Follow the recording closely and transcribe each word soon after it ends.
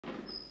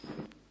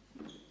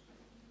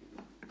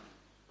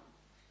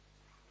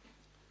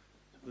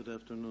Good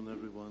afternoon,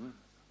 everyone.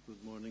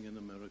 Good morning in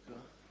America.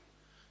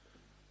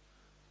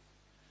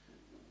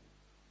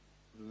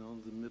 We're now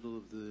in the middle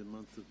of the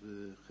month of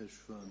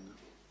Cheshvan.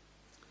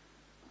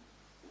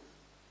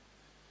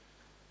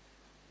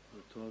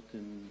 We're taught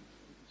in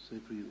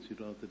Sefer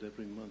Yetzirah that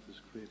every month is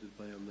created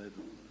by a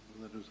letter,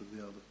 the letters of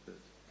the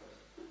alphabet.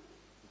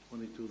 The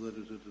 22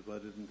 letters are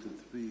divided into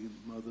 3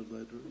 mother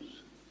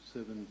letters,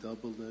 7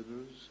 double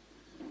letters,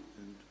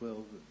 and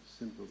 12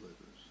 simple letters.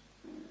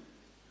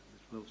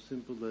 12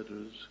 simple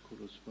letters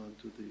correspond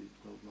to the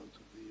 12 months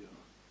of the year.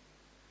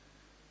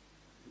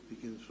 It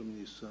begins from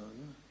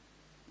Nisan.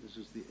 This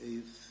is the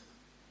 8th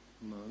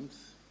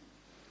month,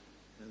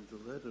 and the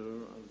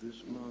letter of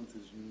this month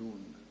is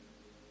Nun.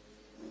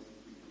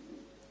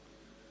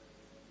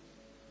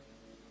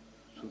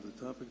 So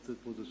the topic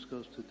that we'll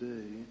discuss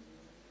today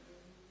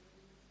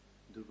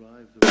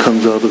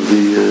comes out of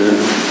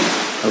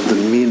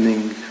the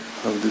meaning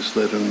of this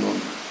letter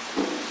Nun.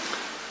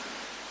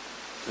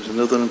 There's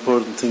another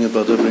important thing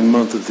about every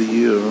month of the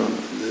year,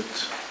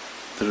 that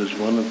there is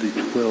one of the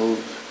 12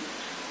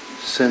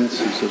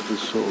 senses of the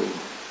soul,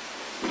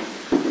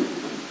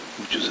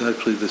 which is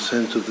actually the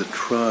sense of the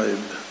tribe,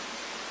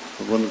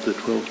 of one of the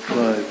 12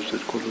 tribes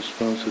that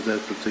corresponds to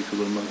that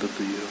particular month of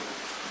the year.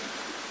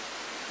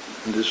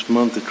 In this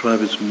month the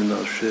tribe is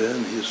Menashe,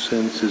 and his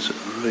sense is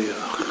Reach,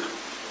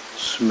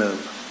 smell.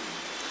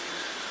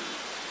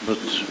 But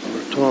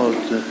we're taught,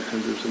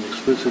 and there's an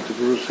explicit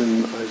verse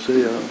in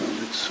Isaiah,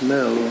 that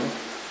smell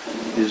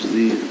is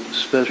the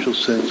special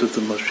sense of the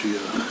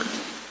Mashiach.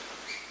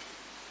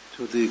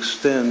 To the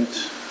extent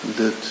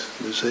that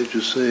the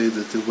sages say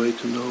that the way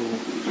to know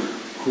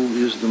who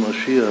is the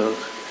Mashiach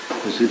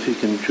is if he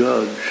can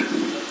judge,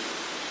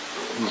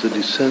 is that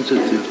he's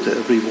sensitive to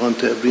everyone,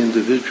 to every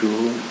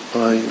individual,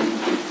 by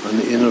an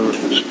inner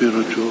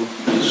spiritual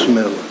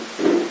smell.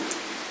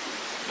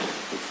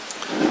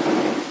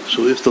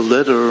 So if the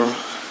letter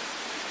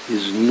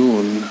is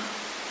Nun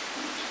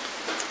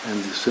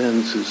and the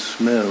sense is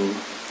smell,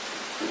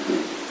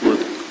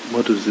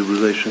 what is the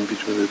relation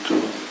between the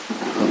two?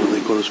 How do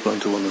they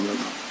correspond to one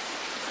another?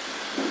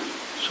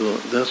 So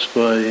that's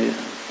by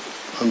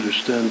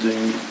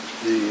understanding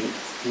the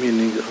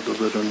meaning of the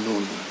letter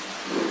Nun.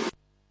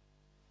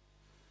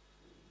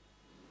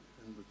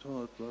 And we're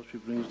taught, Rashi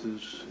brings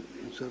this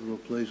in several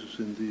places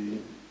in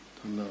the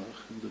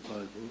Tanakh, in the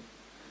Bible,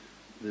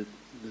 that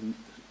the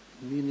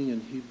meaning in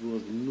Hebrew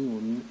of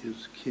Nun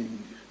is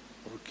king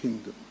or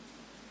kingdom.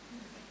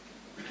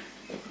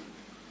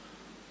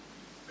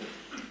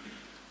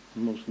 The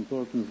most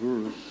important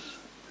verse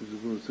is the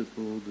verse that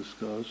we'll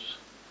discuss,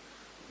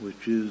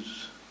 which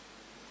is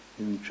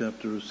in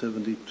chapter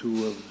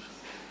 72 of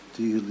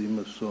Tehillim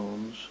of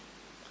Psalms,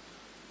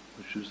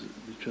 which is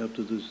the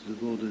chapter that's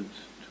devoted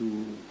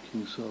to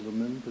King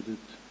Solomon, but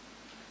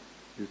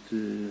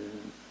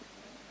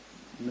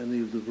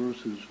many of the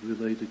verses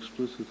relate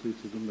explicitly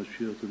to the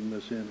Mashiach, the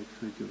Messianic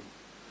figure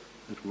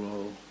that we're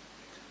all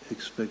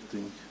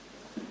expecting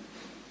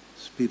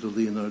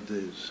speedily in our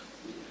days.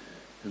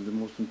 And the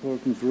most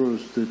important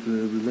verse that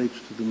relates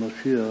to the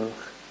Mashiach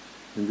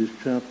in this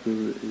chapter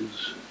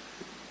is,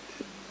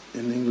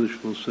 in English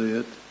we'll say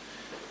it,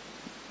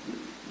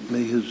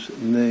 may his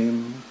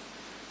name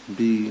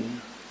be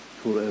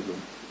forever.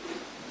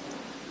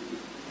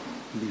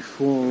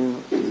 Before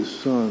the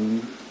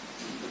Son,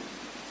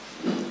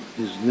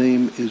 his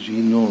name is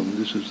Yinon.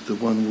 This is the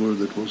one word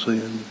that we'll say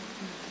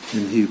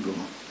in Hebrew.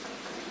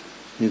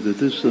 That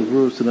this is a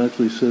verse that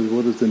actually says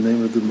what is the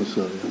name of the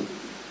Messiah.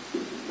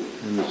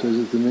 And it says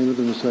that the name of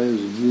the Messiah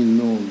is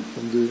Yinon,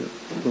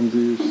 from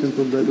the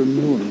simple letter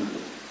Nun.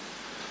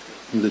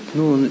 And that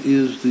Nun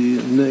is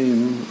the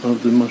name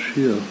of the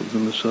Mashiach, of the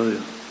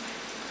Messiah.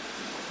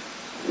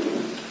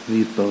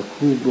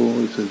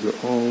 It says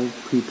that all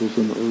peoples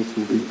on earth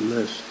will be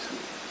blessed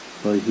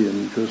by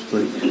him, just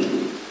like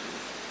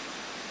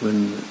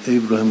when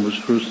Abraham was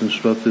first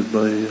instructed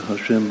by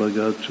Hashem, by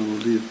God, to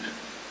leave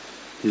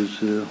his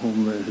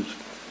homeland, his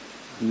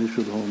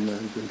initial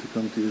homeland, and to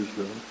come to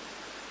Israel.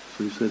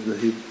 So he said that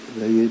you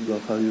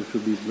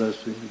should be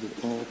blessing,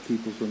 that all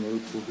peoples on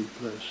earth will be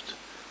blessed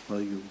by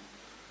you.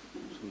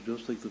 So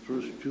just like the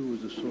first Jew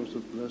is the source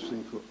of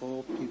blessing for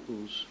all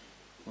peoples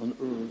on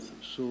earth,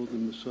 so the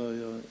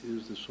Messiah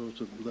is the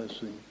source of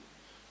blessing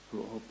for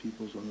all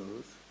peoples on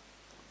earth.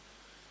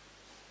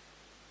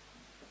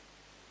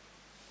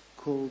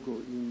 Kol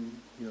go'im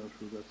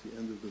yashu, that's the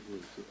end of the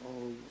verse, that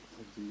all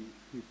of the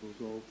peoples,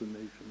 all of the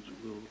nations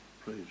will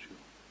praise you,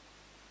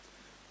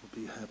 will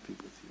be happy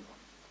with you.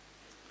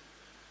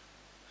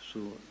 So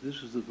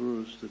this is the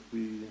verse that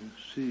we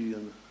see,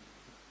 and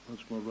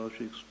once more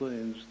Rashi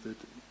explains that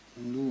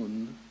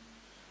Nun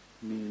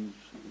means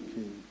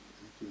king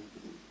and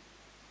kingdom.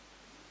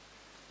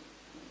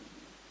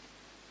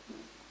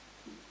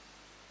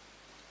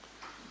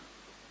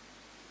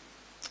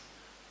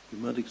 You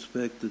might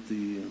expect that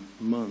the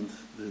month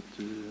that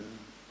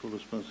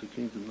corresponds to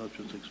kingdom, not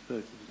just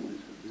expect,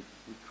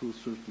 the truth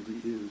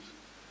certainly is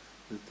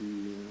that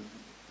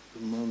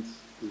the month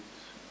that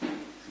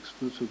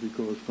explicitly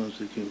corresponds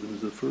to the kingdom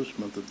is the first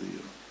month of the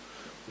year,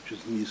 which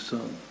is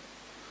Nisan.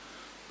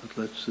 But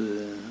let's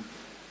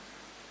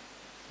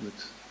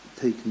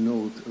take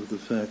note of the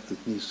fact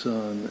that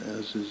Nisan,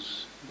 as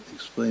is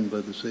explained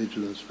by the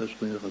sages,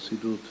 especially in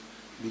Hasidut,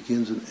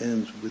 begins and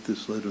ends with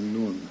this letter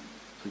Nun.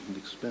 So it's an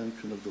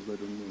expansion of the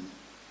letter Nun.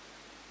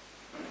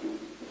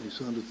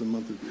 Nisan is the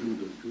month of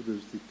Judah. Judah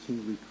is the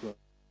kingly tribe.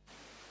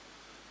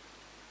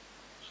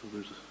 So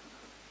there's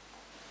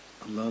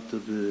a lot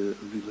of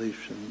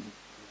relation,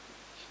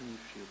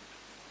 kinship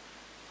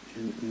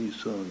in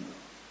Nisan.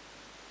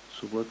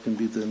 So what can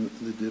be then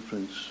the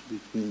difference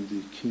between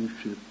the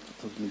kingship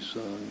of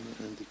Nisan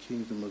and the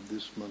kingdom of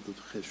this month of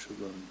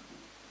Cheshvan?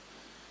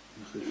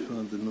 In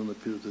Cheshvan, the Nun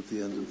appears at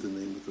the end of the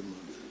name of the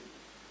month.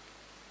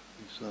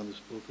 Nisan is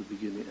both the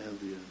beginning and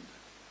the end,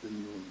 the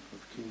Nun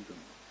of kingdom.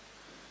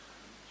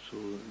 So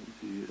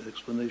the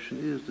explanation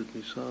is that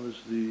Nisan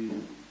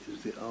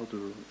is the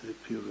outer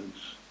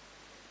appearance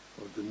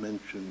or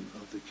dimension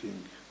of the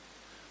king.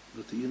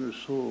 But the inner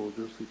soul,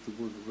 just like the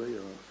word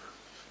Reach,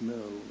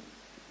 smell,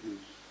 is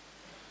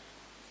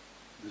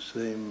the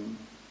same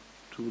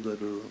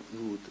two-letter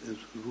root as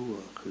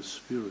Ruach, as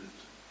spirit.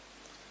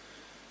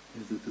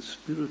 Is that the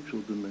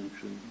spiritual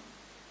dimension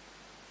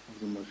of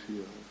the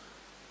Mashiach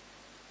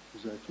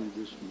is actually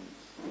this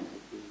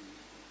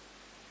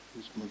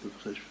month of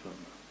Cheshvan.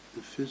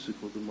 The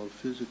physical, the more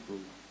physical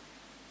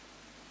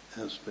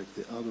aspect,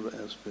 the outer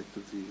aspect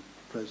of the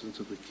presence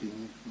of the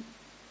king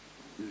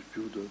is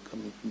Judah,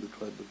 coming from the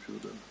tribe of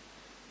Judah,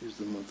 is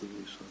the month of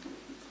Nisan.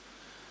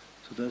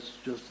 So that's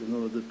just in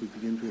order that we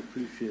begin to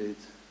appreciate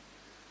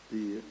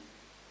the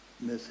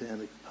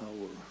Messianic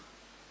power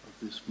of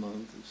this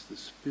month. It's the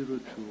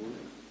spiritual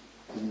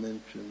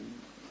dimension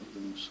of the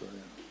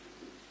Messiah.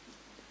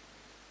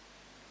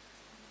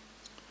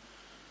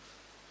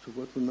 So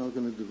what we're now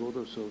going to devote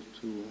ourselves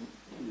to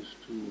is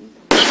to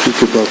speak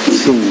about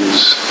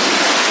kings,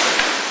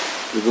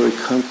 the very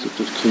concept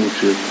of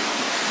kingship,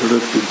 where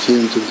it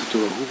begins in the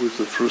Torah. Who was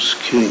the first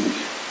king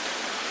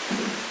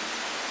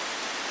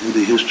in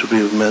the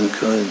history of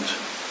mankind?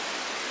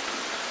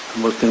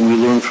 And what can we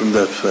learn from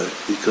that fact?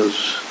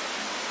 Because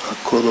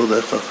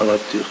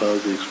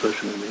the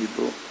expression in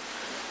Hebrew,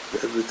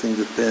 everything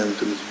depends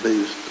and is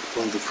based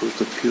on the first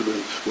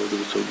appearance, whether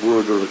it's a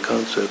word or a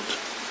concept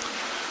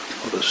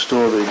or a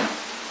story.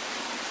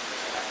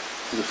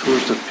 The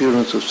first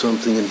appearance of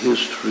something in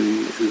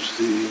history is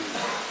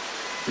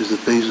the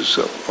basis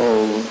of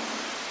all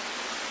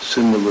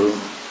similar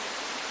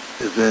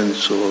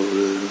events or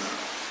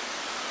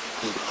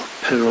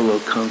parallel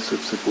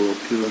concepts that will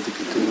appear in the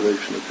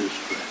continuation of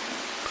history.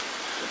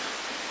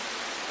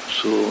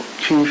 So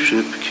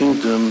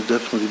kingdom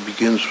definitely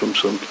begins from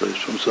some place,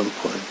 from some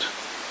point.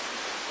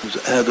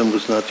 Because Adam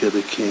was not yet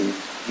a king,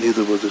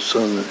 neither was his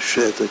son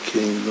Shet a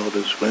king, nor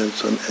his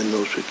grandson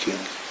Enosh a king.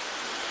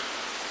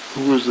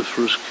 Who was the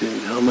first king?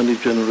 How many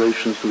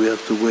generations do we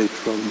have to wait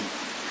from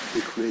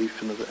the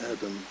creation of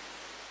Adam,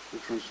 the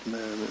first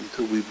man,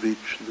 until we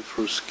reach the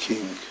first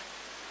king?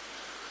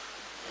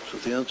 So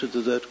the answer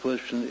to that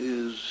question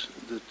is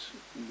that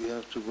we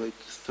have to wait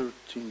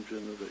 13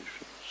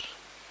 generations.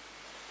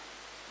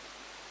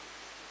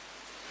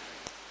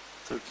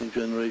 13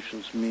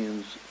 generations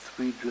means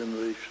 3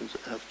 generations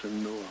after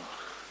Noah.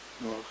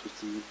 Noah is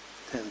the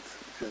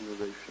 10th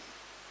generation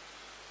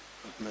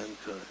of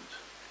mankind.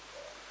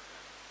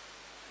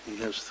 He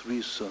has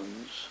 3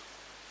 sons.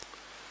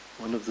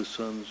 One of the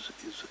sons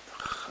is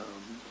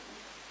Ham.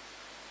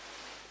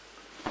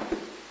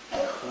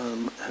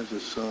 Ham has a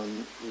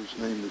son whose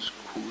name is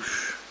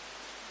Cush.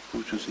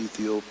 Cush is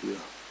Ethiopia.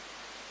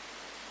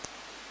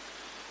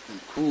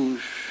 And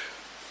Cush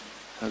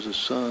has a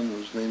son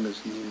whose name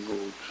is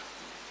Nimrod.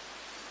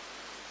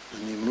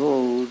 And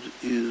Nimrod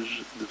is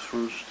the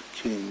first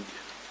king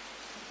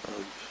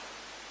of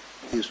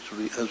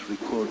history as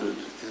recorded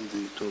in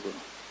the Torah.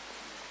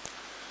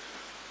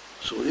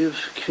 So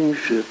if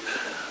kingship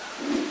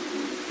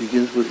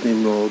begins with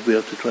Nimrod, we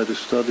have to try to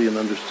study and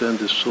understand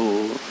his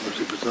soul.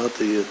 He was not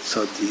a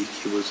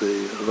tzaddik, he was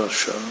a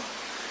rasha.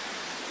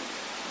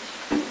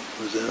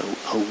 He was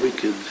a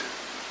wicked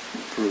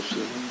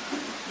person.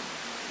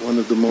 One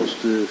of the most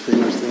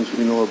famous things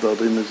we know about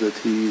him is that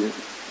he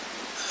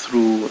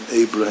threw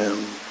Abraham,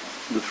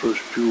 the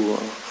first Jew, our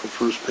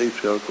first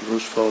patriarch, our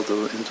first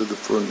father, into the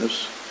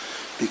furnace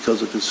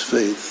because of his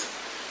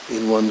faith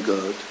in one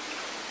God,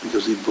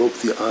 because he broke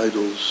the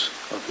idols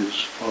of his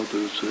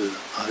father's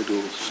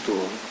idol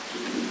store.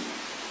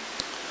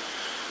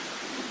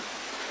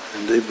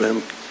 And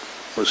Abraham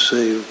was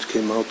saved,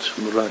 came out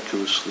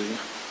miraculously.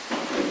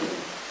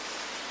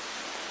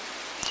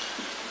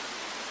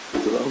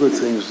 But there are other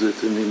things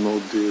that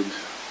Nimrod did.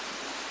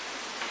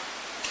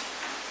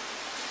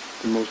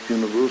 The most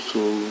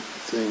universal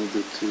thing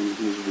that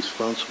he was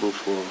responsible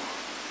for,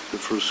 the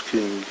first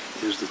king,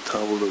 is the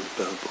Tower of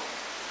Babel.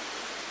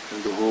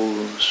 And the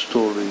whole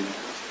story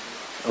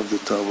of the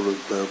Tower of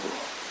Babel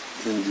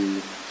in the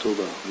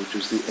Torah, which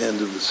is the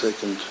end of the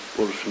second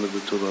portion of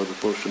the Torah, the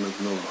portion of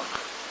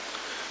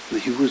Noah.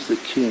 He was the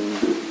king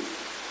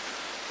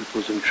that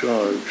was in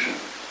charge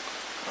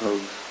of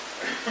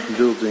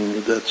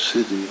building that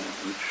city,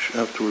 which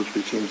afterwards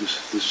became the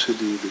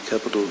city, the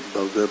capital of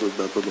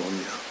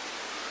Babylonia.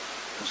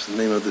 That's the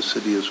name of the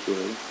city as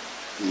well.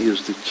 And he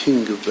is the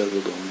king of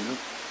Babylonia.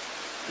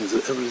 And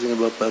everything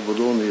about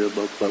Babylonia,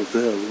 about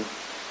Babel,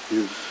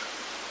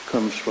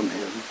 comes from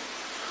him,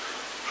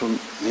 from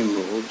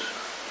Nimrod.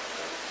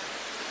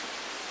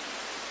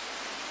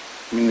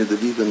 Meaning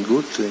that even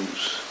good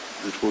things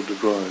that were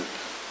derived,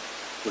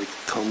 like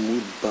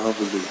Talmud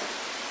Bavli,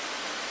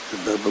 the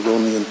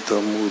Babylonian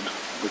Talmud,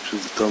 which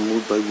is the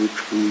Talmud by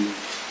which we,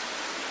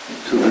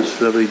 to this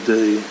very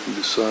day,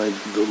 decide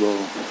the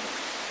law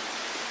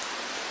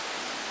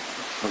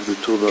of the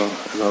Torah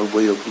and our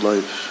way of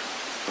life,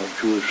 our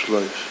Jewish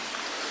life.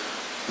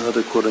 Not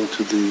according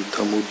to the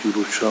Talmud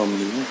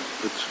Yerushalmi,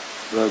 but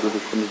rather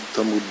according to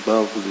Talmud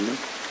Bavli.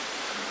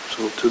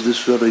 So to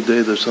this very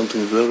day, there's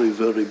something very,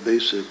 very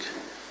basic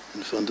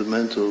and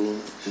fundamental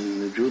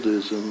in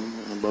Judaism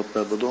about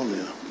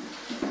Babylonia.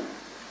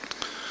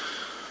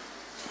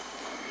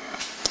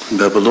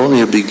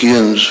 Babylonia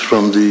begins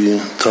from the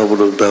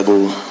Tower of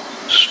Babel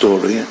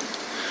story.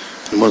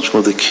 And once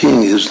more, the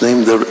king is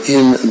named there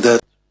in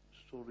that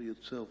story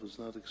itself is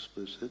not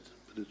explicit,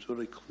 but it's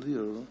very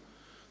clear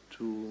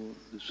to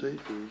the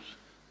sages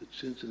that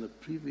since in a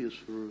previous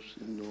verse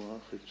in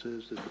Noach it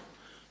says that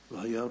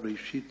V'haya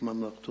Reshit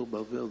Mamlachto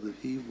Bavel, that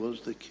he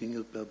was the king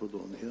of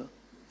Babylonia.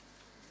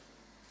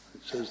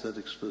 It says that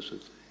explicitly.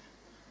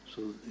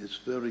 So it's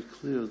very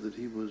clear that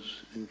he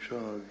was in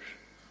charge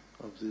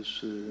of this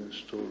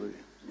story,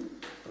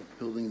 of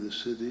building the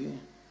city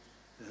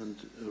and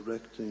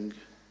erecting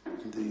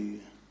the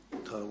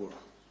tower.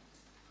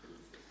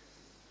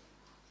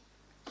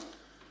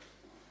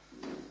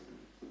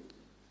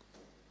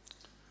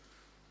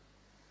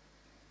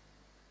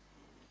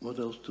 What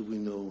else do we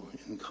know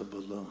in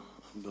Kabbalah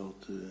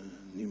about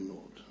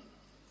Nimrod?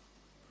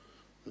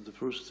 But the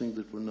first thing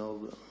that we now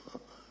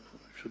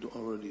should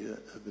already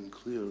have been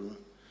clear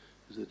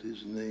is that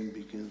his name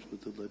begins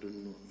with the letter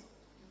Nun,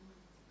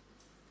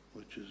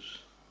 which is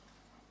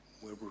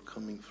where we're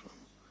coming from.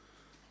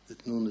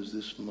 That Nun is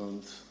this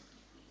month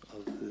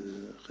of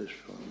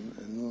Cheshvan,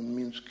 and Nun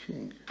means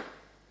king.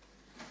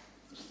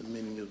 That's the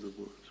meaning of the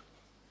word.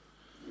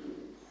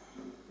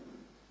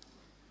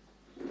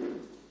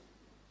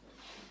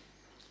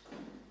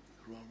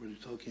 We're already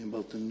talking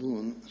about the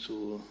Nun,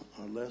 so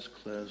our last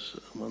class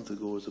a month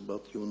ago was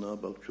about Jonah,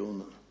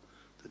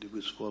 that he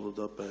was swallowed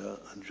up by a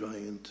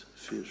giant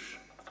fish.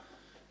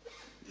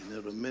 In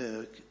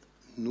Aramaic,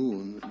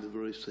 Nun, the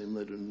very same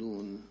letter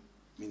Nun,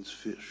 means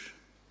fish.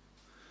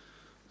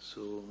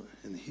 So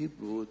in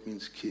Hebrew it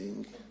means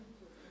king,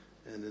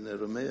 and in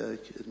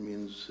Aramaic it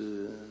means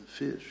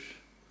fish.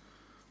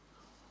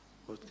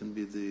 What can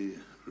be the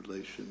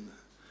relation?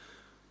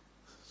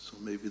 So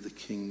maybe the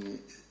king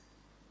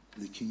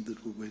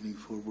that we're waiting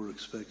for, we're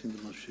expecting the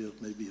Mashiach,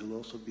 maybe he'll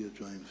also be a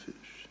giant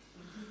fish.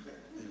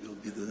 Maybe he'll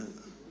be the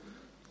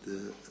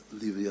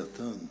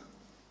Leviathan,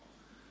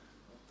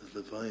 the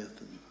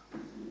Leviathan.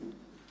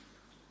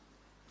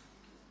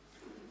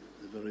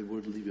 The very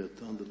word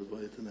Leviathan, the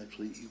Leviathan,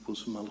 actually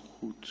equals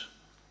Malchut.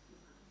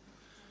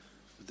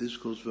 But this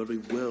goes very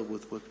well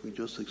with what we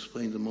just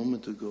explained a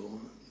moment ago,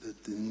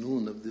 that the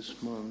Nun of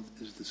this month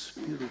is the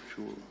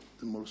spiritual,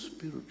 the more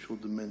spiritual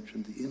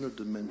dimension, the inner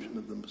dimension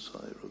of the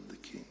Messiah, of the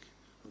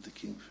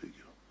king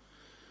figure.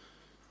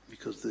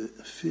 Because the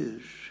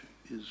fish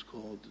is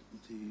called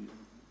the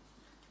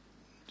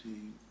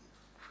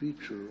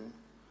creature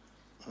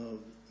of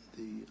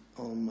the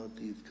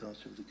Al-Madid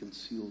Kasi, of the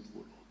concealed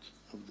world,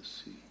 of the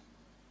sea.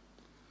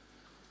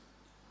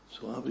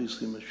 So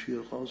obviously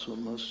Mashiach also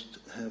must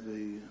have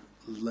a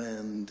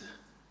land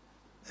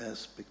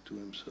aspect to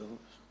himself,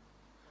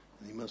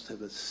 and he must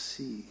have a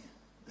sea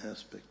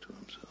aspect to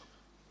himself.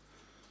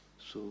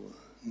 So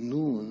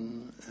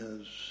Nun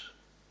as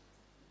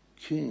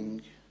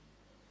king,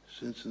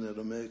 since in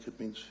Aramaic it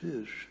means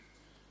fish,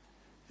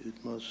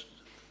 it must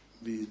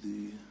be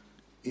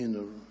the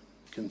inner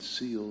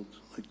concealed,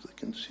 like the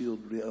concealed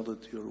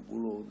reality or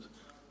world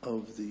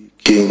of the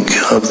king,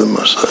 of the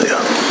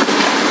Messiah.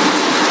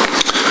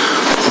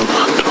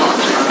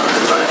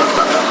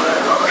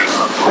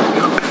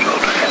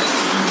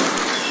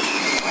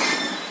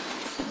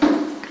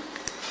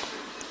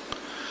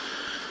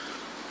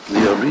 The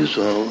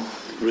Arizal,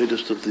 the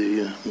greatest of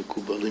the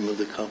Mekubalim, of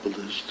the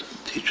Kabbalists,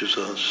 teaches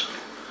us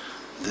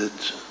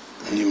that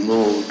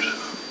Nimrod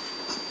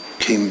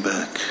came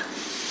back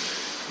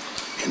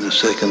in a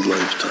second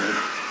lifetime,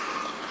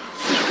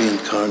 was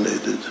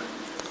reincarnated.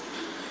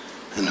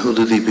 And who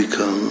did he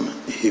become?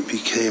 He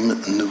became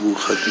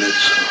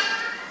Nebuchadnezzar.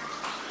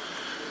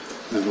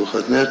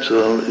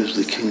 Nebuchadnezzar is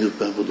the king of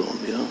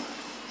Babylonia,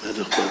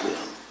 Melech Babel,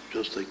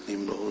 just like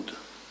Nimrod.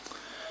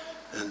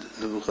 And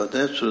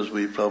Nebuchadnezzar, as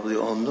we probably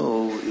all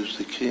know, is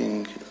the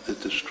king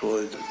that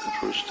destroyed the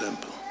first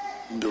temple,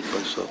 built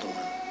by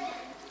Solomon.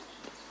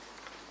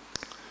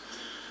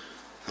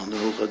 Now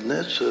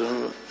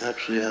Nebuchadnezzar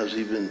actually has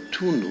even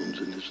two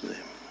Nuns in his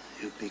name.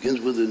 He begins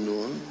with a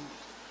Nun,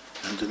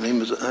 And the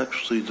name is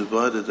actually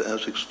divided,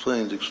 as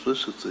explained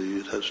explicitly.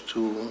 It has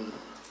two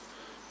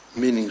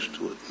meanings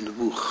to it.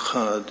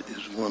 Nebuchad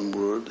is one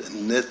word,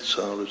 and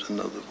Netzar is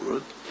another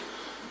word.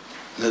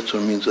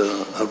 Netzar means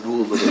a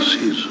ruler, a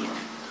Caesar,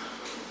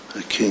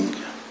 a king.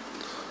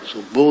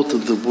 So both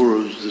of the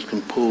words that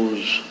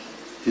compose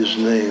his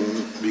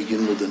name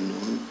begin with a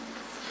nun.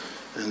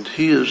 And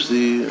he is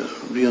the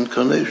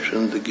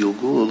reincarnation, the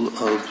Gilgul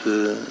of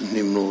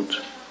Nimrod.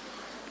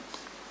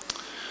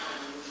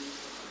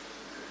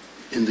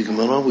 In the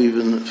Gemara we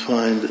even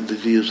find that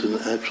he is an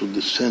actual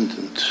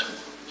descendant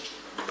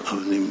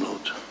of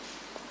Nimrod.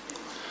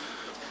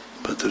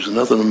 But there's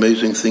another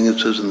amazing thing it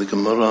says in the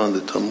Gemara and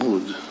the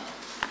Talmud,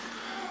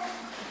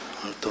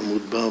 our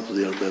Talmud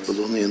Bavli, our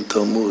Babylonian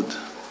Talmud,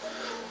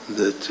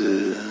 that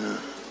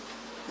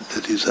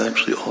he's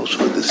actually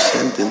also a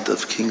descendant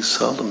of King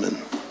Solomon,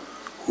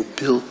 who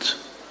built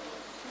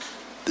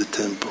the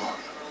temple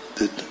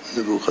that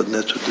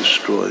Nebuchadnezzar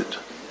destroyed.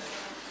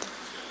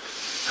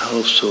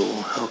 How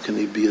so? How can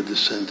he be a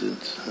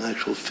descendant, an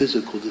actual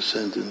physical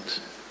descendant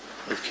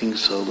of King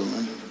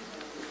Solomon?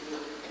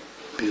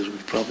 Because we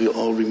probably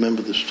all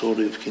remember the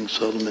story of King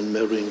Solomon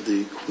marrying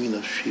the Queen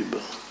of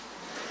Sheba.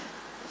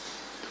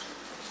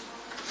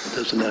 It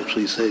doesn't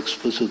actually say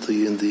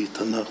explicitly in the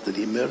Tanakh that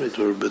he married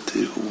her, but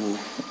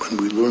when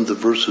we learn the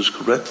verses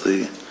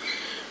correctly,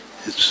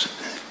 it's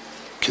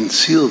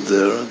concealed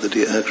there that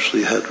he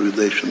actually had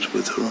relations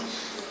with her.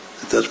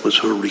 That was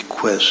her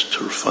request,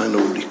 her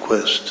final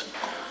request,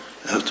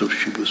 after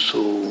she was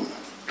so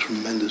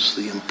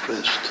tremendously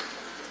impressed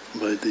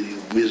by the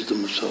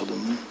wisdom of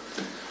Solomon.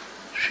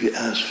 She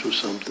asked for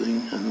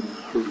something, and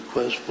her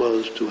request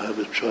was to have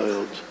a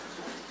child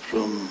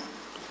from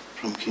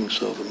King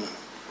Solomon.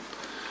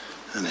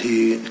 And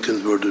he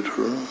converted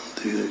her,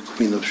 the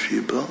Queen of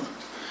Sheba,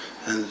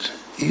 and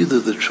either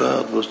the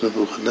child was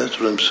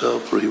Nebuchadnezzar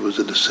himself or he was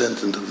a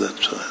descendant of that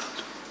child.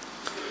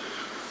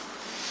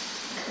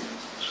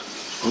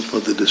 So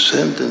the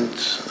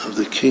descendant of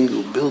the king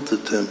who built the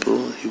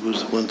temple, he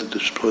was the one that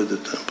destroyed the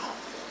temple.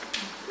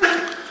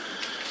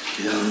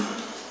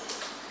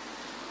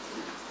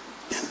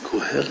 In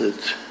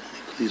Kohelet,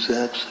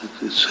 Ecclesiastes,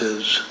 it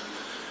says,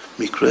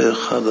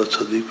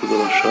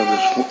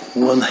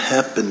 one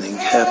happening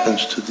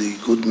happens to the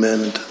good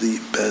man and to the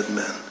bad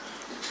man.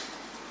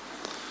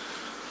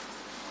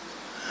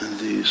 And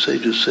the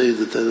sages say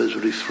that is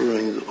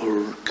referring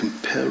or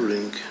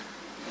comparing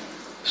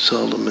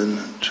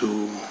Solomon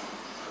to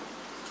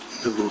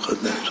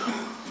Nebuchadnezzar.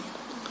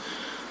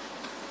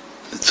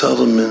 That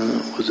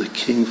Solomon was a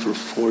king for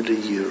 40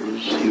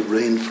 years. He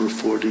reigned for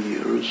 40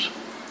 years.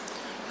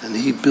 And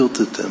he built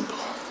the temple.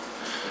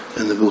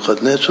 And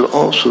Nebuchadnezzar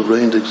also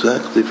reigned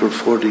exactly for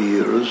 40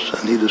 years,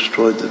 and he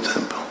destroyed the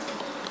temple.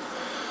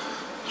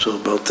 So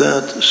about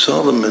that,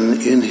 Solomon,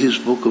 in his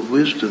book of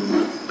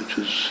wisdom, which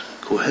is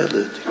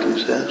Kohelet,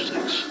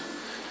 Ecclesiastes,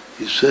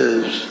 he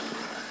says,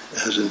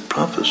 as in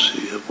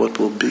prophecy of what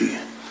will be,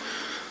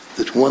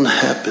 that one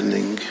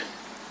happening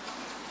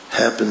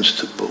happens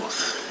to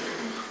both.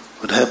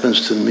 What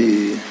happens to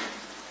me,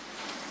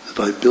 that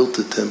I built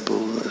the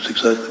temple, is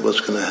exactly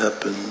what's going to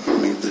happen. I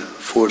mean, the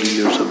 40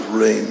 years of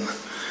reign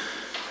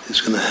is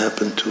going to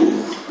happen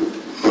to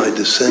my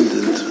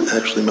descendant,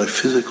 actually my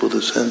physical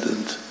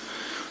descendant,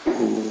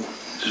 who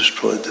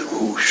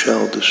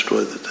shall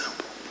destroy the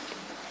temple.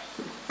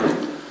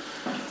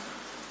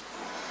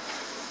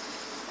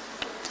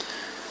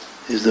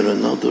 Is there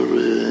another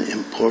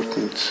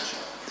important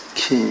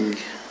king,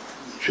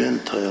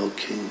 Gentile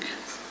king,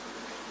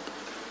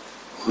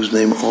 whose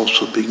name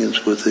also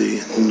begins with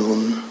a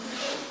nun?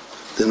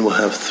 Then we'll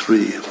have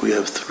three. If we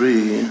have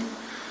three,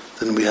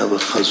 then we have a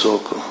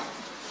chazoko.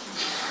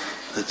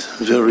 That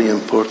very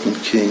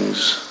important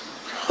kings.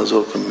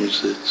 Chazaka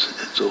means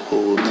it's a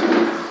hold,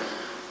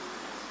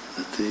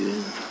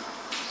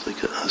 it's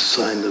like a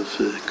sign of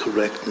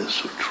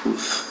correctness or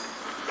truth.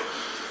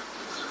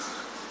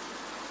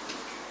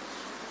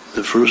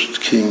 The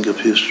first king of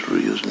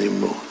history is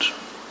Nimrod.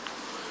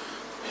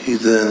 He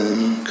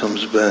then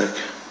comes back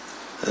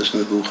as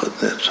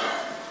Nebuchadnezzar.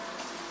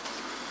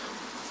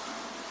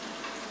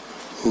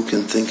 Who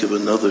can think of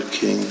another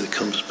king that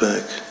comes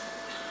back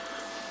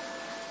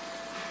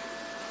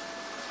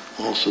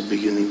also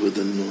beginning with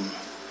a nun?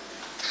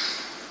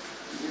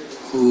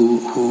 Who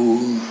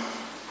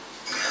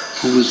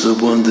is the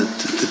one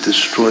that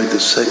destroyed the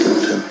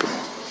second temple,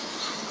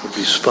 or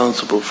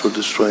responsible for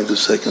destroying the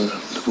second?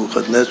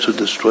 Nebuchadnezzar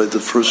destroyed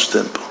the first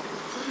temple.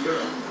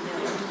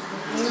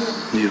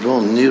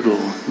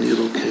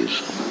 Nero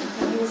Kesar.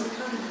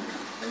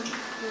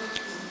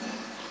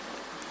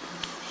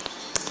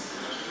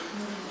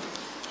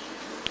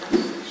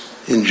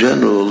 In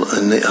general,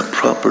 a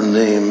proper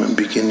name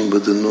beginning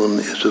with the nun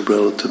is a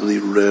relatively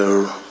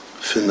rare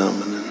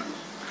phenomenon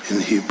in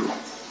Hebrew,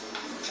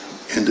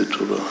 in the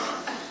Torah.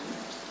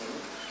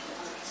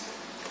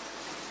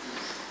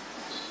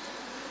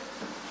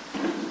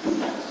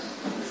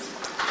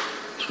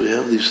 So we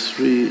have these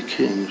three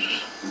kings.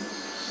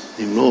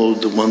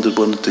 Nimrod, the one that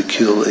wanted to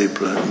kill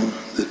Abraham,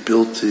 that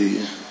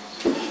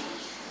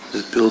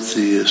built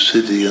the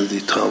city and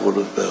the Tower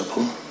of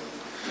Babel,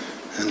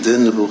 and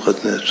then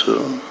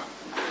Nebuchadnezzar,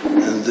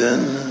 and then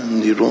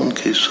Neron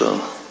Caesar.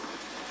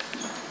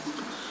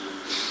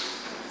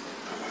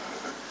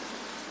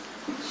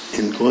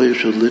 In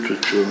Goyish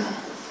literature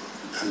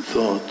and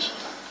thought,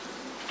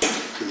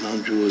 the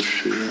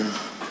non-Jewish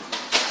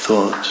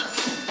thought,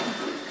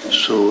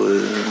 so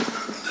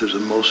there's a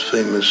most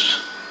famous,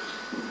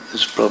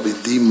 it's probably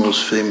the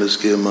most famous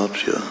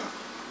gematria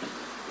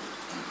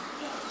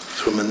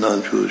from a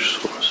non-Jewish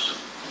source.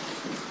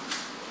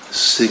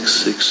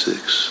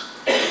 666.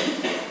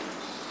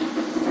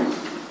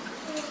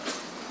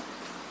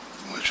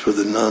 Which for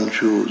the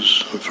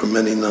non-Jews, or for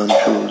many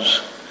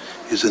non-Jews,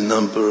 is a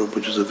number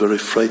which is a very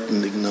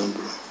frightening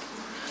number,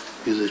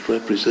 because it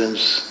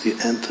represents the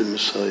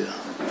anti-Messiah.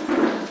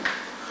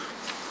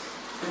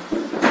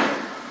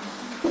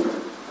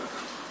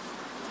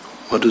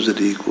 What does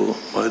it equal?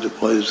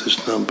 Why is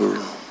this number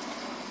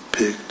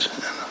picked?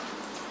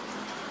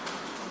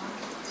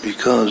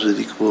 Because it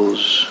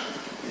equals,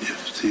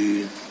 if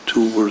the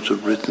two words are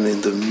written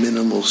in the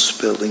minimal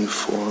spelling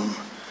form,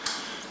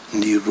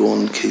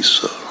 Neron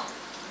Caesar.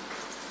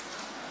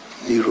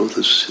 Nero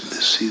the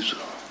Caesar.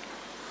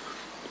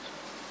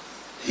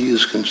 He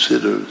is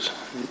considered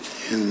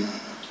in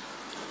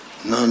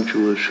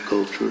non-Jewish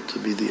culture to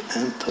be the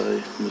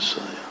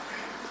anti-Messiah.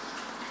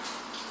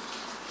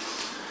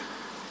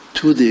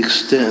 To the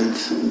extent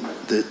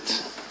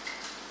that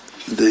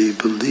they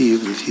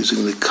believe that he's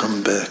going to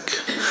come back,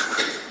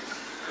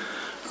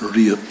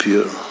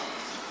 reappear,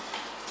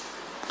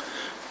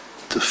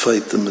 to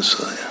fight the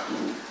Messiah.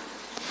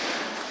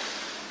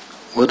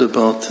 What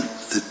about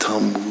the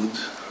Talmud,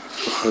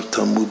 our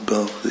Talmud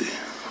Bavli,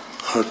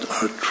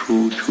 our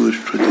true Jewish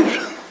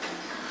tradition?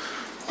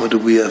 What do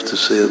we have to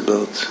say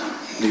about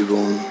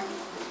Neron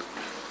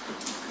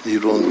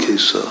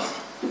Caesar?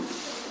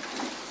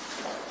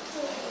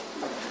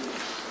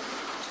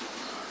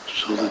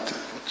 So that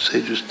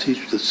sages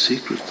teach that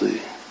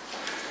secretly,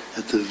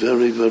 at the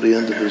very, very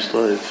end of his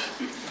life,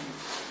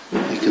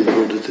 he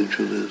converted to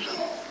Judaism.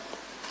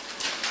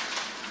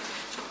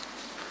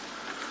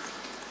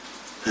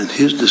 And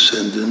his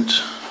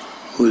descendant,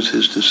 who is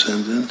his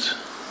descendant?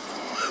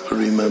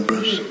 Whoever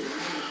remembers,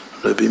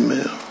 Rabbi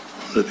Meir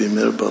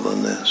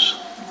Balanes.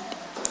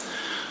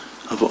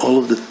 Of all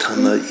of the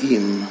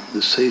Tanaim,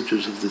 the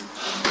sages of the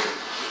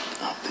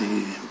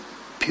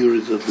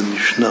period of the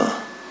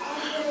Mishnah,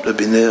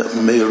 Rabbi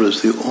Meir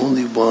is the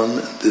only one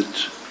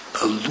that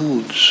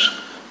alludes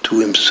to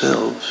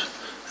himself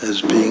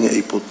as being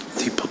the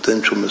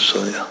potential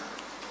Messiah.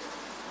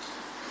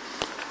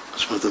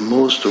 So the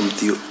most, in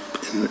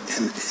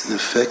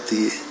effect,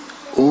 the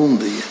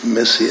only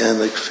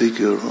Messianic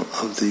figure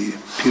of the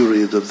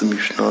period of the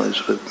Mishnah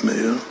is Rabbi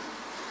Meir.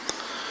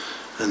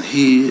 And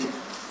he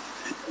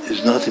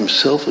is not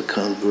himself a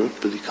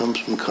convert, but he comes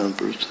from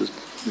converts that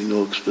we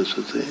know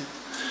explicitly.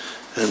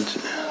 And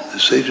the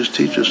sages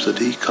teach us that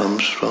he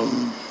comes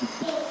from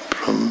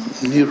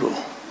Neron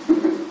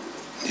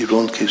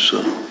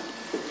Caesar,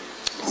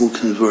 who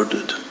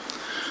converted.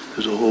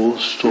 There's a whole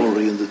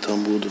story in the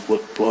Talmud of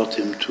what brought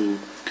him to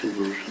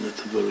conversion at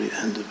the very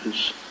end of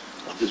his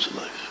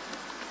life.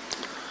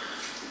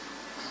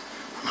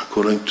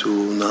 According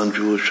to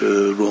non-Jewish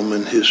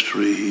Roman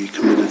history, he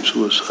committed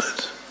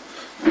suicide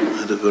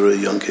at a very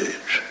young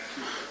age.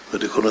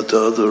 But according to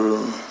other,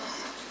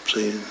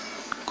 say,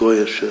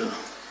 Goyish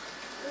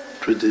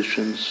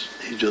traditions,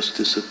 he just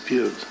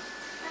disappeared.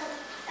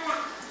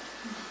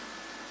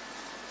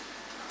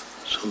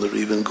 So there are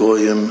even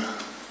Goyim,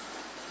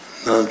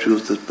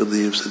 non-Jews, that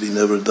believes that he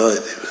never died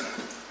even.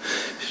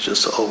 He's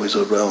just always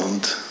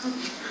around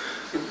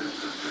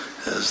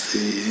as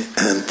the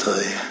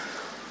anti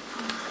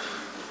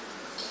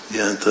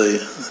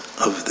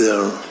of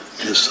their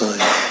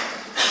Messiah.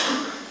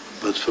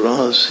 But for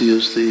us,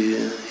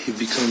 he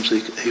becomes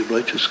a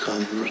righteous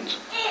convert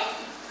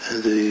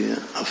and a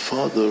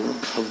father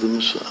of the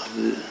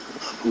Messiah,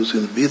 of who's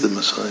going to be the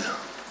Messiah.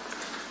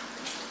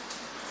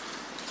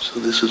 So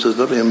this is a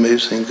very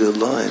amazing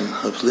line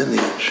of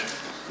lineage.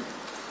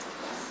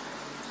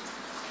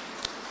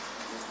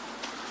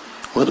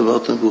 What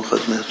about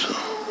Nebuchadnezzar?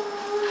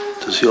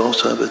 Does he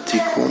also have a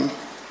tikkun?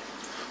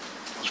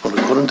 Well,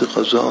 according to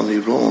Chazal,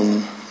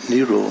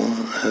 Nero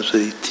has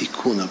a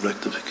tikkun, a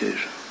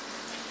rectification.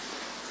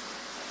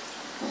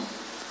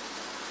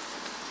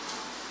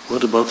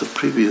 What about the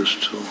previous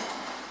two?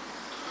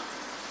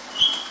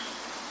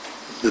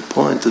 The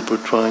point that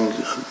we're trying,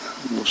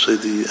 we'll say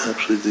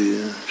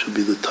should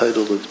be the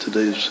title of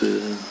today's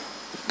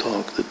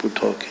talk that we're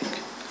talking,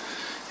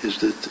 is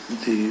that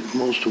the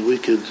most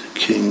wicked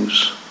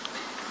kings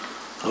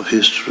of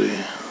history,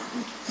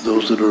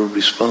 those that are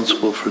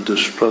responsible for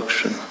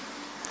destruction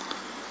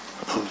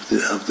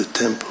of the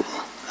temple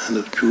and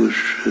of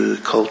Jewish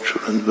culture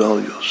and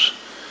values,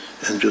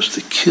 and just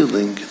the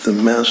killing, the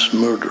mass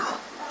murder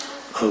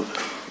of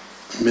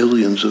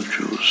millions of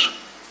Jews,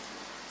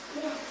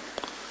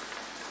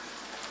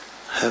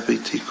 have a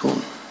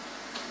tikkun.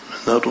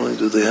 And not only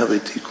do they have a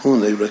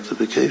tikkun, a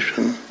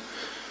rectification,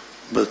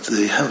 But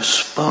they have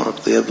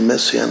spark, they have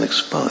Messianic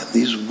spark.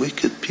 These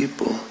wicked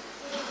people,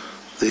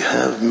 they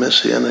have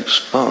Messianic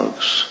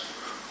sparks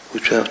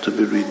which have to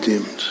be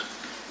redeemed.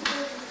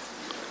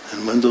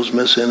 And when those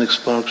Messianic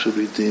sparks are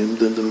redeemed,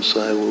 then the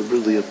Messiah will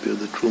really appear,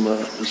 the true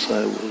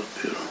Messiah will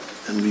appear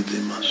and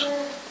redeem us.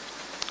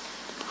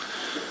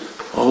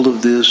 All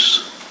of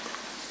this,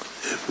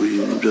 if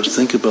we just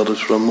think about it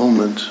for a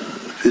moment,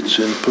 fits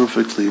in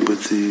perfectly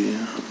with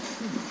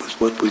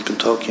what we've been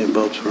talking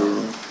about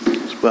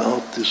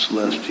throughout this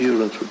last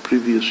year and for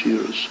previous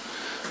years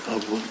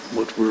of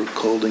what we're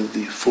calling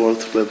the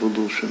fourth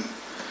revolution,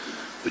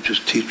 which is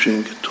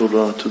teaching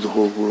Torah to the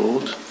whole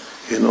world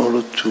in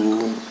order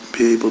to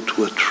be able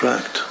to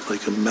attract,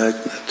 like a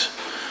magnet,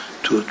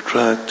 to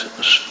attract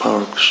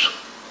sparks,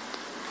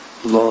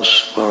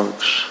 lost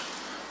sparks,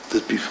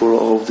 that before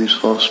all of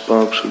these lost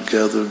sparks are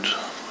gathered,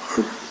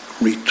 are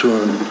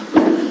returned,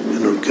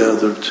 and are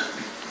gathered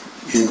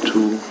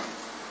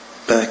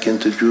back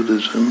into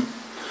Judaism,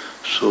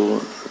 so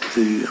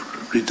the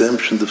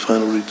redemption, the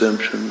final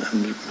redemption,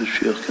 and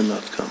Mashiach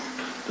cannot come,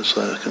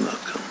 Messiah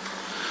cannot come.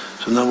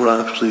 So now we're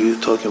actually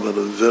talking about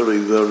a very,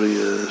 very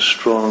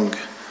strong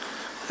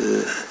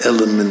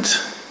element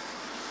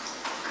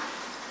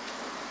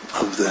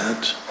of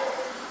that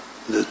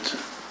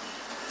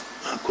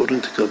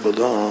according to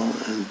Kabbalah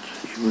and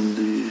even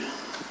the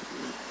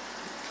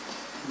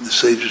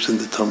sages in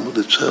the Talmud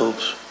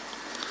itself,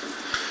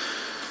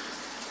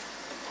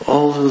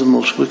 all of the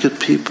most wicked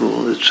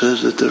people, it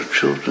says that their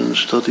children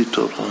study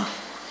Torah,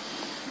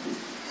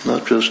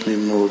 not just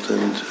Nimrod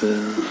and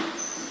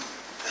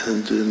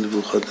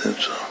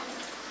Nebuchadnezzar,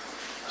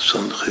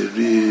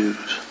 Sancheriv,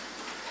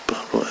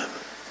 Paro,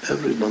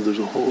 everyone. There's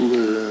a whole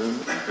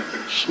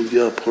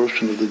sugya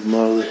portion of the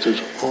Gemara that says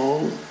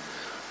all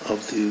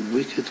of the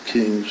wicked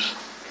kings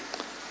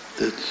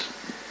that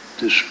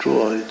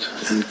destroyed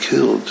and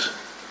killed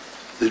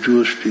the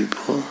Jewish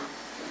people,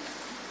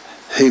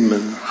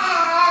 Haman,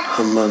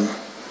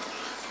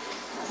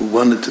 who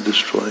wanted to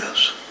destroy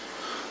us.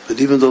 But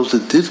even those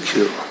that did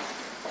kill,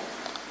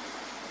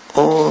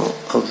 all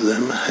of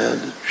them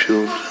had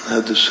children,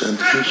 had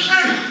descendants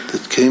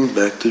that came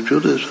back to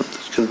Judaism,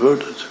 that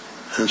converted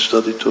and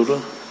studied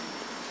Torah.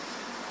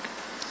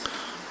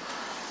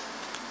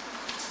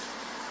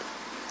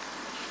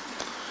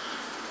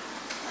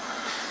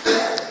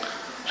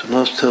 So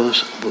now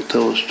we'll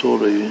tell a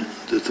story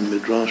that the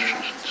Midrash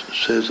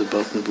says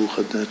about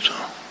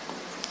Nebuchadnezzar.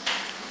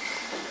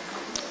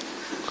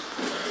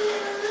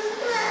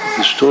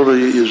 The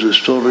story is a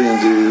story in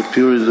the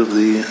period of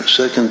the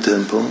Second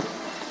Temple,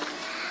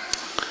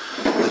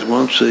 that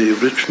once a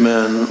rich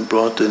man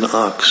brought an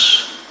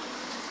ox,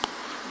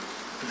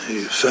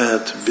 a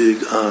fat,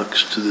 big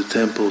ox, to the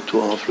temple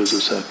to offer as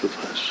a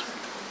sacrifice.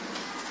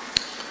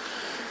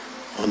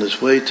 On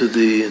his way to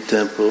the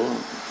temple,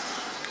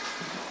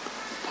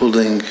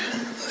 pulling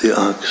the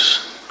ox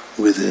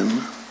with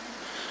him,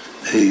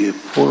 a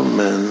poor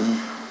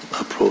man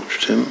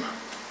approached him,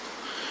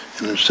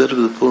 and instead of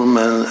the poor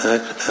man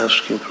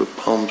asking for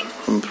alms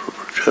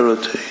for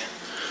charity,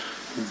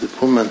 the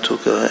poor man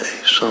took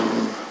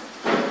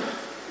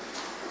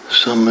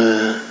some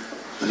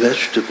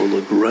vegetable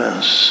or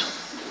grass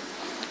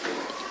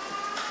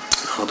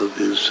out of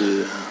his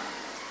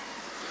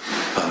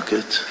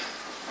pocket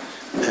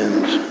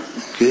and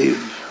gave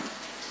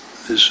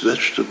this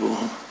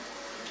vegetable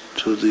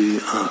to the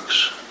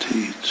ox to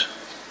eat.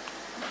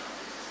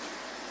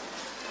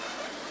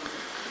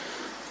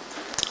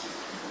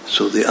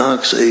 So the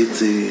ox ate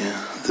the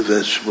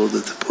vegetable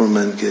that the poor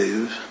man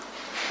gave,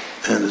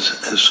 and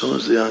as soon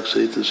as the ox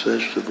ate this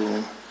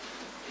vegetable,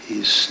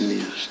 he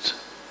sneezed.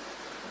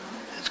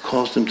 It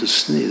caused him to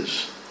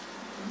sneeze.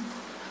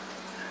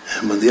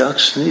 And when the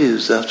ox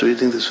sneezed after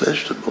eating this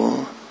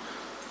vegetable,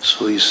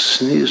 so he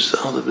sneezed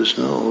out of his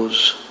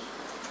nose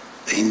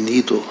a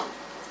needle,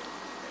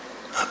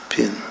 a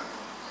pin,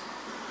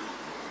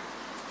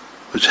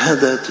 which had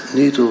that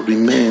needle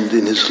remained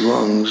in his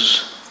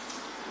lungs,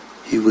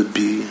 he would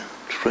be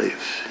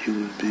treif, he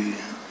would be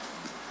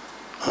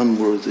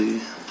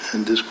unworthy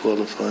and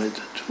disqualified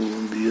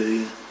to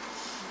be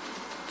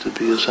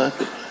a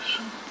sacrifice.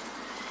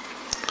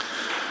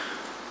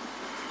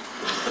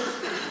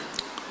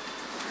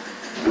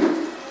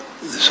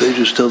 The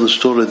sages tell the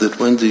story that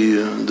when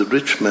the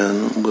rich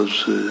man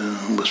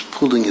was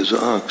pulling his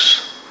ox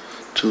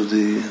to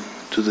the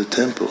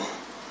temple,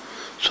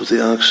 so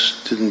the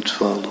ox didn't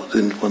follow,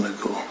 didn't want to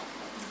go.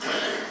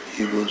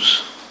 He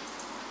was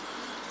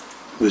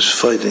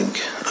fighting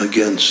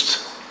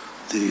against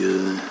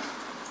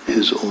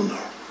his owner.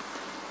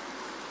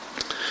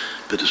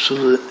 But as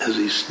soon as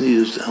he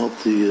sneezed out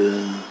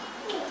the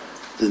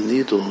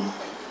needle,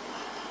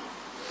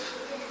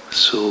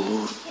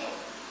 so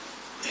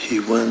he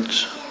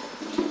went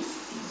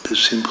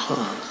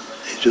b'simcha.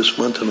 He just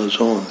went on his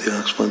own. The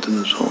ox went on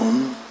his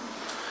own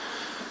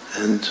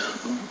and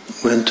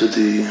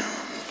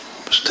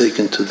was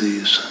taken to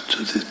the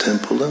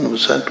temple and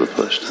was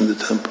sacrificed in the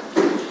temple.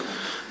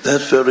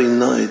 That very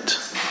night,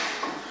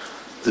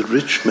 the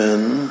rich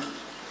man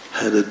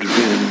had a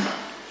dream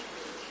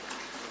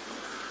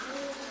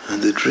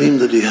dream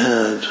that he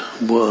had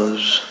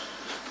was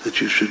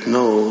that you should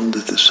know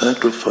that the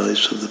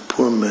sacrifice of the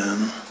poor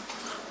man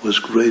was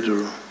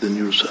greater than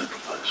your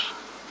sacrifice.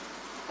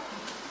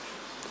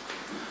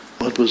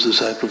 What was the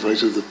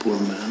sacrifice of the poor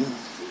man?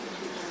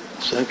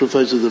 The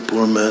sacrifice of the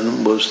poor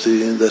man was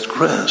that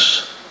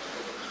grass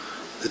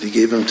that he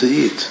gave him to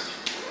eat.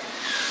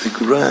 The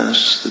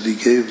grass that he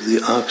gave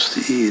the ox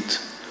to eat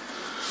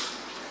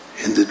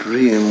in the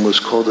dream was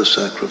called a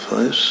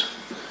sacrifice,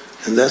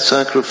 and that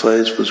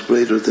sacrifice was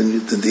greater than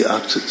the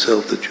ox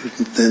itself that you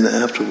then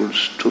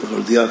afterwards took,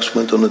 or the ox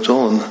went on its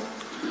own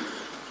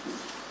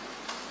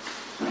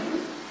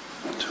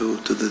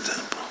to the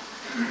temple.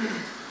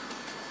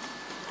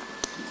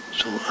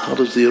 So how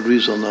does the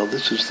Arizal now?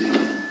 This is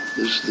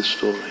the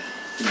story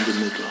in the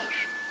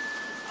Midrash.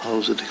 How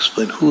is it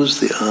explained? Who is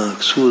the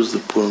ox? Who is the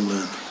poor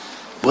man?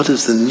 What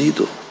is the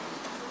needle?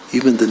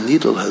 Even the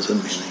needle has a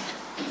meaning.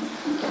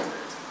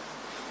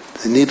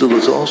 The needle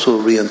is also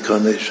a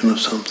reincarnation of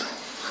something.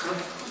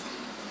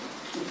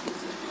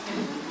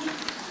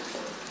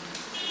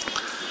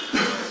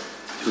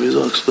 The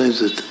Arizal explains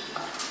that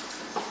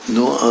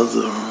no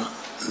other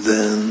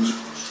than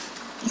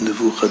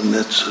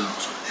Nebuchadnezzar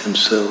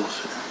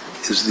himself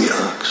is the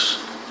ox.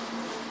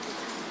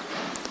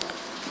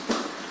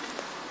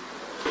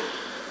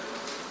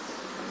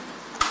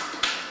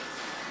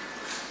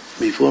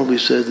 Before we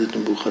said that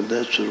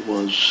Nebuchadnezzar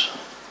was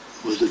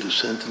a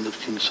descendant of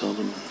King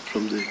Solomon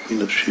from the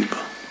Queen of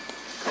Sheba.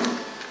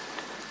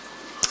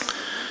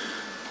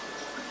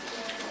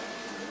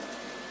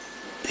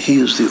 He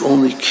is the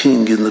only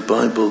king in the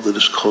Bible that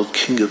is called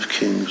King of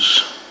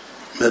Kings,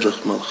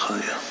 Melech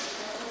Malchaya.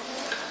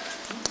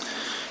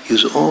 He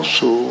is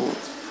also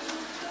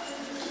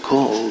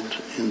called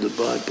in the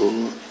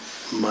Bible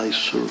my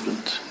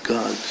servant,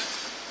 God.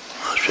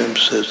 Hashem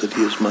says that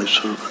he is my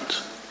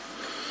servant.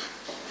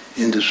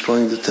 In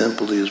destroying the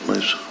temple, he is my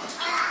servant.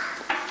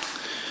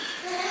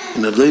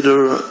 In a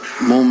later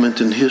moment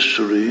in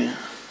history,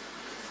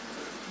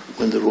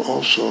 when there were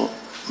also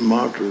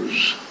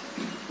martyrs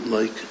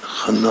like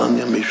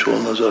Hananiah, Mishael,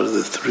 and Azariah,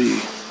 the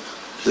three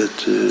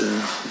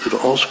that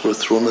also were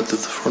thrown into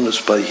the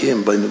furnace by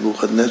him, by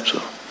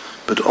Nebuchadnezzar,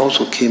 but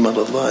also came out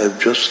alive,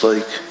 just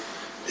like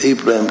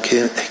Abraham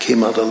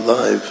came out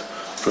alive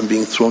from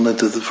being thrown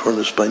into the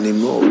furnace by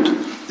Nimrod,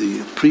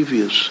 the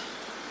previous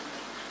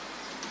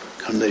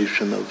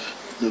incarnation of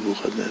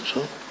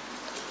Nebuchadnezzar.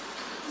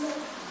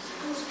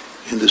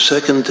 In the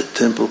second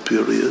temple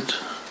period,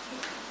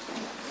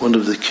 one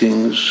of the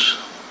kings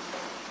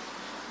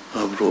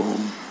of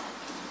Rome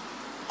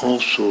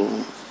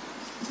also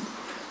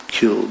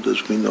killed,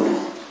 as we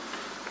know.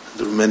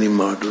 There were many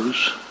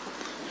martyrs,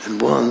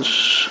 and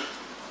once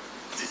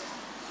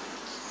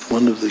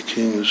one of the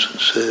kings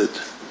said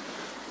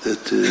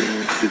that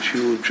if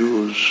you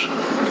Jews,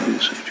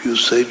 if you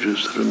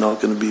sages that are now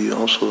going to be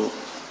also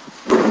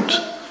burnt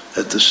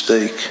at the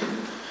stake,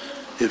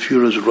 if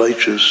you're as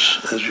righteous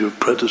as your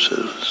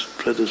predecessors,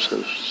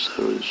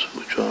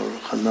 which are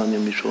Hananiah,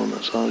 Mishael, and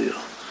Azariah,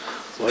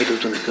 why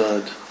doesn't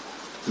God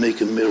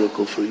make a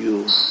miracle for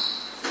you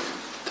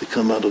to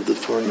come out of the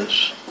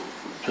furnace,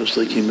 just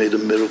like he made a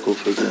miracle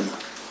for them?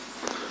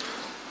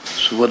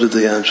 So what did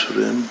they answer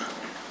him?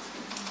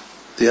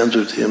 They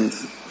answered him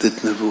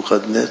that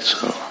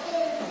Nebuchadnezzar,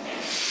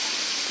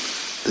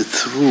 that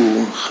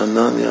threw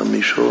Hananiah,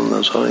 Mishael, and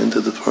Azariah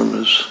into the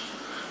furnace,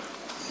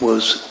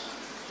 was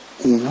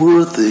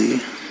worthy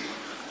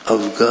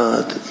of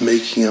God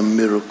making a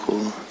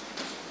miracle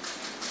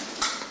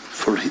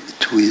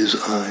to his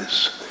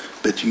eyes,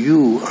 but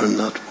you are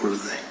not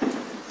worthy.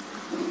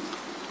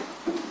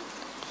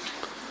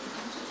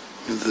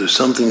 There's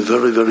something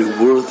very, very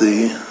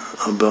worthy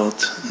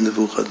about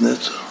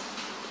Nebuchadnezzar,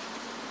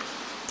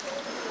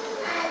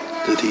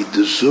 that he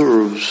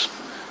deserves,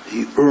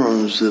 he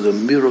earns that a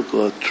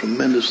miracle, a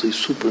tremendously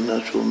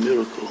supernatural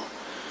miracle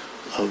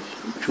of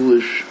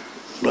Jewish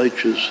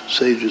righteous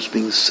sages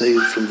being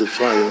saved from the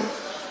fire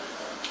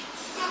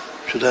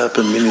should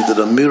happen, meaning that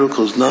a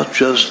miracle is not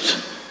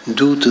just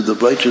due to the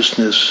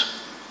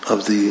righteousness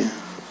of the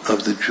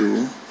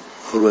Jew,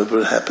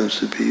 whoever it happens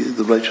to be,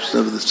 the righteousness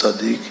of the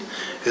tzaddik.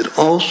 It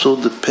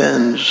also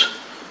depends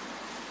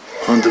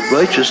on the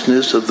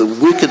righteousness of the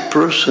wicked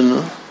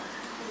person,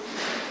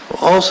 who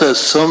also has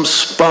some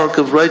spark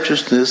of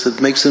righteousness that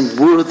makes him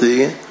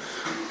worthy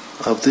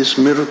of this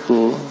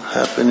miracle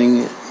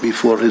happening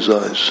before his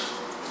eyes,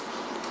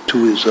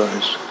 to his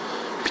eyes,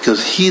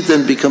 because he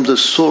then becomes a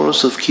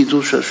source of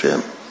Kiddush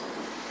Hashem.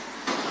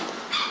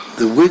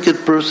 The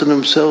wicked person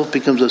himself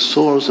becomes a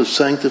source of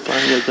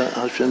sanctifying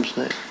Hashem's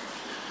name.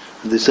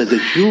 And they said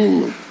that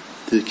you,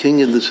 the king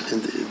in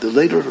the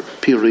later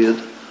period,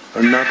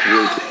 are not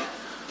worthy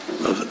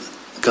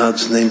of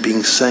God's name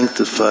being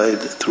sanctified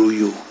through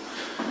you.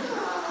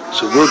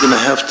 So we're going to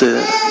have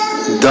to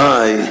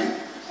die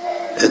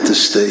at the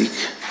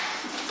stake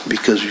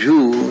because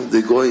you,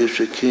 the Goyish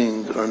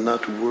king, are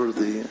not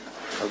worthy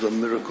of a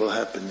miracle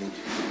happening.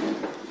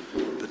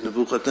 But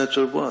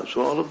Nebuchadnezzar was.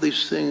 So all of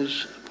these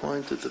things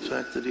point at the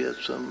fact that he had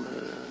some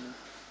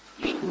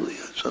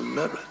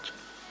merit.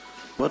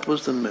 What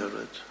was the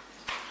merit?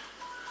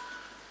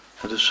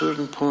 At a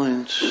certain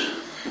point,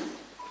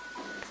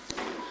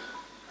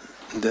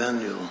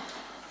 Daniel,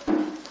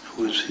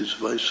 who is his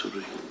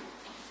viceroy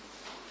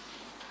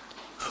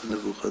of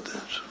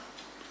Nebuchadnezzar,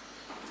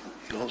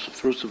 he also,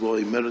 first of all,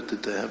 he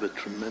merited to have a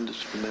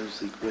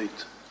tremendously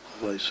great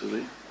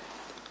viceroy.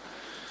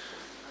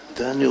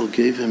 Daniel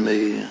gave him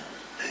a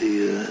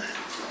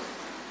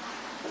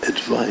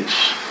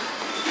advice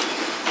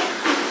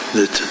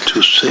that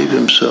to save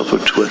himself or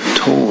to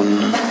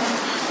atone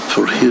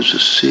for his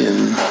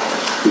sin,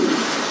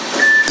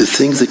 the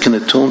thing that can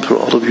atone for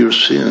all of your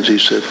sins, he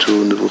said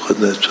to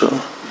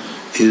Nebuchadnezzar,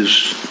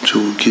 is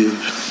to give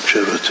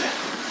charity.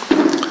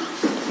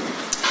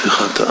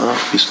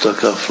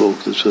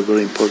 This is a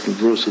very important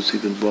verse that's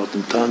even brought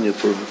in Tanya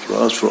for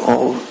us, for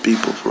all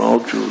people, for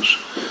all Jews,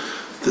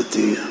 that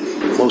the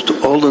most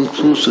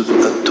all-inclusive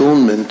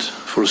atonement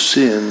for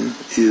sin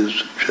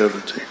is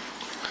charity.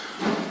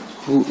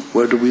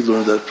 Where do we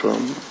learn that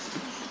from?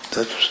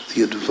 That's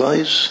the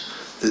advice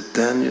that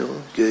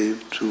Daniel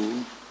gave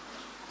to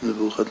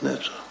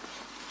Nebuchadnezzar.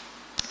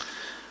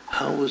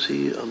 How was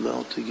he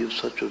allowed to give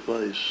such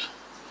advice?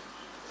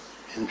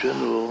 In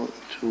general,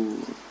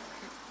 to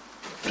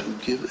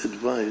give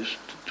advice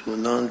to a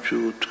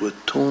non-Jew to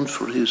atone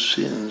for his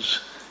sins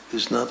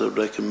is not a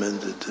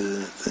recommended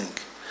thing.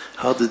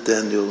 How did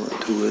Daniel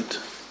do it?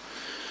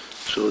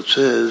 So it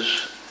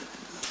says,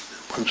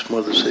 once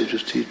more the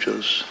sages teach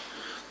us,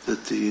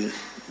 that the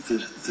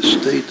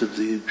state of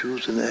the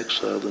Jews in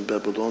exile in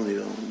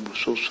Babylonia was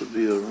so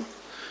severe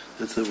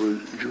that there were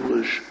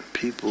Jewish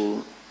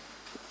people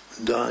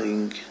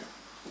dying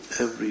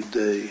every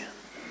day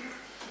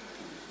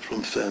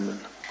from famine.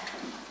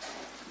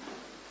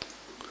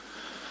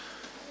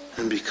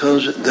 And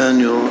because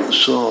Daniel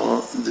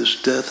saw this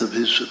death of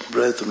his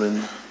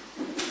brethren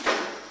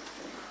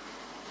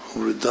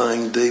who were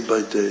dying day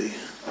by day,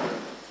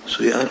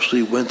 so he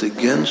actually went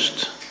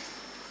against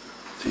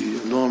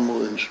the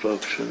normal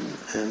instruction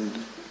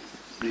and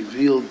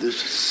revealed this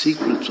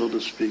secret, so to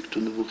speak, to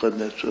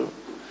Nebuchadnezzar,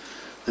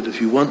 that if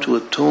you want to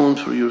atone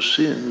for your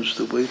sins,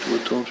 the way to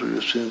atone for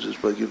your sins is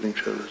by giving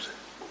charity.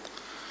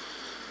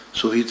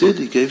 So he did,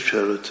 he gave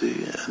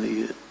charity,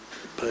 and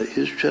by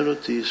his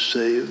charity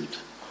saved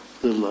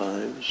the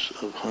lives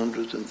of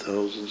hundreds and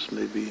thousands,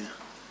 maybe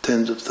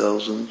tens of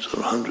thousands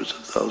or hundreds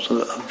of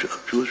thousands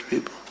of Jewish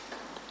people.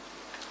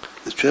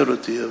 The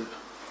charity of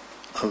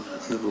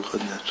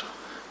Nebuchadnezzar.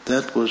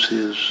 That was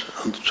his.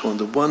 So on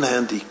the one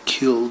hand, he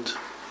killed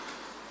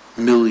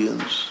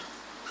millions.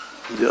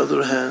 On the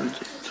other hand,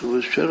 through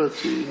his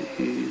charity,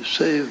 he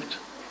saved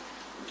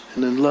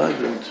and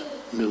enlivened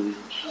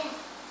millions.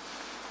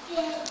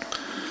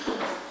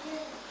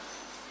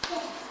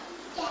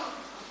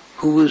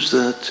 Who was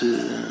that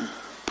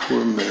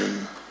poor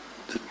man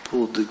that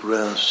pulled the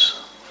grass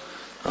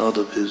out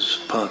of his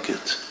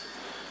pocket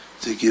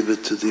to give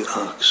it to the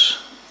ox?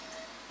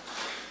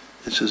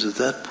 It says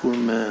that poor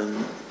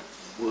man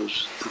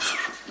was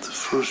the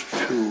first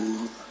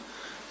Jew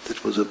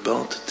that was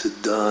about to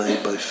die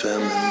by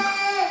famine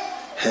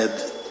had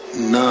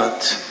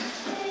not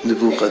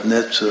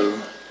Nebuchadnezzar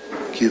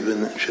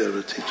given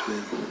charity to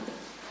him.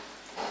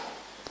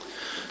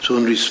 So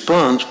in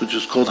response, which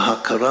is called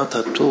Hakarat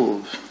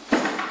HaTov,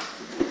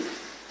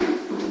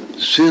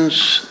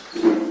 since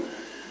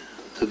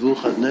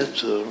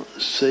Nebuchadnezzar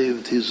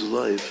saved his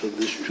life of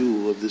this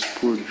Jew, of this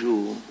poor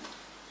Jew,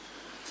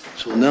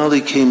 so now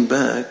they came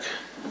back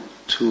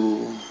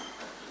to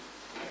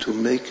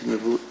make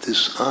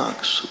this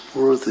ox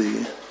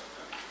worthy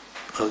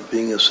of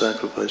being a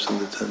sacrifice in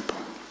the temple.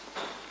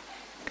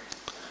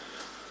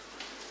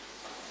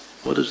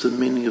 What is the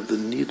meaning of the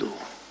needle?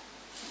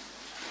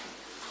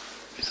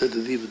 He said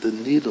that even the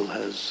needle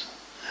has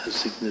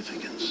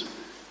significance,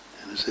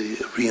 and it's a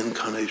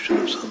reincarnation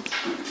of something.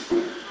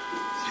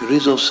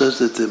 Yurizal says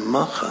that the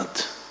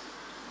machat,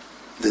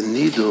 the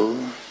needle,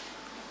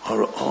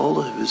 are all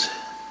of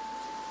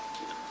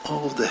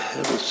the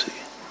heresy,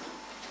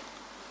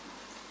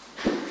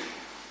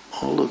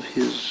 all of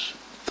his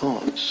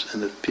thoughts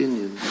and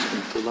opinions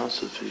and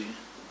philosophy,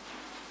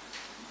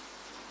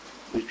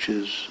 which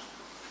is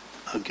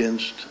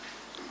against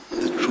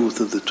the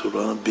truth of the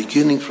Torah,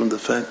 beginning from the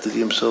fact that he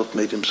himself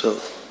made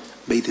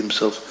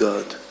himself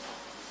God.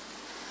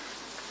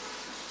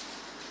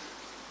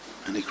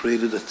 And he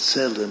created a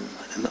tzelem,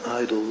 an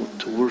idol,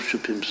 to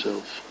worship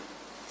himself.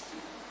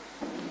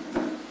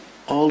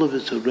 All of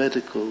his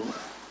heretical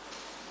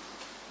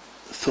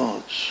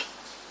thoughts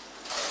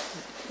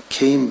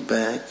came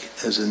back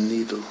as a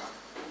needle.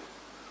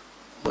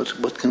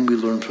 What can we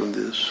learn from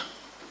this?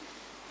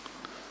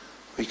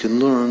 We can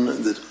learn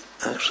that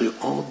actually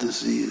all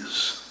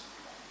disease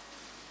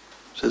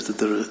says that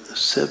there are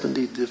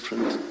 70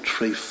 different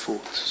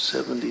treifot,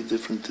 70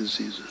 different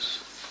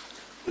diseases,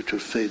 which are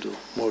fatal,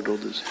 mortal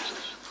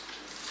diseases,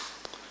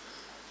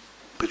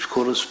 which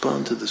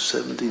correspond to the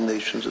 70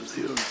 nations of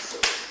the earth,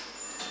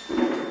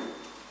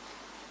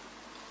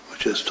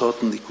 which, as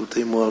taught in the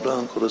Likutei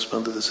Moharan,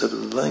 correspond to the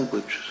 7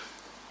 languages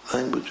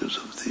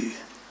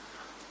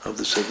of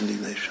the 70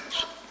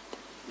 nations.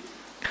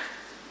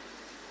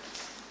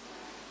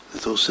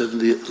 that those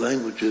 70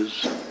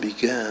 languages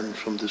began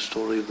from the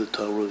story of the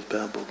Tower of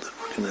Babel that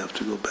we're going to have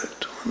to go back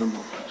to in a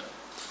moment.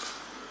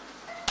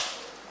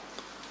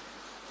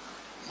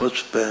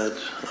 What's bad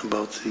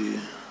about the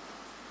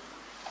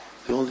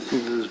only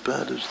thing that is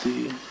bad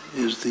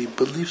is the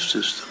belief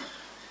system.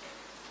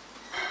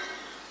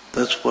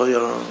 That's why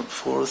our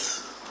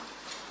fourth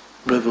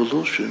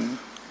revolution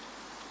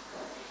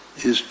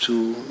is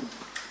to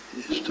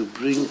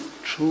bring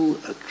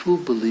a true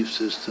belief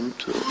system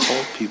to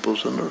all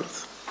peoples on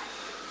earth.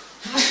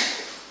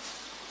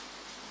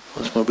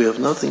 Once more, we have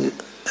nothing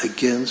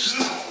against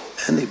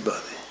anybody.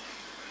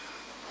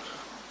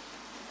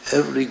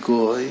 Every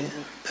goy,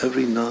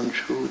 every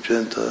non-Jew,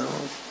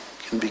 Gentile,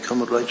 can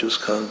become a righteous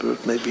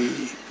convert.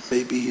 Maybe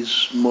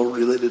he's more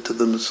related to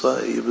the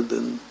Messiah even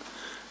than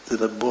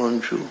a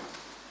born Jew.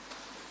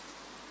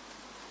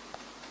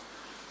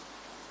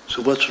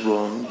 So what's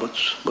wrong?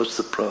 What's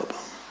the problem?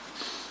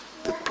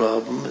 The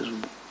problem is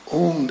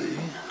only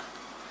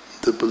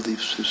the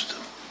belief system,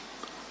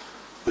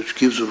 which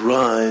gives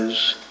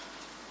rise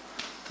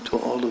to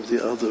all of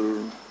the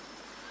other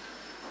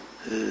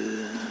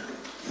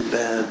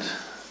bad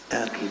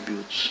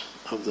attributes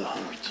of the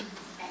heart.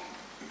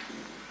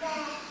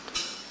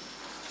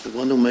 The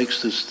one who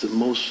makes this the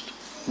most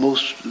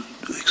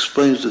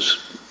explains this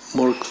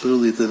more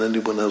clearly than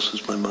anyone else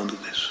is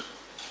Maimonides.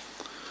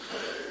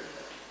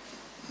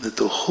 That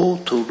the whole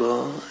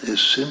Torah is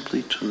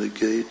simply to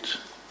negate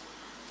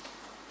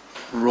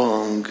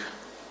wrong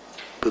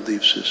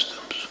belief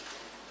systems.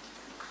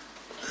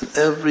 And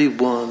every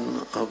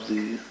one of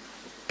the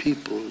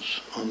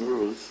peoples on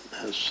earth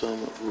has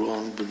some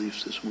wrong belief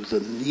system, with a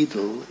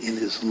needle in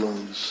his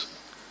lungs,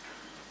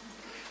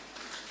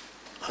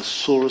 a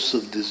source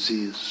of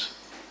disease,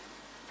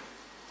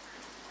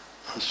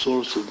 a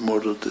source of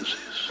mortal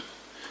disease.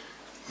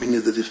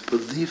 Meaning that if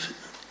belief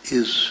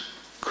is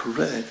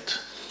correct,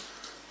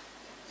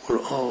 we're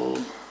all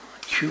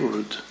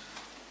cured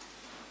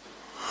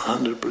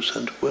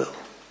 100% well.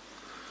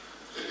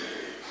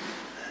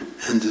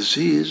 And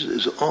disease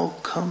is all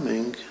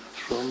coming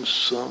from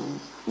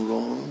some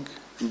wrong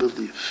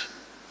belief.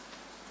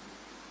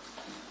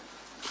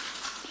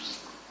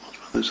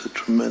 There's a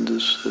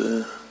tremendous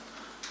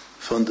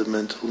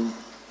fundamental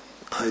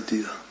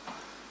idea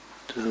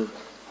to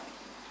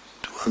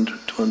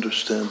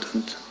understand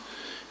and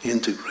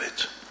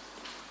integrate.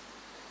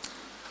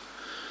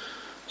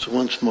 So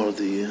once more,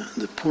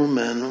 the poor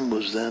man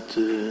was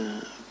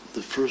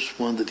the first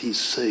one that he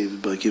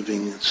saved by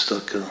giving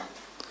tzedakah.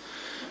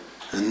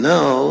 And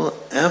now,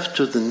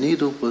 after the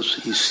needle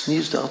he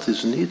sneezed out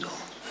his needle.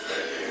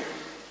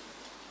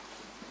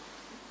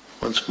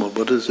 Once more,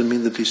 what does it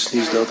mean that he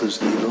sneezed out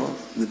his needle?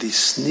 That he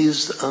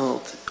sneezed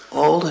out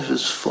all of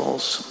his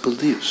false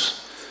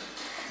beliefs,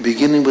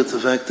 beginning with the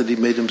fact that he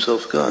made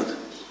himself God.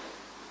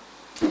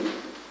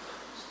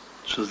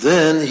 So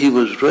then he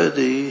was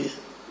ready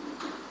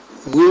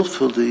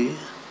willfully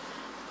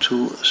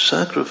to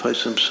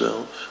sacrifice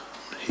himself.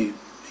 He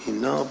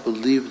now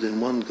believed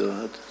in one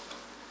God.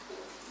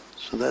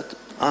 So that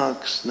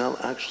ox now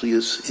actually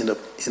is in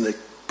a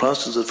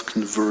process of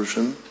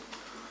conversion.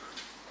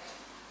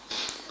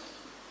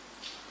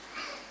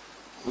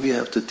 We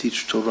have to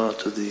teach Torah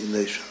to the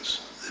nations.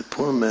 The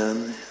poor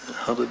man,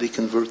 how did he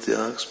convert the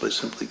ox? By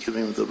simply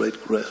giving him the right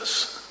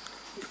grass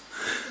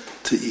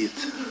to eat.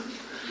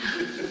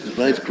 The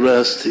right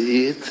grass to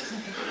eat,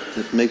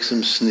 it makes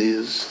him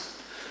sneeze.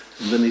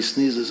 And then he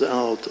sneezes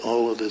out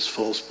all of his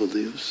false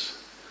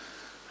beliefs.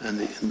 And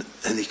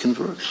he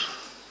converts.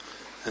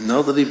 And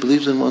now that he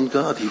believes in one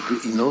God,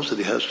 he knows that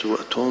he has to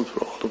atone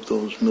for all of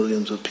those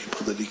millions of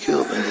people that he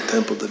killed and the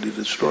temple that he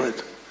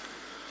destroyed.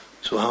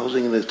 So how is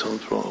he going to atone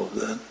for all of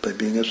that? By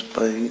giving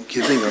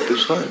up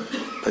his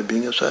life, by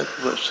being a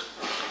sacrifice.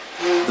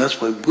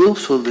 That's why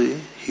willfully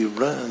he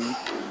ran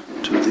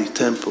to the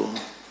temple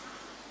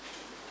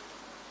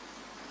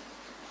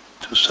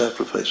to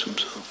sacrifice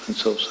himself in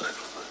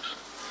self-sacrifice.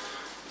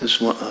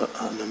 This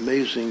is an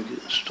amazing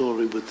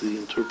story with the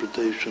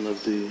interpretation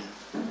of the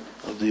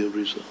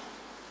Arizal.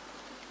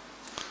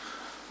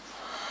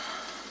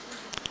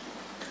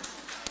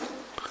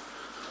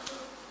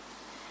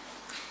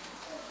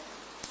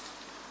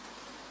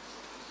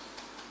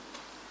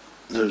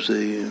 There's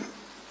a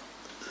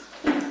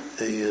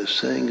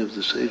saying of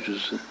the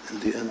sages in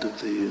the end of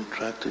the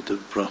tractate of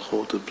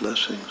Brachot, of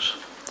blessings,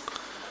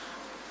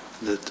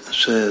 that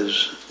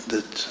says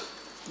that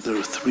there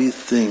are three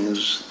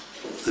things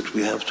that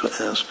we have to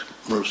ask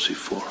mercy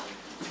for.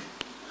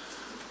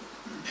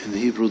 In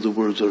Hebrew, the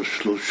words are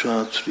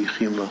shlosha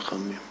tzrichim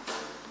rachamim.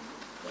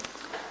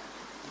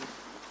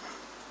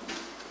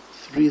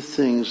 Three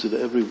things that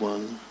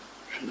everyone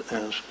should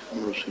ask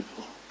mercy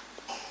for.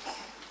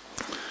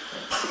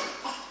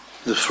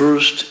 The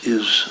first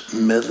is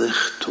Melech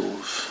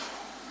Tov,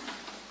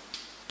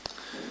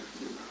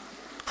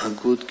 a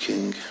good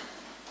king.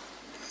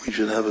 We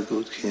should have a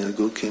good king. A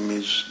good king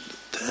means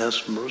to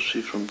ask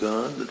mercy from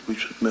God that we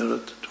should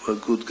merit to a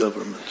good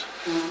government.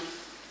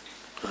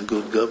 A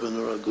good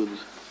governor, a good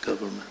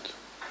government.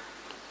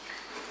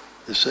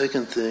 The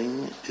second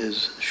thing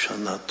is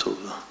Shana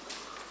Tova,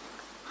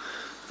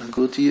 a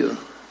good year.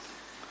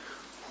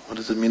 What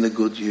does it mean, a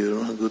good year?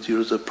 A good year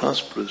is a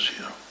prosperous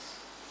year.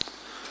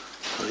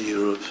 A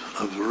year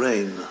of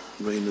rain.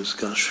 Rain is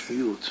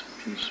Gashmiut,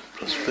 means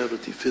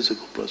prosperity,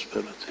 physical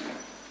prosperity.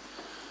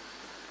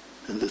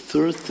 And the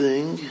third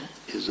thing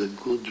is a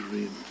good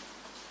dream.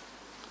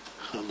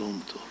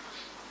 Chalom Tov.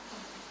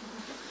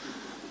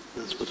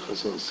 That's what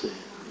Chazal say.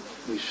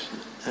 We should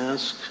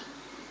ask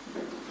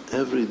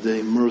every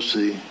day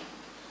mercy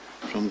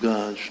from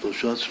God,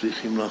 Shloshat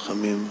Shlichim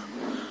Rachamim,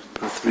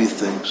 for three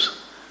things.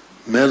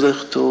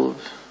 Melech Tov,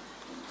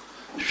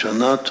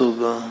 Shana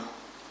Tova,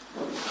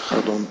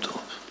 Chalom Tov.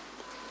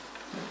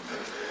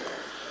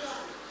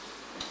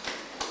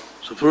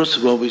 So first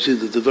of all, we see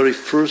that the very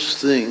first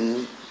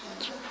thing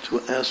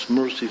to ask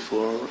mercy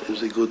for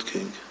is a good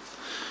king.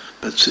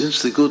 But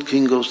since the good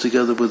king goes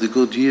together with a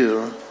good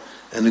year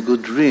and a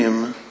good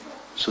dream,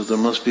 so there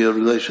must be a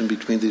relation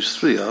between these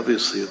three.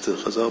 Obviously, if the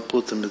Chazal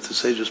put them, if the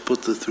sages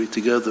put the three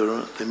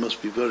together, they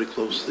must be very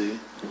closely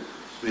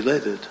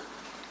related.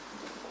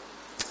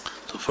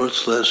 So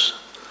first,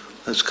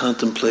 let's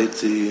contemplate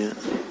the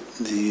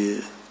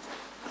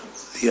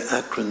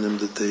acronym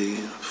that they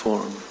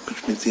form,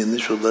 which means the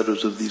initial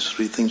letters of these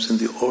three things in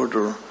the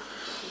order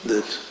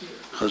that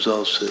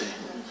Chazal say.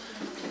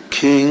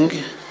 King,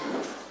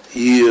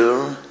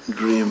 year,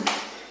 dream.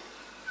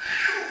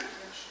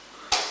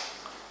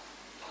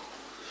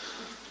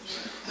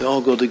 They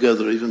all go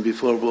together. Even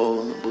before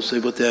we'll say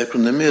what the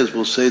acronym is,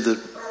 we'll say that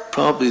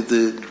probably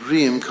the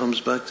dream comes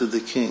back to the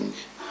king.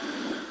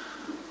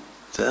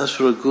 To ask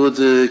for a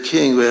good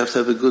king, we have to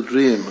have a good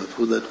dream of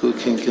who that good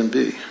king can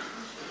be.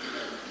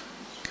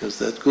 Because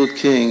that good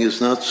king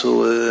is not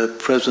so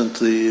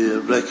presently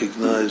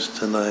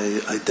recognized and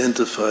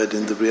identified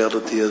in the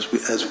reality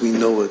as we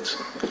know it.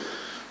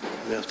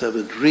 We have to have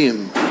a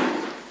dream.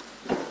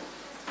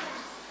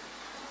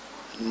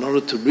 In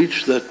order to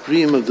reach that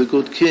dream of the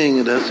good king,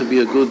 it has to be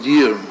a good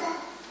year.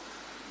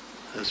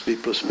 It has to be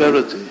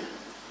prosperity.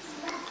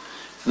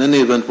 In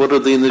any event, what are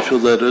the initial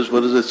letters?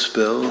 What does it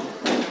spell?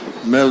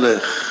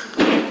 Melech,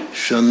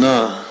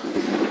 Shana,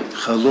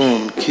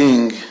 Chalom,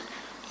 king,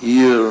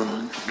 year,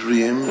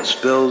 dream. It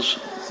spells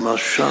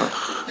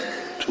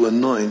Mashiach, to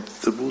anoint,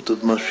 the root of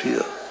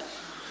Mashiach.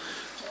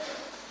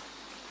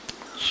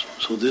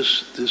 So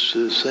this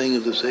saying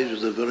of the sages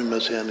is a very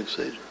Messianic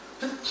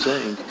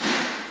saying.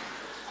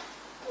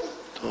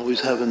 To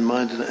always have in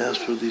mind and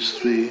ask for these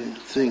three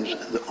things.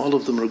 All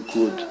of them are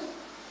good.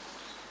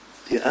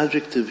 The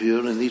adjective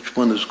here, and each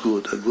one is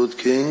good. A good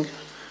king,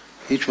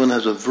 each one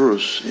has a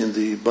verse in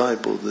the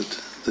Bible that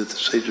the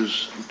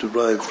sages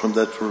derive from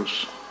that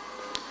verse.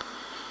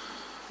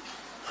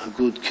 A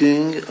good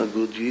king, a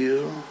good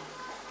year,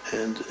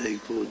 and a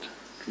good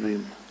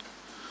dream.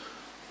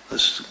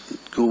 Let's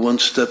go one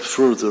step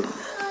further.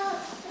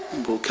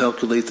 We'll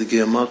calculate the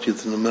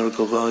gematria, the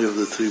numerical value of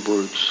the three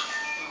words.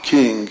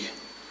 King.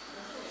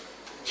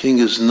 King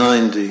is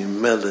 90,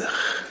 Melech.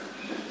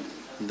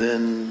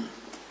 Then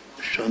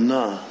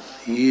Shana,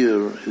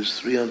 year, is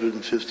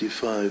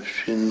 355,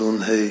 Shin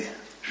Nun Hey,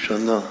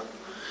 Shana.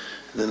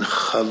 Then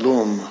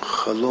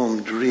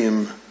Chalom,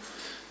 dream,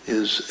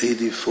 is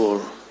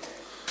 84.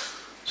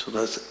 So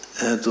let's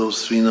add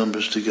those three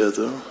numbers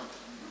together.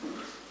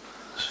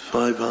 It's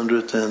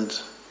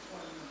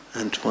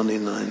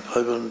 529.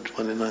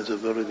 529 is a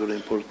very, very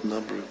important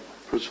number.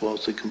 First of all,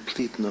 it's a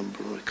complete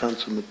number, a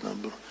consummate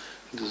number.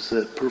 It is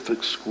a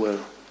perfect square.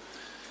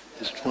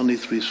 It's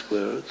 23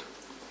 squared.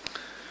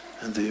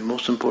 And the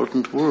most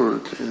important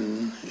word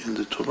in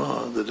the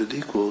Torah that it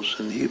equals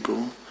in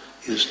Hebrew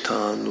is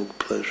ta'anug,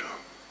 pleasure.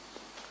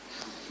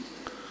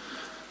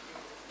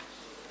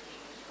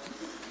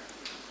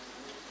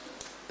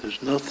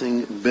 There's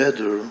nothing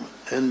better,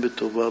 en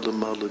betova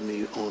l'mala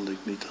mi'oneg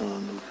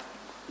mita'anug.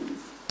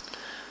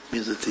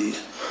 Means that the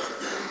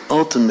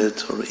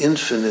ultimate or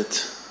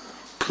infinite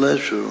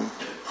pleasure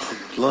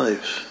of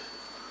life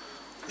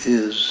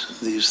is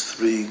these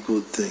three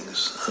good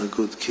things. A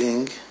good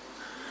king,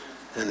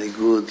 and a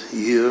good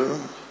year,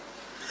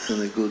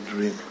 and a good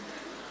dream.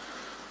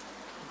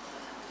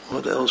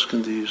 What else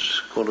can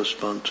these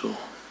correspond to?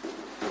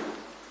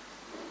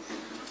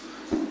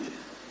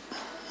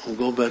 We'll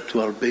go back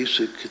to our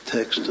basic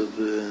text of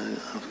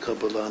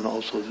Kabbalah and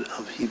also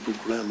of Hebrew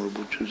grammar,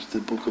 which is the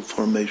book of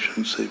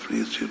formation, Sefer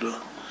Yetzirah.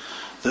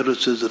 There it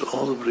says that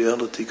all of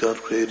reality God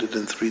created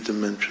in three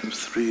dimensions,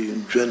 three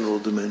general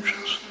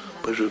dimensions,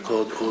 which are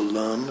called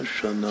Olam,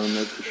 Shana,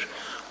 Nefesh,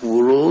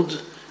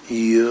 world,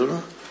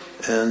 year,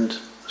 and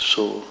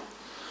soul.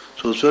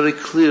 So it's very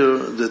clear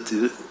that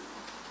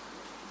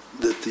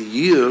the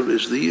year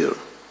is the year,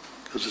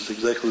 because it's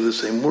exactly the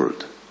same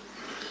word.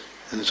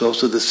 And it's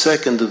also the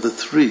second of the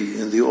three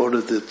in the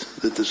order that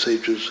the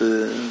sages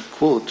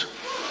quote.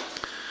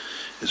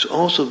 It's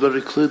also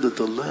very clear that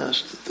the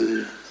last,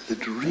 the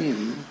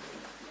dream,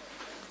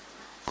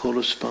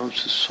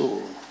 corresponds to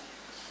soul.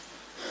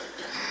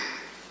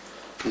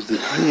 Because the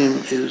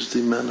dream is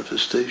the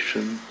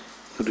manifestation,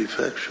 the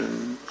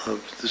reflection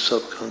of the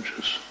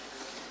subconscious.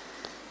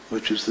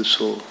 which is the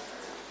soul.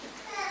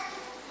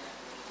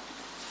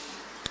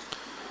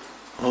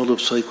 All of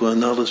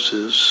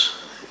psychoanalysis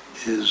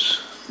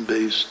is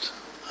based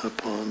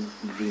upon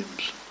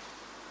dreams,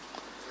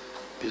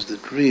 because the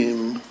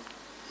dream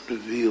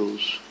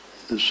reveals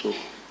the soul.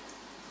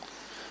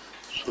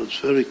 So it's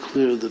very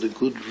clear that a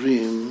good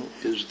dream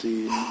is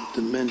the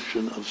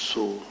dimension of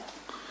soul,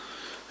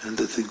 and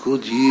that the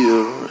good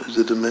year is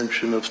the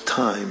dimension of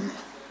time,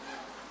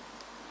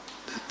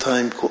 the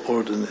time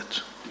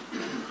coordinate.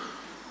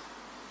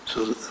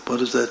 So what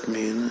does that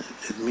mean?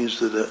 It means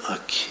that a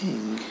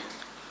king,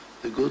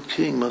 the good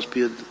king, must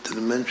be at the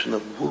dimension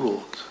of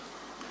world,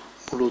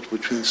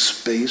 which means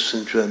space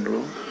in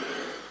general,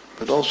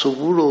 but also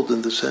world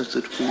in the sense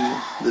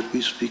that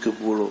we speak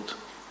of world.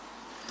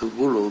 The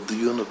world, the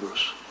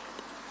universe,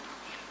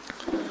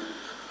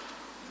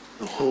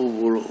 the whole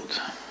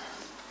world.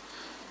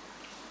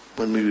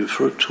 When we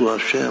refer to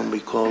Hashem,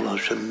 we call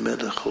Hashem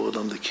Melech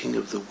Haolam, the King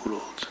of the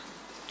world.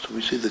 So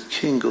we say that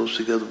King goes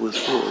together with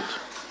world.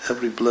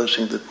 Every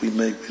blessing that we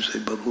make, we say,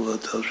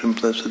 Baruch Atah Hashem,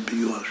 blessed be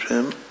you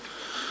Hashem,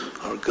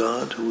 our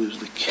God, who is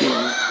the King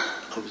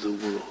of the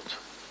world.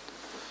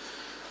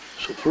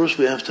 So first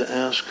we have to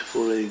ask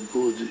for a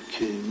good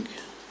king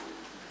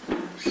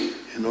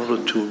in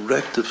order to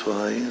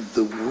rectify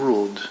the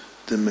world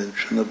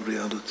dimension of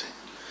reality.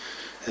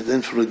 And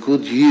then for a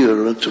good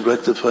year to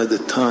rectify the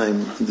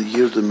time, the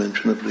year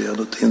dimension of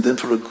reality. And then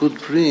for a good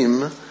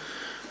dream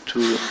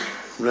to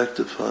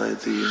rectify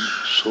the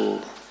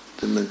soul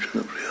dimension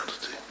of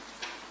reality.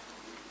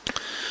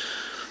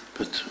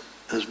 But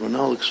as we're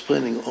now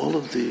explaining, all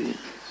of the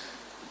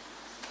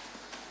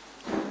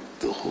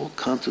whole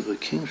concept of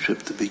kingship,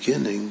 the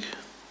beginning,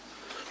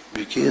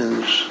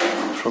 begins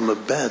from a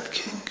bad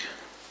king,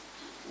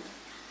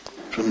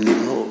 from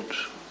Nimrod.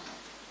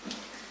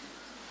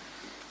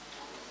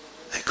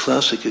 A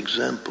classic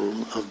example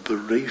of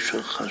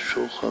Bereisha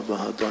Chashocha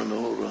V'Hadar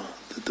Nahora,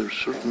 that there are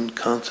certain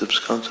concepts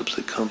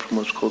that come from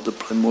what's called the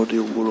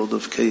primordial world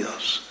of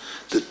chaos,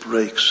 that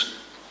breaks,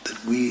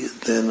 that we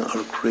then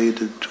are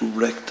created to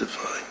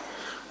rectify.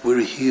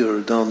 We're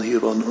here, down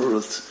here on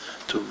earth,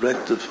 to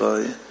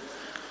rectify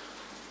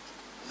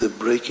the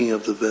breaking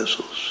of the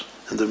vessels.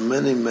 And there are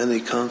many,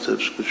 many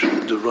concepts which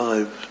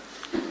derive,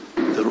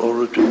 their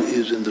origin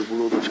is in the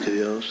world of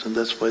chaos, and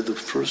that's why the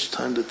first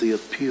time that they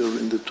appear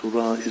in the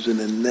Torah is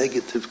in a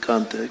negative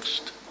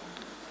context.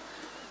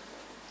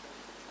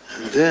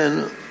 And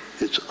then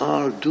it's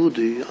our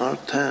duty, our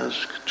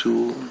task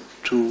to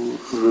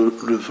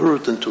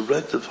revert and to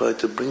rectify,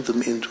 to bring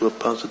them into a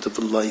positive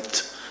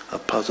light, a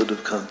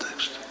positive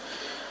context.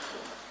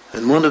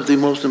 And one of the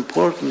most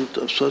important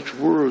of such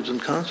words and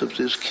concepts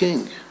is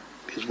king.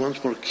 Because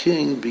once more,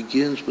 king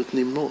begins with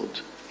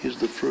Nimrod. He's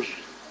the first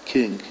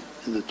king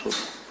in the Torah.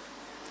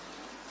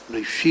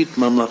 Reshit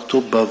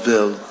Mamlachto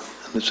Bavel.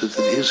 And it says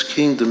that his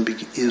kingdom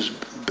is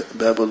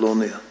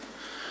Babylonia.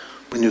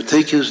 When you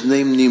take his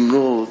name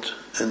Nimrod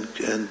and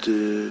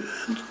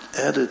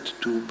add it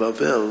to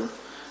Bavel,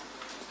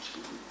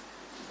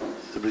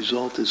 the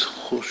result is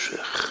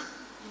Choshech,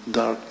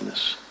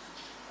 darkness.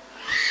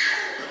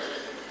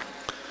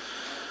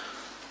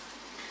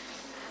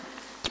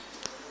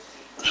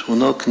 So we'll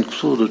now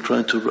conclude or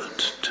try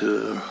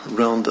to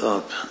round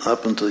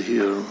up until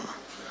here.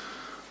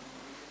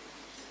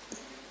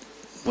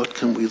 What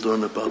can we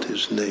learn about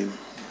his name?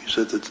 He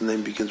said that the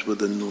name begins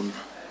with a nun.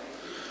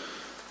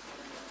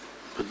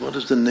 But what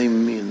does the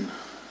name mean?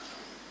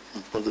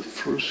 Well, the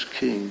first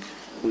king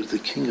was the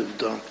king of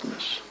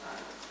darkness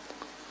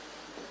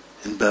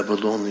in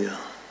Babylonia.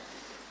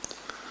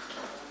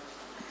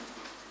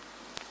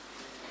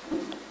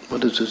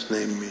 What does his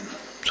name mean?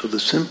 So the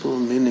simple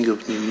meaning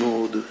of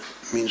Nimrod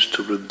means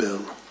to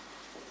rebel.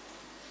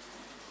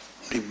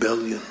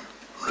 Rebellion,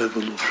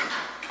 revolution.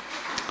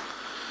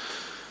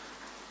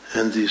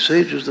 And the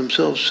sages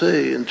themselves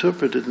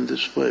interpret it in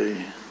this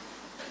way.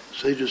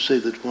 Sages say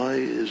that why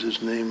is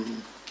his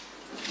name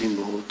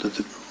Nimrod? That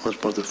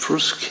the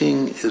first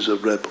king is a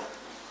rebel.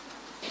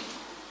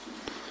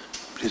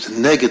 He's a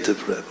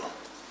negative rebel.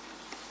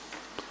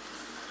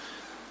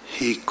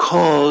 He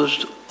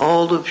caused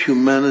all of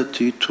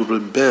humanity to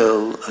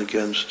rebel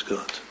against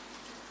God.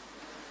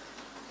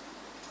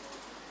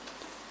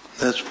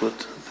 That's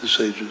what the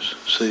sages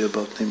say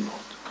about Nimrod.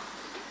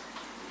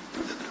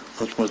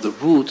 Much more, the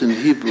root in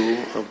Hebrew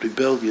of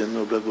rebellion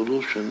or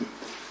revolution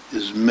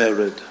is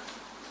mered.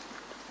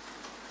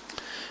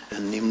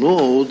 And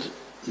Nimrod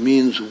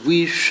means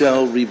we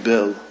shall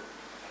rebel,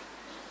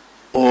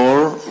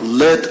 or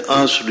let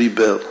us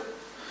rebel.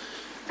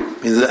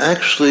 I mean that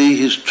actually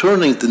he's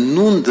turning, the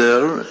nun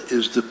there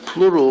is the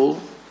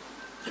plural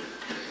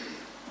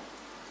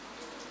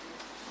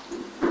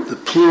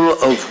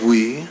of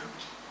we,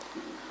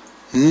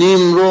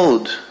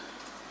 Nimrod.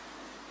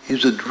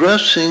 He's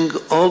addressing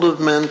all of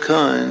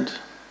mankind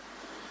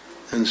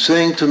and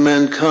saying to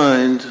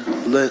mankind,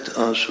 let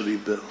us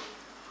rebel.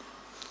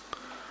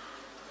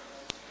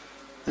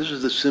 This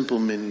is the simple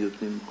meaning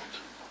of Nimrod.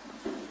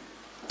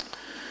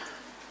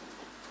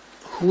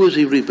 Who is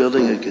he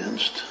rebelling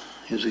against?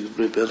 He's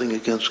rebelling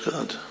against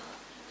God.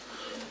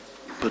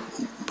 But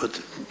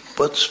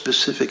what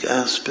specific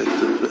aspect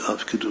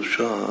of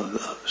Kedusha,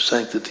 of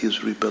sanctity,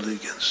 is rebelling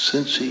against?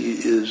 Since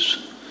he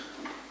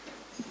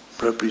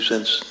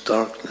represents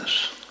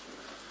darkness.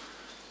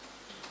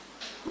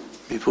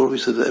 Before we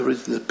said that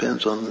everything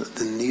depends on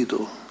the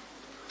needle.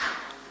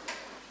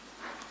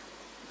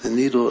 The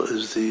needle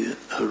is the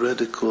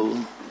heretical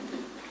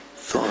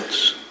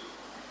thoughts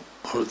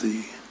or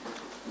the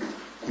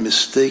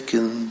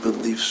mistaken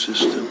belief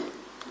system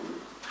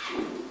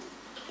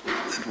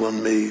that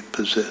one may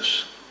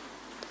possess.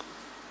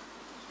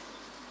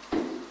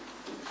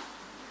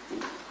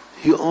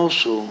 He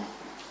also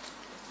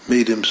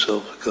made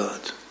himself a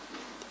god,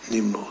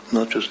 Nimrod,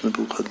 not just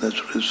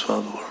Nebuchadnezzar, his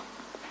follower.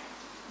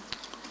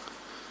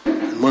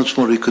 And once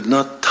more, he could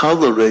not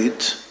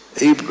tolerate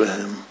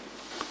Abraham,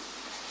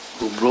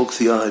 who broke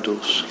the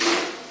idols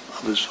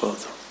of his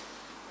father.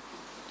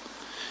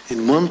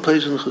 In one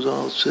place in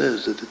Chazal it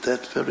says that at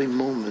that very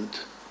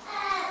moment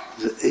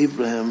that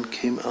Abraham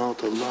came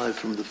out alive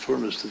from the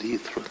furnace, that he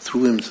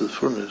threw him to the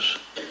furnace,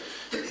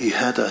 he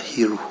had a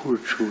hirhur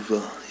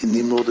tshuva, he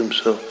Nimrod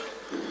himself.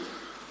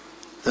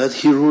 That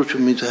hirhur tshuva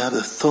means he had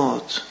a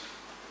thought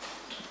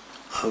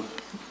of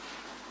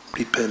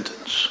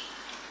repentance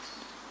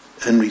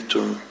and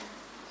return,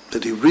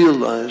 that he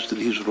realized that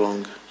he's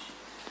wrong,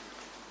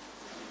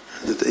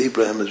 and that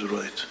Abraham is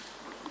right.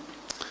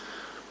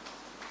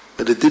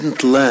 But it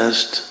didn't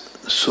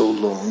last so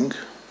long.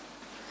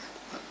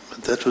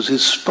 But that was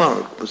his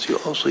spark. But he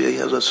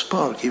has a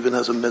spark, he even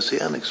has a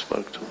Messianic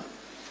spark to him.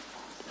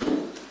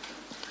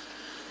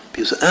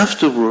 Because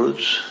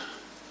afterwards,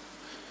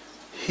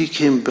 he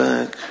came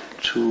back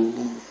to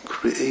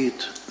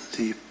create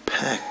the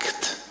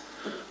pact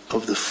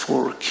of the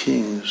 4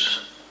 kings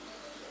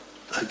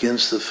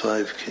against the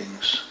 5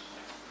 kings.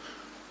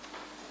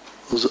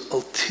 Whose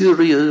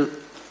ulterior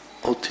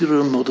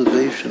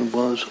motivation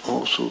was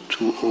also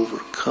to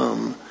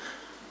overcome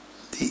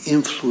the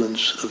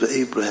influence of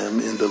Abraham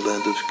in the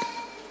land of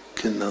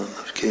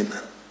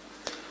Canaan,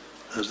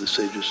 as the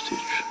sages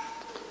teach.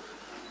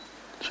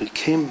 So he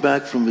came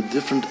back from a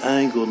different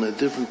angle, in a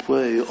different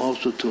way,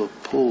 also to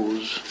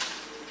oppose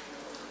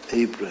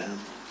Abraham.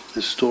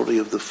 The story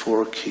of the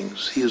 4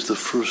 kings. He is the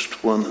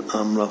first one,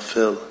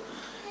 Amraphel.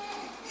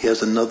 He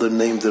has another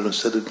name there.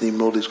 Instead of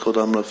Nimrod, he's called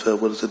Amraphel.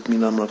 What does it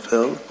mean,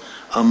 Amraphel?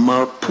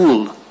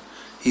 Amarpul.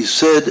 He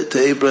said to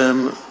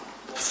Abraham,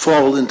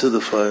 fall into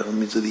the fire. It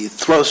means that he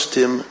thrust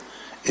him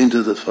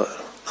into the fire.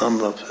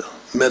 Amraphel.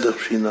 Melech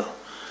Shinar.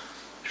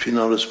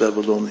 Shinar is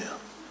Babylonia.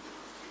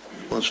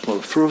 Once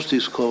more, first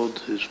he's called,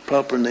 his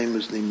proper name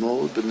is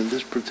Nimrod, but in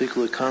this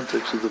particular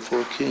context of the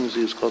 4 kings,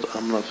 he is called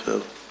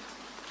Amraphel.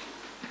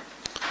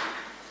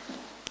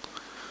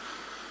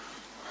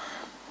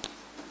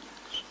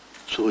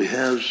 So he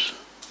has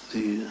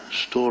the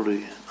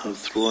story of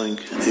throwing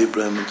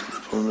Abraham into the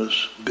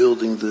furnace,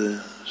 building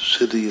the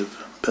city of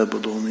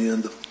Babylonia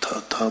and the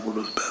Tower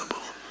of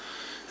Babel,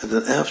 and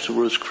then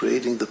afterwards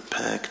creating the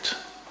pact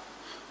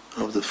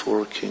of the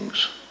 4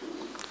 kings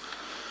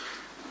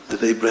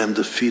that Abraham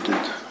defeated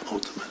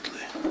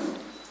ultimately.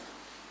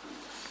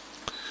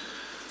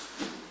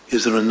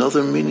 Is there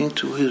another meaning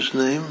to his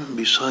name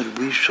besides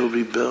we shall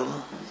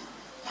rebel?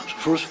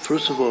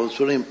 First of all, it's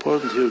very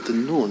important here, the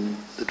Nun,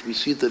 that we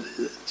see that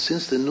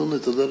since the Nun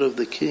is the letter of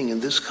the king, in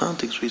this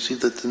context we see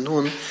that the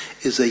Nun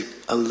is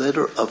a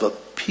letter of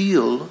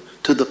appeal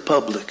to the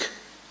public.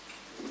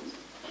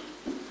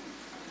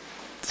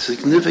 The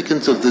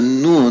significance of the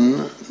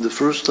Nun, the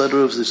first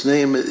letter of his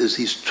name, is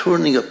he's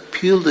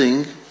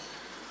appealing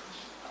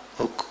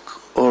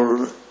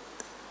or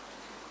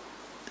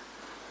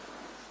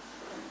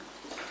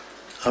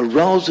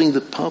arousing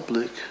the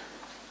public,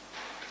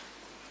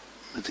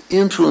 but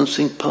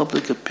influencing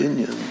public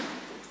opinion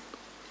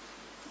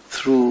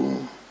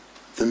through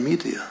the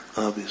media,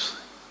 obviously.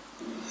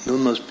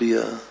 Nun must be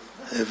a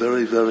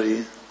very,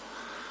 very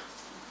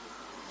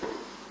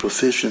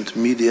proficient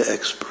media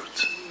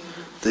expert,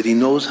 that he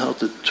knows how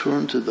to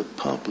turn to the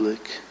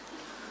public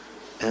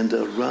and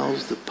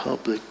arouse the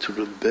public to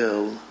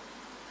rebel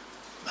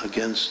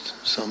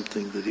against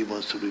something that he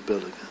wants to rebel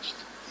against.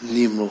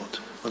 Nimrod.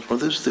 Well,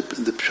 this is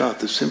the pshat,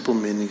 the simple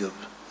meaning of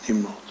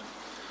Nimrod.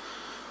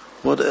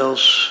 What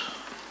else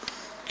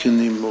can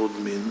Nimrod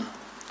mean?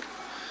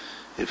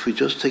 If we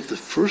just take the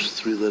first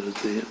 3 letters,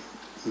 the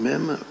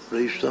Mem,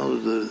 Reish, Dal,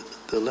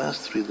 the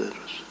last 3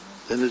 letters,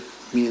 then it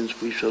means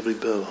we shall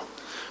rebel.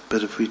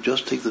 But if we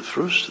just take the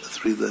first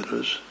 3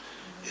 letters,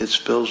 it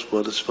spells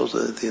what? It spells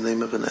the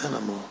name of an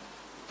animal.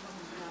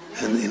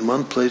 And in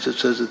one place it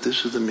says that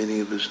this is the meaning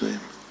of his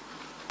name.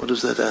 What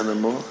is that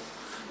animal?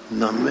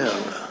 Namer,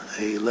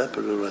 a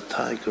leopard or a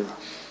tiger.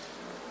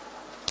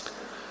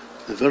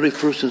 The very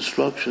first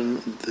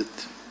instruction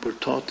that we're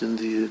taught in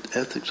the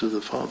ethics of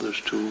the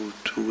fathers to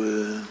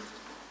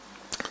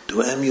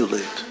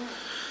emulate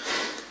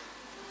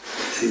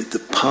the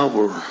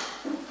power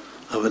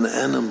of an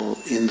animal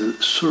in the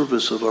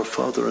service of our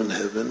Father in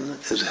heaven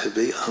is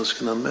Hevei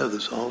Asken Amer.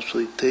 This is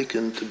also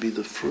taken to be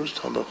the first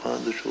halakha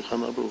in the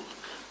Shulchan Aruch,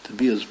 to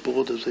be as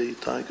bold as a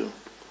tiger.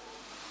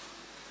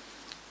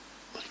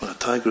 But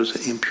tiger is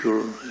an impure,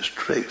 is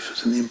treif,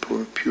 it's an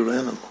impure, pure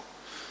animal.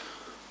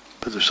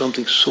 But there's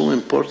something so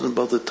important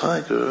about the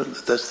tiger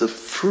that that's the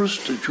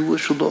first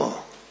Jewish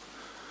law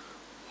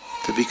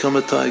to become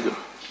a tiger.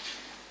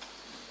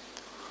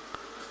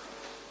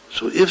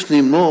 So if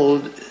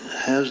Nimrod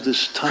has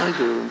this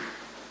tiger,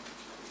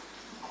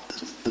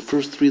 the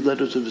first three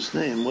letters of his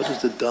name, what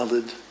does the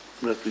Dalet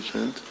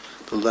represent?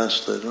 The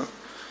last letter.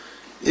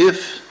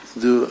 If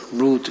the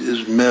root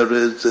is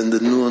mered and the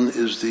nun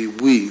is the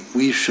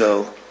we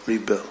shall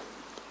rebel.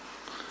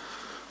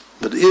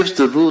 But if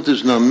the root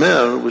is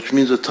namer, which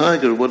means a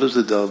tiger, what is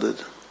the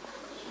Dalet?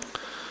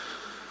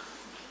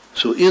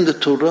 So in the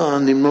Torah,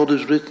 Nimrod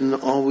is written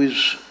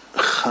always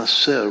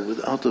chaser,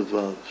 without a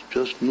vav,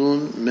 just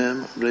nun,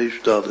 mem,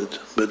 reish, Dalet.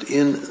 But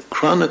in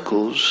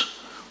Chronicles,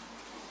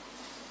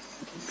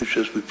 which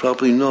as we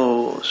probably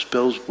know,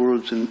 spells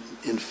words in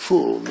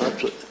full,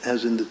 not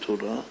as in the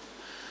Torah.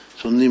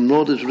 So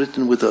Nimrod is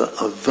written with a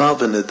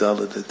vav and a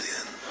Dalet at the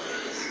end.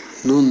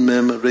 Nun,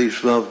 mem,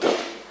 reish, vav,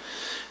 Dalet.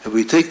 If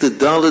we take the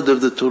Dalet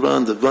of the Torah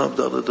and the vav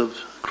Dalet of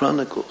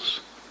Chronicles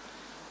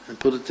and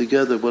put it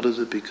together, what does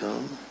it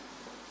become?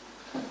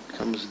 It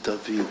becomes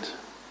David.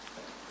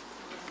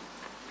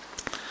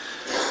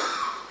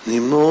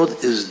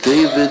 Nimrod is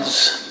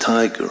David's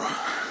tiger.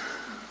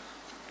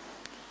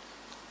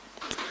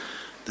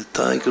 The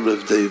tiger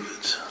of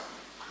David.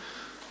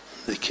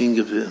 The king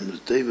of him.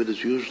 David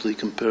is usually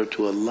compared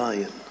to a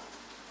lion.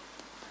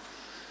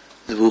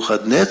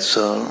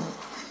 Nebuchadnezzar,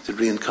 the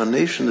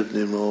reincarnation of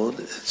Nimrod,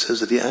 it says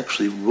that he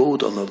actually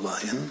rode on a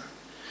lion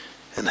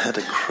and had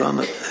a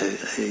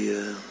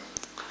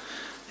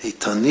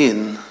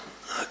tanin,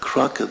 a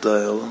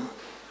crocodile,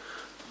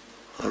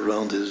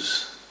 around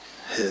his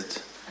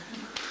head.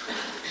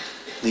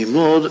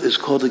 Nimrod is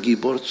called a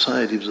Gibor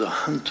Tzayir. He was a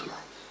hunter.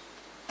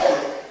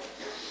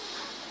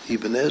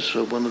 Ibn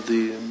Ezra, one of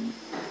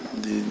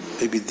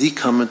maybe the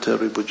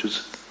commentary, which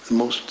is the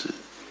most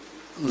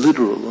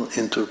literal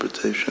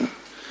interpretation,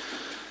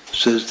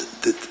 says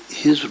that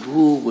his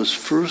rule was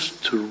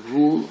first to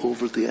rule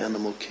over the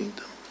animal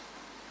kingdom.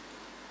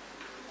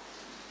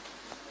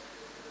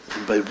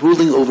 And by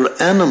ruling over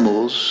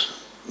animals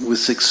with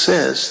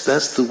success,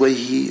 that's the way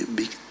he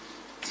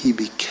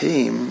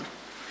became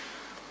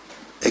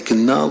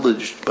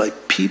acknowledged by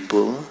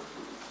people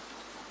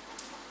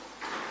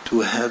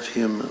to have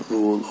him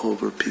rule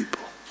over people.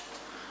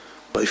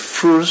 By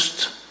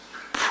first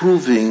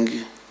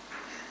proving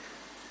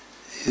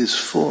his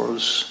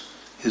force,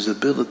 his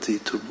ability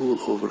to rule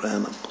over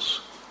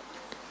animals.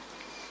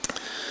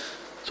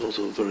 It's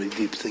also a very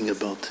deep thing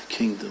about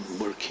kingdom,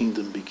 where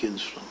kingdom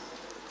begins from.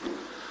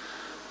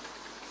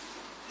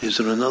 Is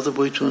there another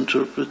way to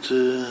interpret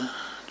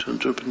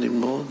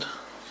Nimrod?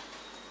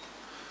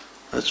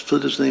 Let's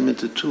split his name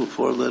into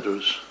 4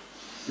 letters.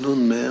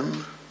 Nun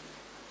Mem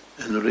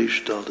and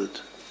Reish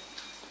Dalet.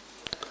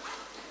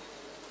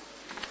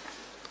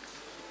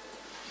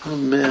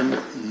 Nun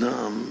Mem,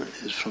 Nam,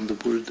 is from the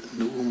word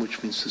Nu'um,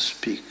 which means to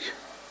speak.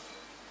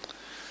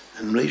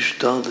 And Reish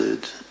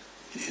Dalet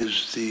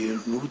is the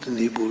root in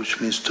Hebrew, which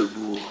means to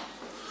rule.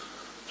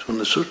 So in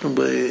a certain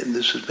way,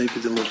 this is maybe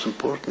the most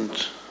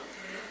important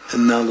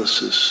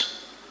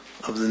analysis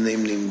of the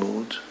name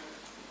Nimrod,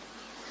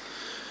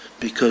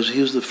 because he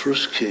is the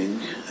first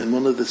king, and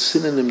one of the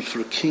synonyms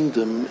for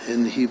kingdom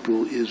in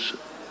Hebrew is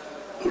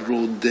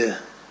rodeh.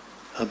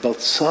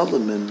 About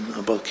Solomon,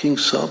 about King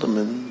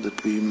Solomon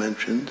that we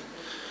mentioned,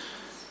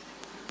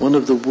 one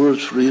of the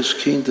words for his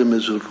kingdom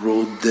is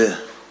rodeh,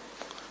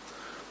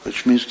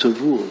 which means to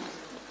rule.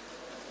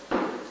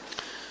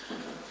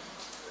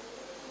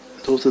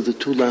 Those are the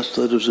 2 last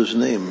letters of his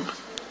name.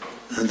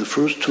 And the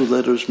first 2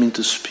 letters mean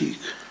to speak.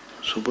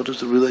 So what is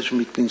the relation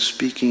between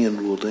speaking and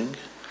ruling?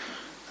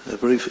 A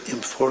very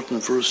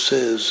important verse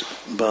says,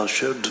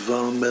 Ba'asher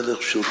dvar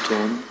melech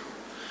shilton,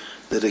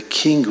 that a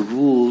king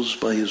rules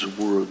by his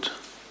word.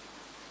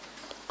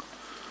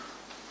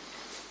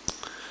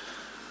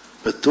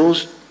 But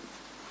those,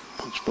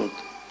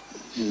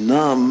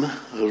 Nam,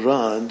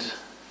 Rad,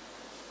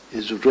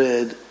 is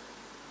read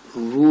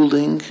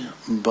ruling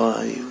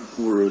by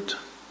word.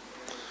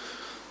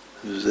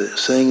 There's a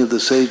saying of the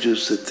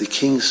sages that the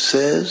king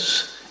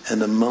says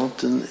and a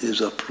mountain is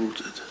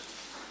uprooted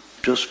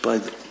just by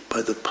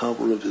the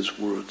power of his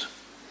word.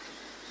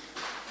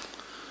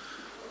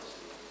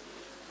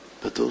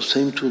 But those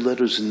same 2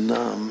 letters,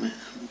 Nam,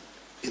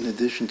 in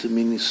addition to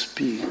meaning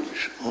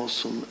speech,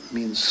 also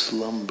means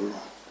slumber,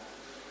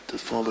 to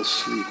fall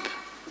asleep.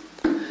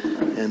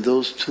 And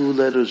those 2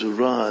 letters,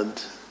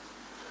 Rad,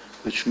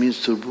 which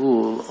means to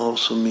rule,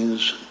 also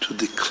means to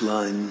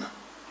decline,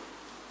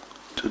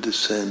 to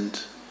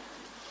descend.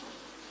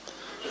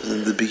 And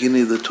in the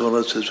beginning of the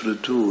Torah it says,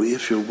 Radu,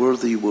 if you're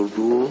worthy you will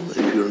rule,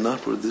 if you're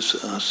not worthy,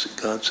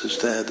 God says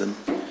to Adam,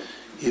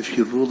 if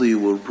you're ruler you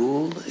will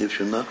rule, if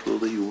you're not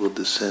ruler you will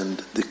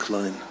descend,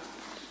 decline.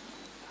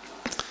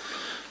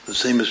 The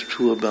same is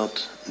true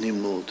about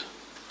Nimrod.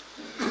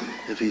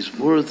 If he's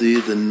worthy,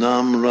 the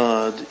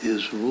Namrad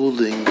is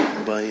ruling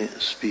by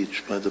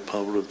speech, by the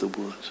power of the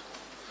word.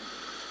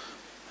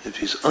 If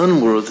he's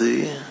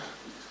unworthy,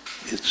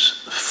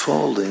 it's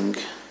falling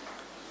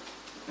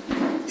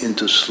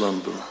into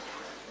slumber,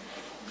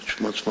 which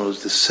much more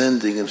is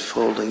descending and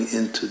falling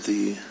into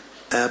the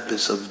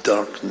abyss of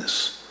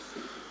darkness.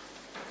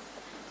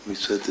 We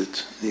said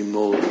that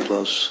Nimrod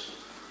plus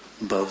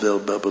Bavel,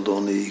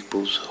 Babylonia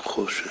equals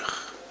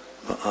Choshech.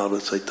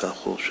 Va'aretz hayta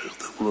choshech.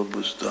 The world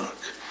was dark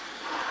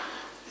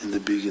in the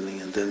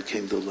beginning, and then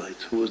came the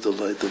light. Who was the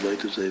light? The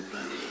light is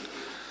Abraham.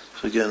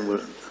 So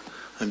again,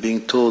 I'm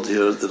being told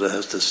here that I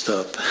have to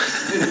stop.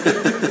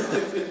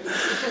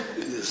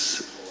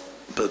 Yes.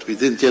 But we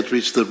didn't yet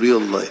reach the real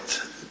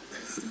light.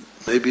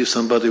 Maybe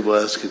somebody will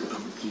ask,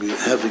 we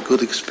have a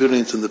good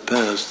experience in the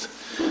past,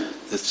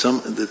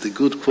 that the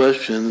good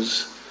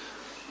questions,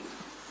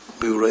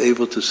 we were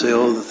able to say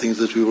all the things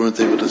that we weren't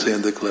able to say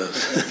in the class.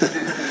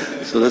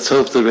 So let's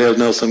hope that we have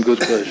now some good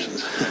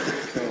questions.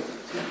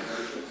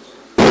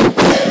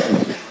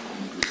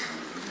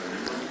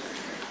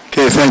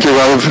 Okay, thank you,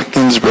 Rabbi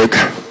Ginsburgh.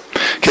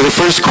 Okay, the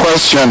first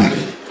question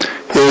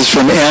is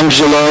from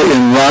Angela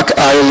in Rock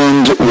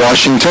Island,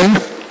 Washington.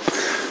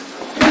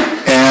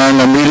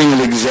 And I'm reading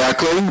it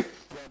exactly. Rabbi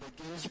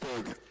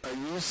Ginsburgh,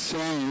 are you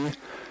saying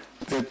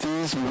that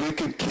these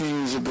wicked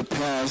kings of the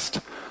past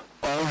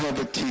all have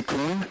a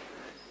tikkun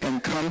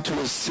and come to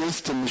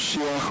assist the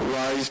Mashiach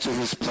rise to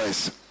his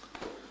place?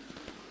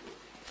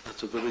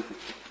 That's a very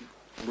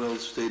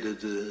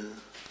well-stated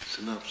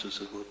synopsis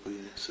of what we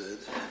said.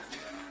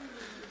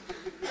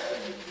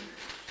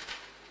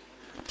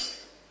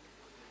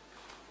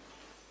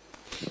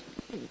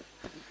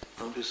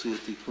 Obviously, a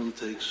tikkun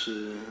takes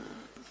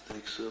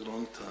a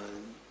long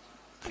time,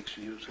 takes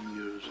years and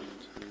years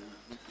and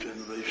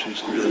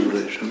generations and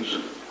generations.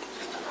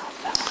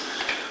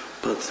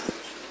 But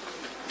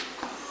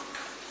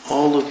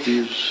all of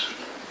these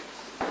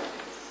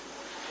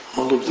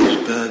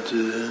bad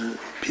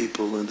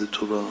people in the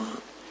Torah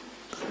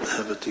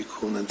have a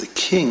tikkun, and the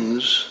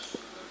kings,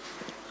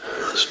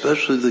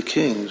 especially the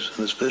kings,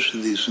 and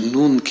especially these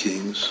Nun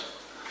kings,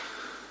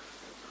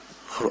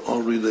 are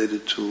all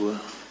related to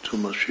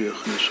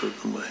Mashiach in a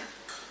certain way.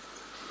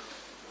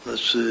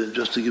 Let's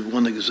just to give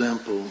one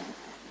example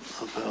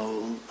of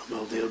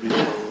how the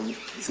Arizal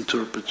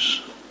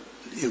interprets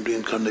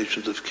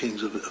reincarnations of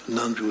kings, of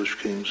non-Jewish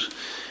kings.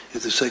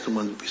 If the second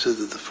one, we said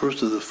that the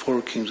first of the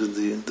four kings in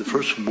the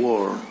first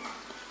war,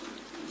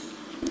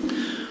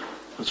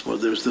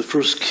 there's the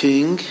first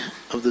king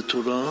of the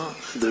Torah,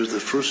 there's the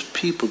first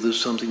people. There's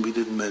something we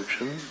didn't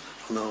mention.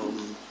 Now I'll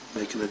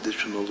make an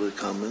additional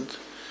comment.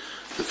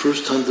 The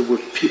first time the word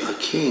a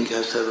king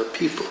has to have a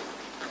people.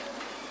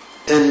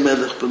 En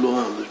melech belo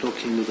am. There's no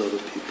king without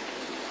a people.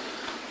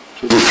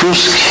 So the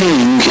first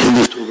king in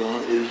the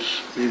Torah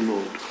is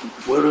Nimrod.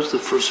 Where is the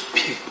first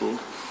people?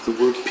 The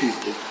word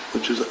people,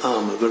 which is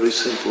am, a very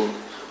simple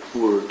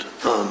word,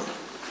 am.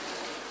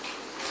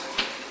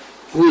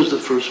 Who is the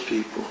first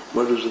people?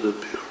 Where does it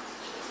appear?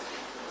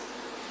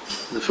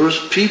 The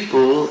first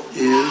people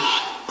is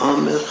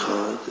Am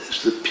Echad,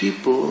 is the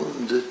people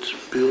that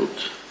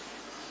built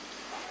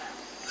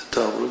the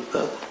Tower of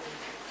Babel.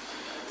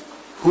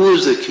 Who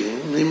is the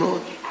king?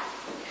 Nimrod.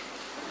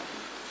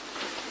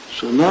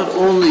 So not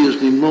only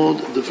is Nimrod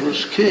the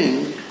first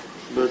king,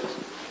 but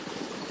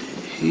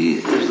he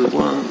is the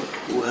one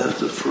who has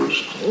the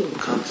first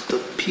concept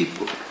of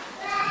people.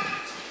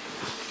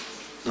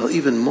 Now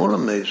even more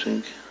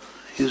amazing,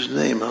 his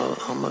name,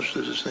 how much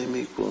does his name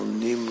equal?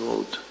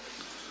 Nimrod.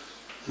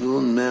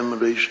 Nun Mem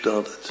Reish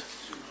Dalet.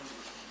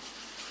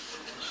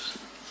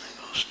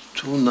 It goes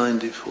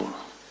 294.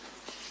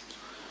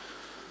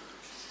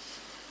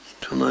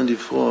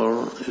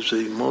 294 is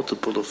a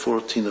multiple of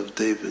 14 of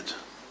David.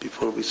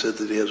 Before we said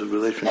that he has a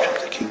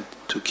relationship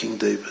to King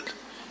David.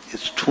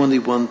 It's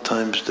 21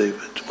 times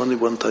David,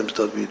 21 times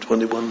David.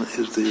 21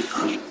 is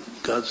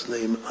God's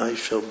name, I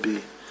shall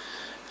be.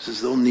 It's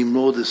as though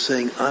Nimrod is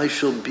saying, I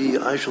shall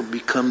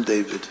become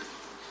David.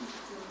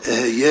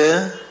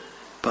 Eheyeh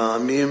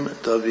Pa'amim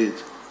David.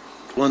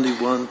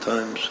 21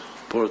 times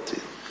 14.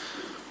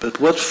 But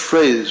what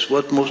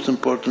most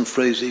important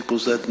phrase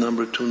equals that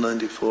number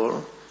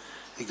 294?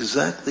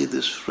 Exactly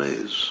this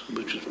phrase,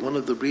 which is one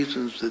of the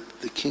reasons that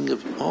the King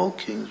of all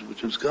kings,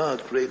 which is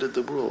God, created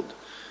the world.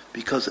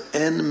 Because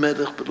En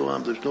Melech B'lo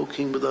Am, there's no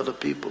king without a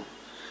people.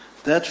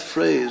 That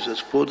phrase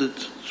is quoted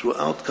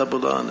throughout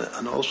Kabbalah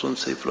and also in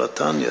Sefer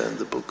Tanya, in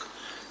the book,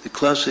 the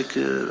classic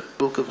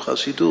book of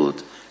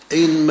Chassidut.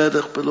 Ein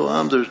Melech B'lo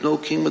Am, there's no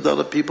king without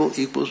a people,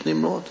 equals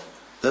Nimrod.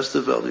 That's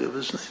the value of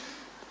his name.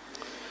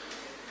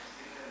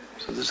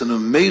 So there's an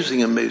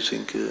amazing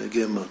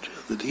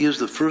gematria, that he is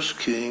the first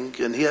king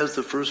and he has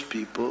the first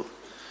people,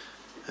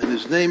 and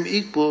his name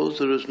equals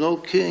there is no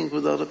king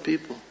without a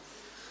people.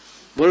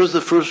 What is the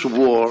first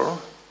war?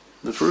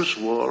 The first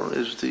war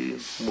is the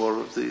war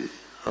of the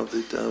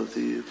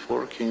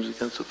four kings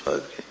against the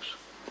five kings.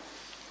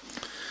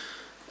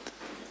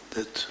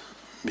 That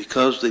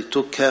because they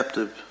took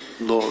captive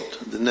Lot,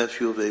 the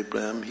nephew of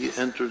Abraham, he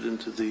entered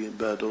into the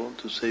battle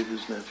to save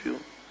his nephew.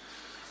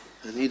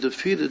 And he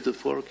defeated the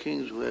four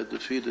kings who had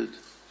defeated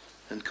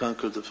and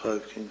conquered the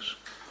five kings.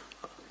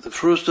 The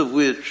first of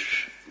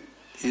which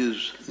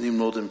is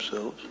Nimrod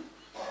himself,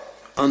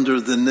 under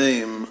the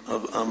name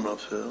of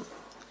Amraphel,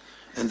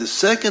 and the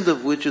second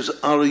of which is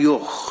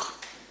Aryoch.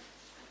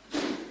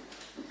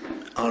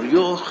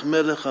 Aryoch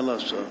Melech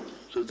Alasar.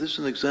 So this is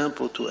an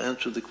example to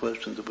answer the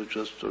question that was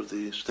just, or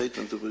the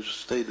statement that was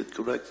stated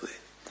correctly.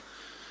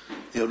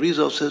 The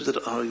Arizal says that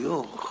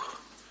Aryoch,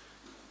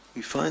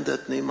 we find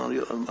that name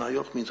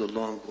Aryoch means a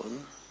long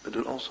one, but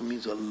it also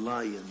means a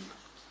lion.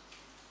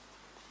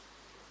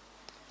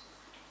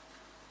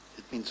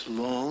 It means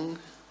long,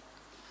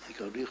 like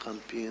Arich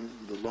Anpin,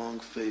 the long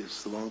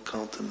face, the long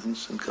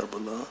countenance in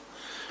Kabbalah.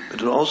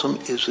 But it also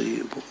is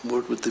a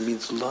word that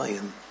means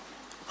lion.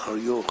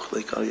 Aryoch,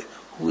 like Aryoch.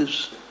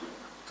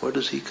 Where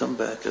does he come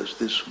back as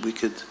this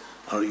wicked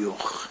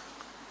Aryoch?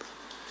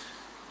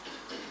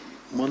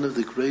 One of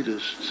the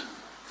greatest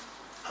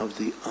of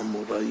the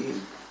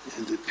Amoraim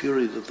in the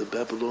period of the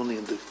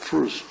Babylonian, the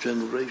first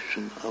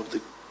generation of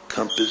the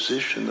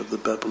composition of the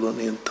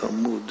Babylonian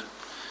Talmud,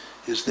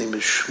 his name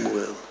is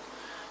Shmuel,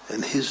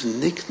 and his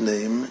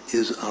nickname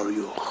is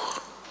Aryoch.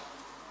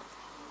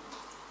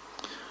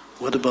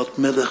 What about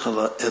Melech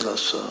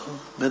Elazar?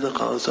 Melech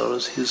Elazar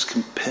is his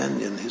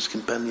companion. His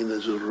companion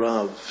is a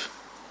Rav.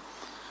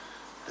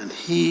 And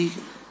he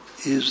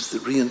is the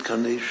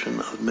reincarnation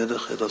of Melech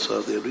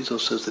Elazar. The Arizal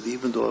says that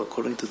even though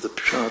according to the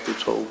Pshat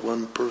it's all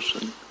one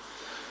person,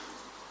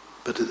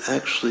 but it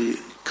actually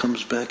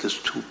comes back as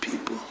two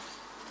people.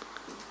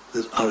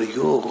 That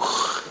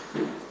Aryoch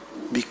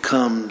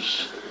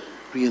becomes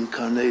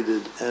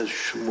reincarnated as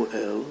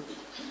Shmuel,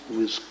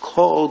 who is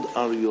called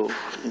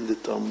Aryoch in the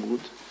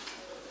Talmud,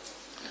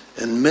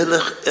 and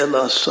Melech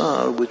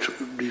Elazar, which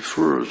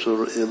refers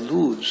or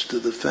alludes to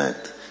the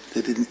fact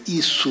that in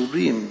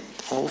Isurim,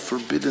 all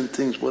forbidden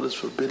things, what is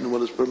forbidden,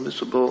 what is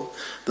permissible,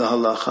 the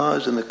halacha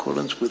is in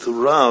accordance with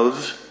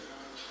Rav.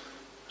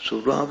 So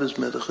Rav is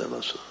Melech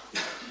Elazar.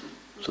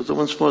 So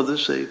once more,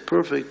 this is a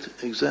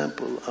perfect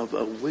example of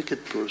a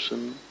wicked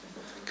person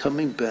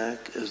coming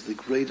back as the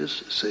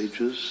greatest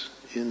sages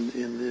in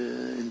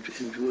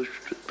Jewish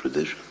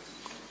tradition.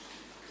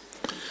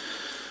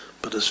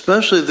 But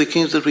especially the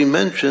kings that we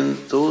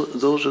mentioned,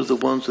 those are the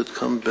ones that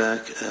come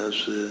back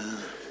as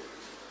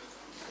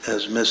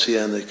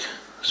Messianic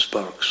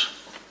sparks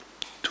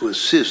to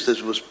assist,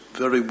 as was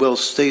very well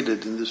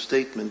stated in this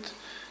statement,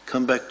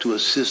 come back to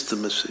assist the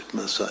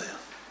Messiah.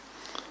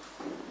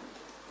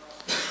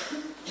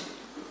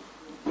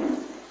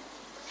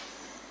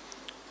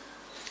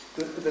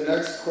 The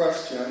next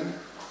question,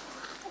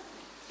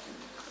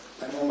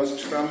 I'm almost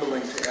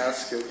trembling to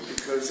ask it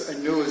because I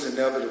knew it was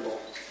inevitable.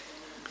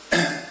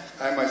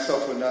 I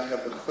myself would not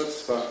have the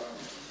chutzpah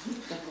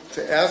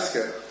to ask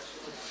it,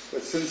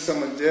 but since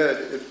someone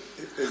did,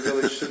 it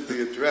really should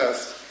be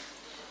addressed,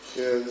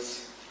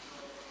 is,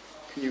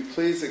 can you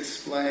please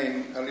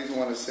explain, I don't even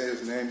want to say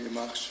his name,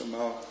 Yimach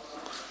Shemo,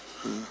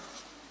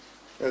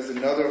 as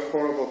another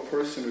horrible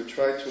person who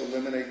tried to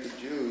eliminate the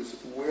Jews,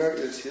 where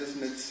is his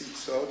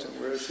Nitzitzot and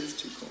where is his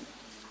Tikkun?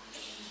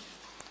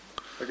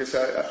 Like I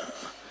said,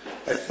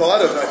 I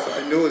thought of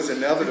it, I knew it was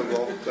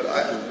inevitable, but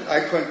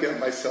I couldn't get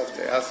myself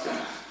to ask him.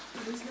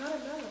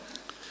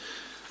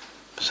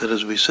 So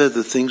as we said,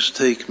 the things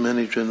take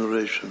many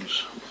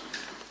generations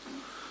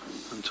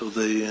until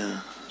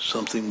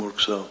something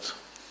works out.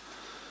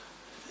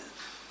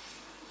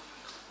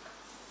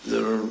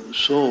 There are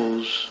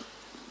souls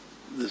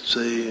that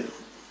say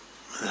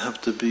have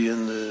to be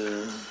in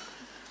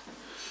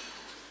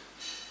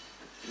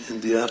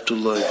the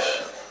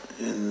afterlife,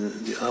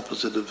 in the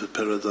opposite of the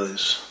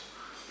paradise,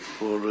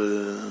 for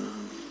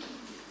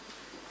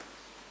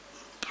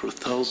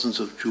thousands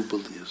of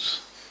jubilees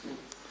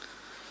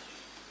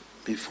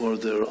before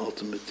their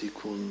ultimate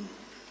tikkun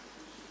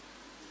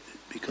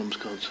becomes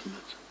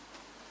consummate.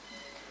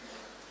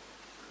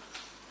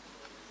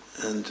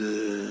 And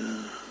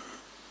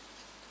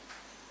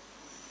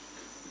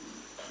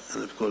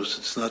of course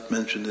it's not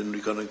mentioned in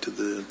regarding to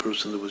the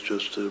person that was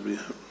just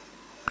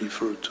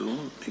referred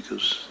to,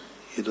 because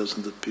he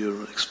doesn't appear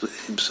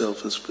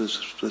himself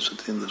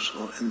explicitly in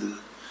the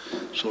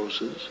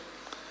sources.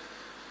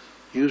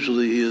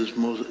 Usually he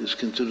is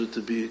considered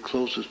to be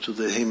closest to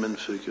the Haman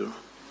figure.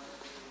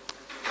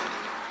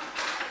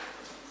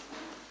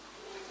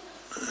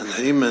 And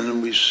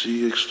Haman, we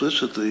see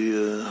explicitly,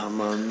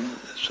 Haman,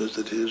 it says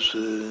that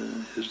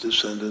his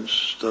descendants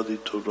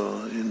studied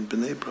Torah in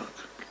Bnei Brak.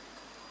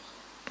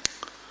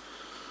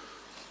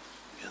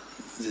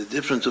 The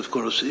difference, of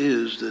course,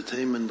 is that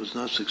Haman was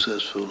not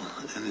successful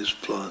in his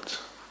plot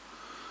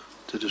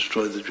to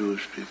destroy the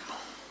Jewish people.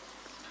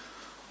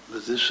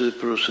 But this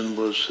person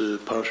was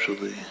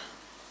partially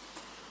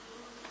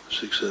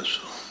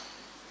successful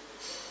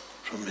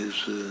from his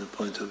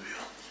point of view.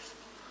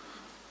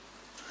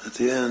 At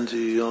the end,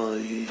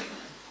 he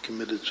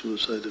committed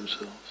suicide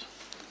himself.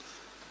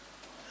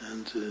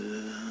 And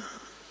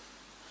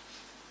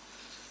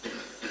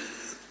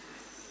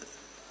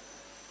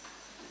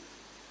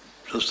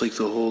just like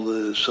the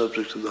whole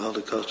subject of the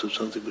Holocaust is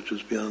something which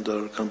is beyond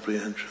our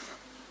comprehension.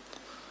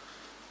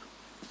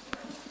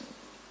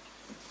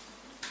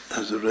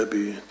 As the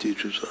Rebbe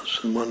teaches us.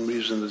 And one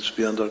reason it's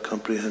beyond our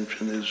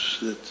comprehension is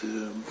that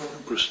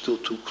we're still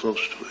too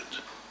close to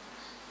it.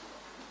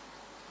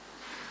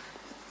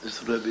 As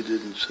the Rebbe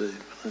didn't say,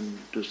 but I'm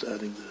just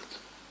adding that.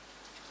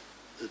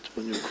 That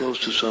when you're close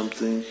to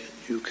something,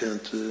 you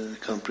can't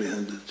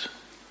comprehend it.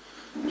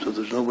 So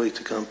there's no way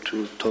to come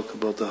to talk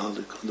about the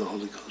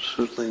Holocaust.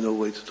 Certainly no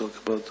way to talk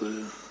about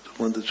the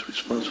one that's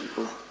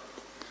responsible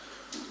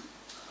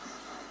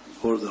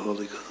for the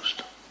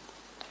Holocaust.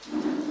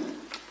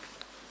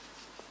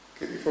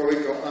 Okay, before we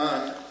go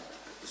on,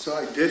 so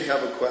I did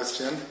have a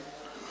question.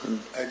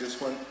 I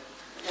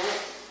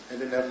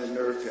didn't have the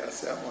nerve to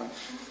ask that one.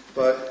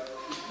 But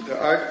there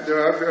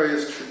are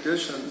various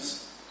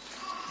traditions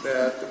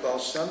that the Baal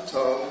Shem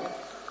Tov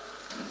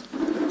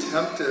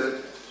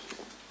attempted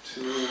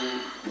to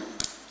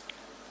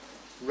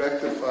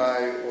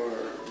rectify or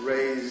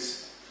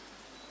raise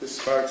the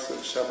sparks of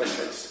Shabbat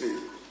Tzvi.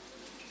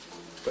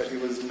 But he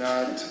was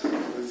not,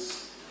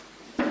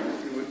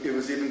 it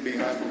was even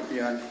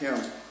beyond him.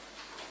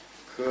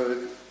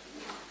 Could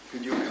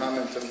you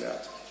comment on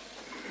that?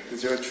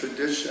 Is there a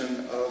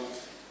tradition of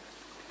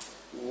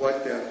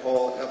what that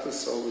whole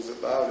episode was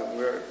about and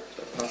where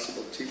a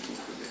possible teaching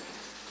could be?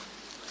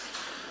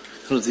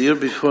 The year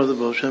before the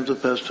Baal Shem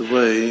Tov passed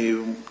away,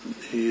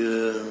 he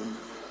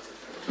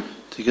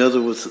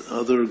together with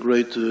other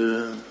great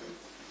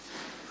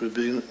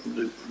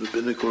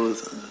rabbinical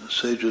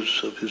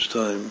sages of his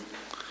time,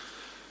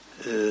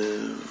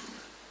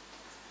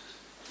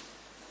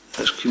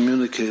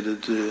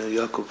 excommunicated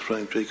Jacob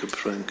Frank,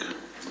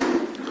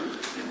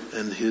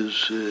 and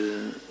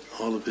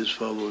all of his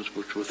followers,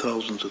 which were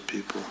thousands of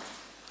people.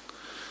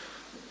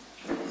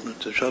 But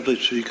Shabbat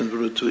Tzvi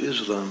converted to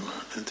Islam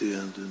at the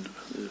end, and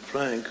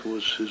Frank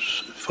was his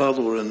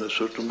follower in a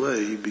certain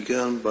way. He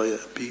began by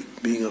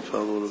being a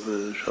follower of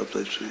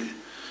Shabbat Tzvi,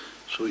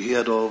 so he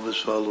had all of his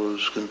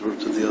followers convert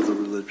to the other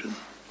religion.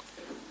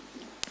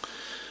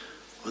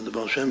 When the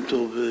Baal Shem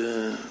Tov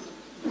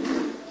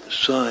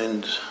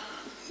signed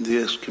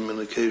the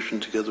excommunication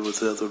together with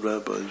the other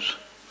rabbis,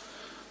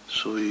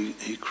 so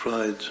he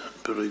cried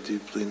very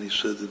deeply, and he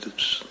said that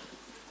it's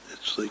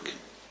like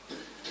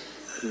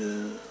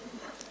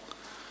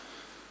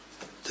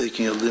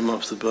taking a limb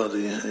off the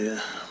body.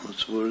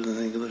 What's the word in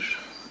English?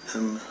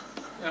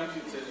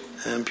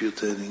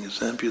 Amputating.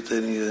 It's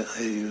amputating a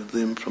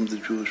limb from the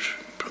Jewish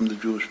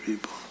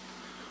people.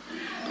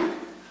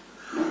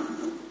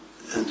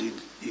 And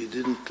he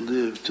didn't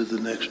live to the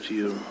next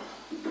year.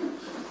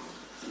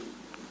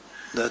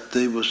 That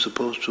day was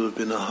supposed to have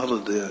been a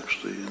holiday,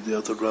 actually. The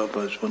other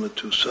rabbis wanted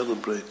to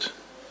celebrate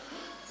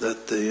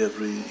that day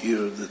every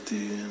year that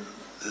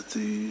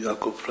the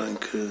Jacob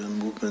Frank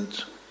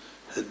movement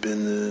had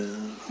been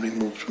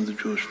removed from the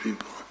Jewish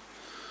people.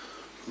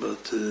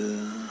 But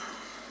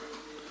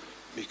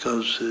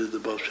because the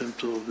Baal Shem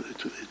Tov,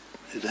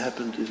 it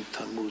happened in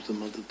Tammuz, the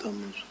month of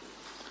Tammuz.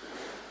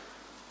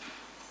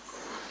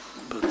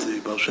 But the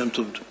Baal Shem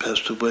Tov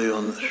passed away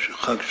on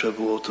Chag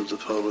Shavuot of the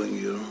following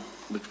year,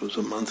 which was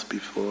a month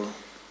before.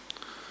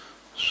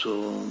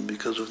 So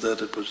because of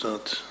that, it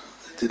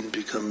didn't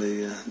become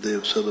a day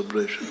of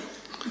celebration.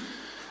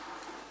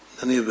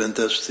 In any event,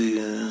 that's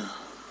the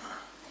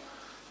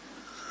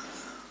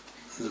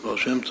Baal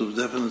Shem Tov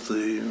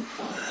definitely,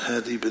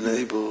 had he been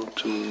able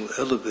to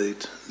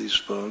elevate these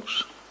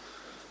sparks,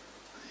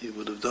 he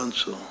would have done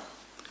so.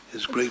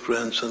 His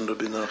great-grandson,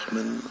 Rabbi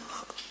Nachman,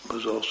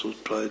 was also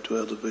tried to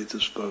elevate the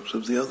sparks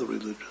of the other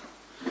religion.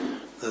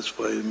 That's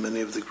why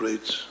many of the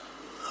greats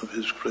of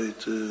his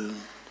great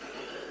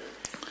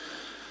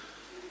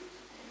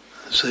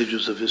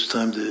sages of his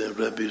time, the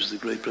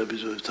great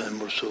rabbis of his time,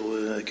 were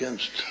so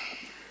against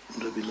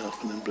Rabbi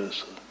Nachman and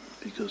Breslov,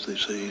 because they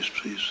say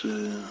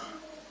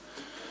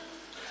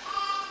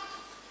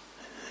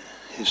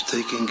he's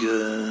taking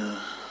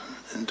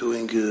and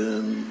doing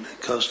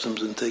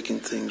customs and taking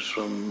things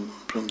from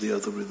the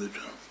other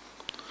religion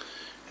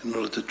in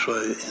order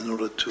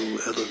to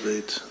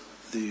elevate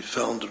the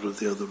founder of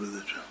the other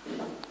religion.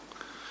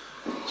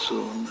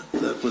 So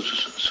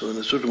in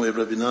a certain way,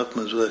 Rabbi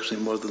Nachman was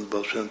actually more than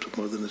Baal Shem Tov,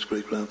 more than his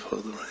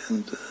great-grandfather,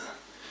 and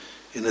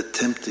in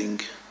attempting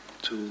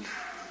to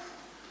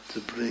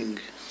bring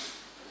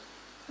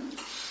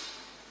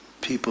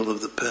people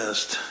of the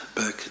past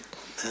back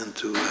and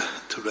to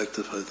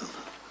rectify them.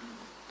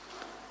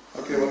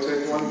 Okay, we'll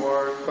take one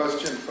more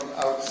question from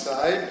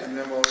outside, and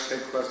then we'll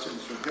take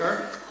questions from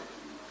here.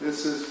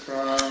 This is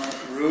from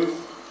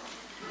Ruth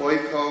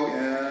Boyko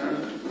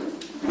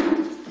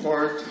in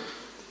Port.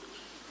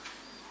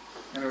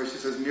 Anyway, she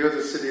says, near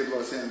the city of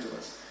Los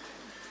Angeles.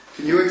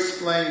 Can you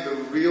explain the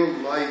real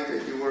light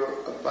that you were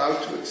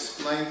about to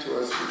explain to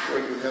us before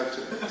you had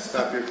to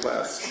stop your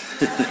class?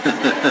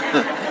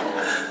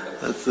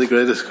 That's the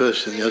greatest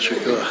question.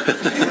 Yashiko.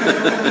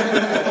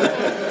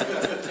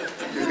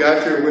 You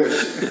got your wish.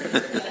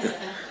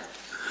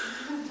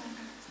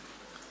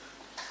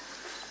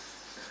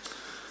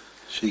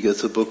 She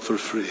gets a book for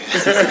free.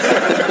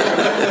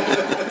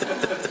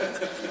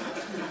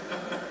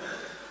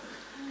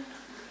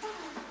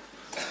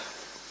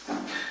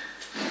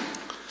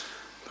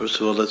 First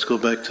of all, let's go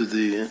back to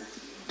the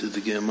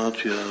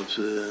gematria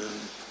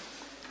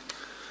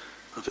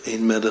of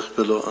Ein Melech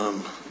Belo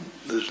Am.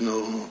 There's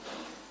no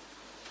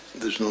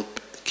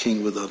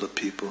king without a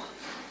people.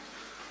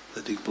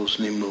 That equals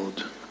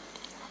Nimrod.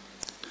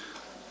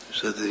 He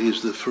said that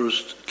he's the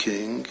first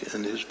king,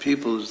 and his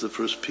people is the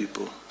first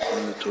people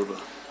in the Torah.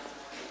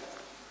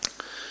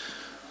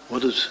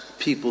 What does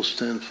people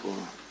stand for?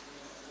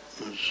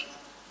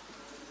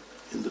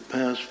 In the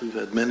past, we've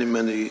had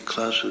many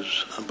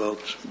classes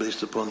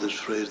based upon this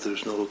phrase,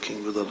 there's no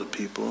king without a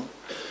people.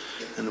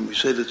 And we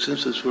say that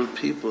since this word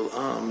people,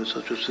 Am, is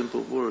such a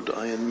simple word,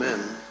 I and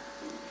men,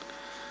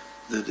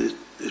 that it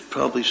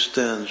probably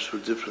stands for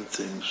different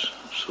things.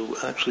 So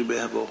actually we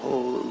have a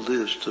whole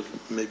list of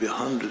maybe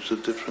hundreds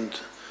of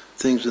different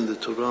things in the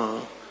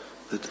Torah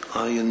that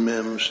I and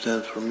Mem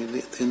stand for. I mean,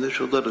 the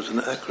initial letter is an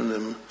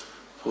acronym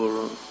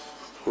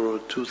for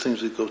two things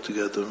that go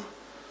together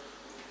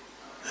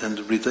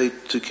and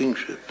relate to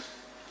kingship.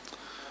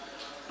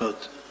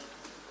 But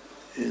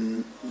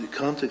in the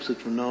context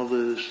that we're now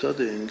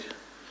studying,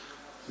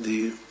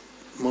 the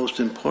most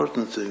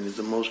important thing,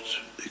 the most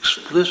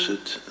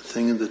explicit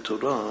thing in the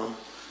Torah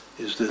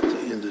is that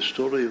in the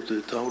story of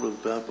the Tower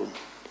of Babel,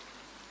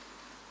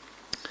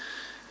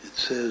 it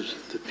says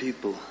the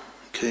people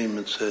came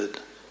and said,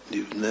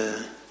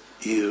 Nivneh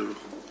ir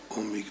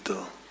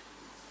umigdal.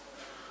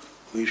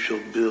 We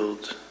shall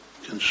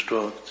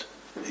construct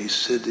a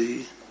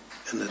city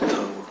and a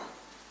tower.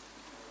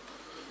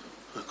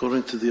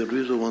 According to the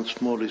Arizal,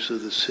 once more, he said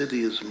the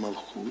city is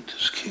Malchut,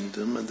 his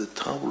kingdom, and the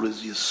tower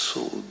is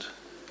Yesod.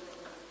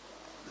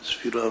 The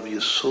Sphira of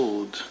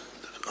Yesod,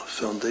 a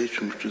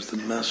foundation which is the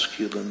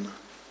masculine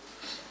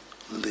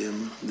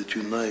limb that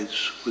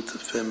unites with the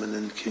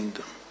feminine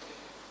kingdom.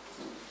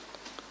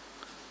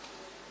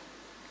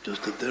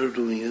 Just that they're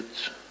doing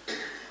it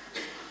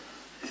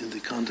in the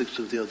context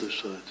of the other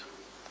side.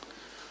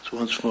 So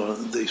once more,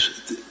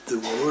 the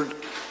word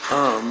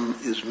Am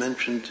is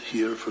mentioned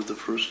here for the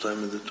first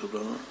time in the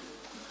Torah,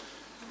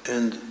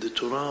 and the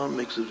Torah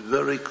makes it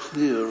very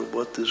clear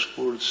what this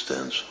word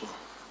stands for.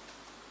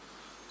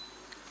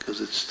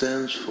 Because it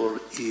stands for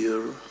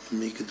Ir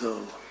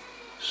Migdal,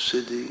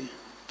 city,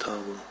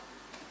 tower,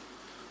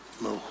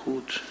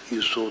 Malchut,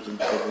 Yesod, and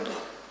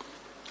Kavodah.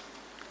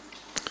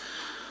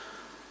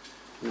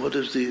 What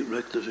is the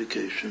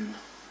rectification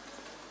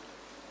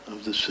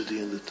of the city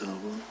and the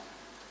tower?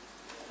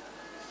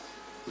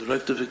 The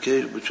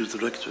rectification, which is the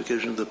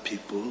rectification of the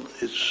people,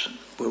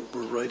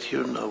 we're right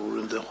here now, we're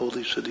in the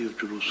holy city of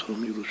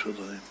Jerusalem,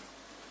 Yerushalayim.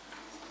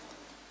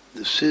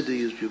 The city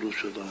is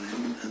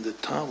Yerushalayim, and the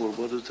tower,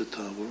 what is the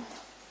tower?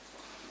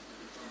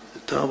 The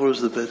tower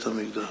is the Beit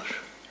HaMikdash.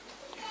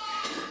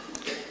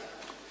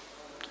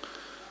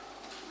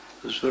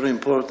 It's very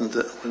important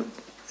that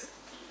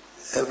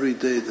every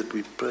day that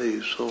we pray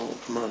so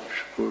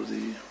much for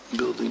the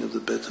building of the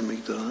Beit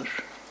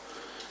HaMikdash,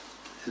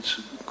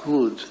 it's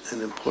good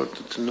and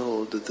important to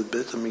know that the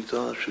Beit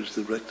HaMikdash is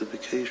the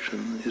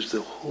rectification, is the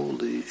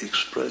holy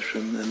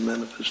expression and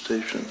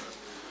manifestation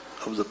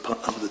of the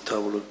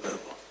Tower of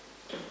Babel.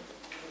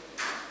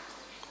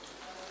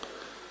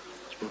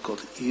 It's what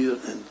called Ir,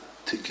 and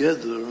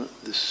together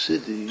the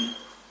city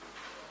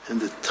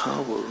and the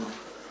tower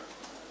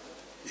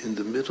in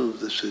the middle of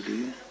the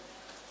city,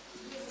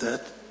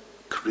 that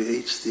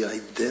creates the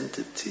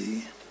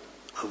identity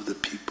of the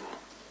people.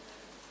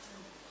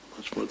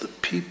 Much more, the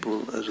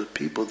people, as a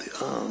people, the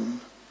Am,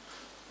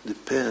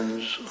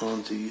 depends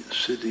on the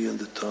city and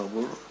the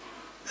tower,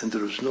 and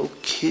there is no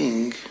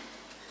king.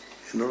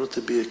 In order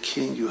to be a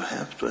king, you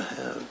have to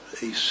have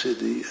a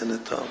city and a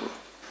tower.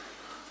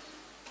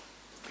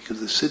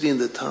 Because the city and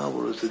the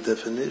tower is the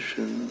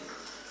definition,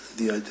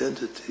 the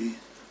identity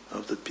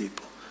of the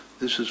people.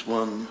 This is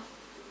one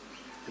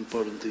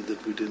important thing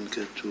that we didn't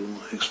get to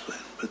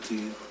explain. But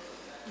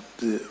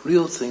the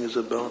real thing is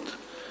about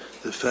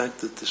the fact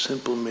that the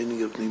simple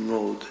meaning of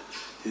Nimrod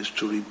is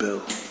to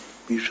rebel.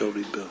 We shall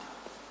rebel.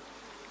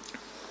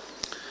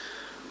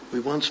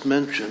 We once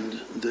mentioned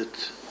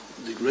that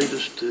the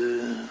greatest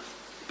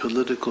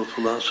political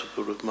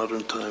philosopher of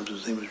modern times,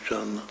 his name is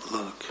John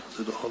Locke,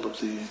 that all of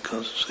the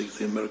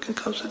American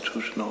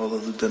Constitution, all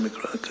of the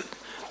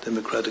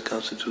democratic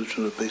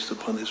Constitution are based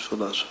upon his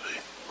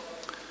philosophy.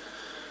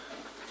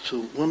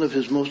 So one of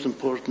his most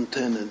important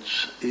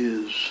tenets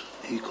is,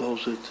 he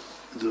calls it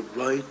the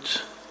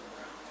right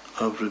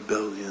of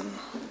rebellion,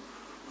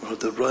 or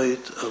the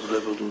right of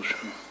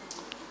revolution.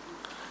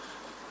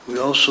 We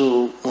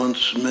also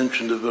once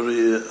mentioned a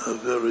very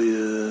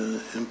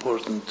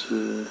important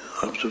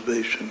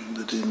observation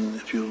that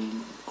if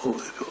you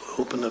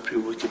open up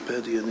your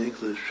Wikipedia in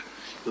English,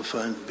 you'll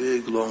find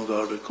big, long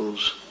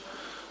articles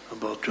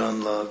about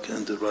John Locke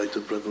and the right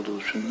of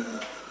revolution.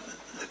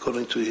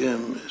 According to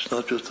him, it's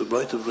not just the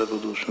right of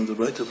revolution, the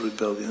right of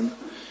rebellion,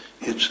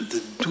 it's the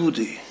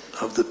duty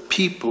of the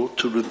people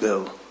to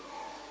rebel.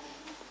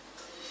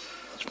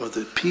 But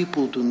the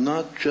people do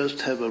not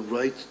just have a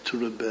right to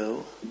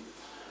rebel,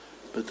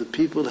 but the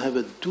people have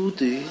a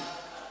duty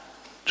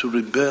to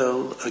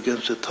rebel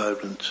against a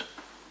tyrant.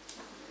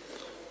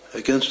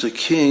 against a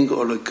king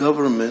or a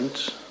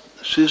government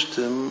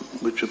system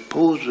which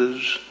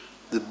opposes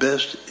the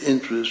best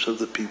interests of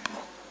the people.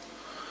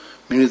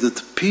 Meaning that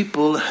the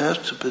people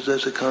have to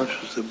possess a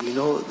consciousness that we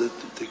know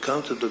that the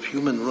concept of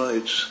human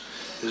rights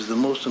is the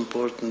most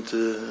important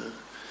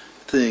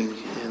thing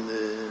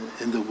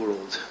in the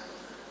world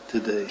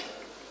today.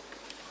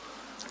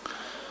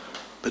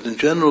 But in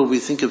general, we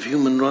think of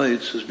human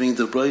rights as being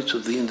the rights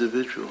of the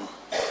individual.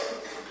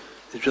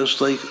 It's just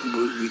like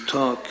we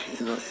talk,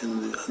 in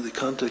the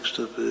context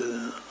of,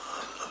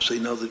 say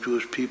now, the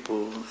Jewish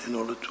people. In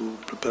order to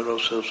prepare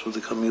ourselves for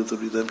the coming of the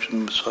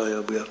redemption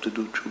Messiah, we have to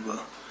do tshuva,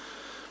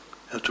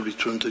 have to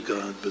return to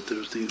God. But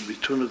there's the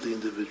return of the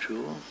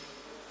individual.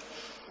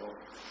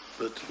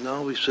 But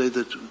now we say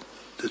that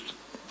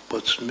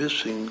what's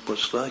missing,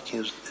 what's lacking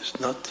is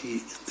not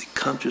the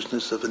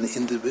consciousness of an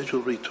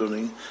individual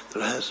returning.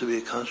 There has to be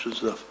a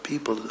consciousness of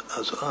people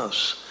as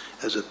us,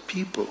 as a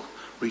people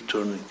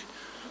returning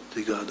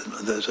to God.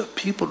 And as a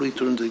people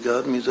returning to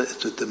God means that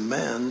it's a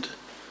demand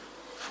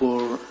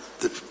for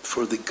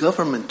the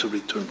government to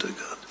return to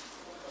God.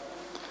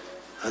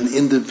 An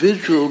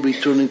individual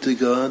returning to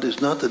God is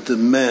not a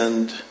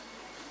demand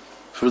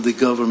for the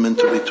government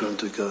to return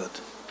to God.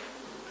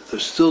 There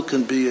still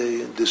can be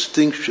a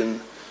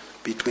distinction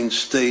between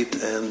state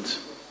and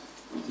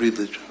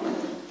religion.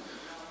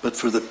 But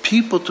for the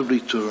people to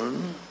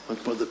return,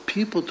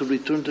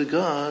 to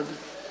God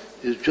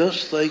is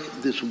just like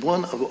this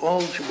one of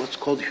all what's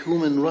called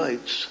human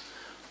rights.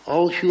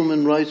 All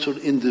human rights are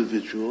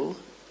individual,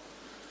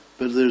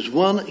 but there's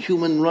one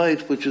human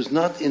right which is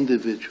not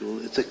individual.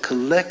 It's a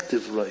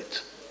collective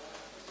right.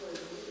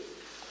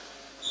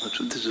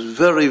 This is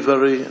very,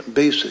 very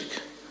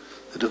basic.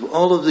 That of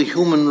all of the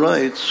human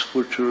rights,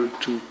 which are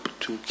to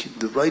keep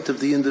the right of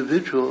the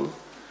individual,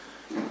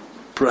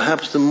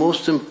 perhaps the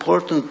most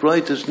important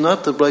right is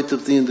not the right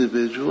of the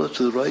individual, it's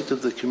the right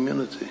of the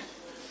community.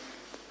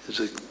 It's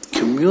a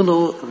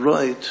communal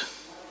right,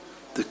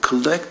 the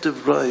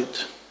collective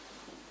right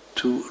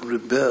to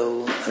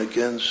rebel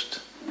against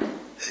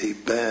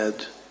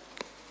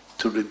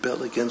to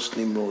rebel against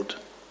Nimrod,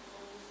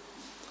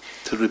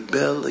 to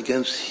rebel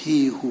against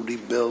he who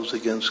rebels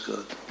against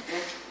God.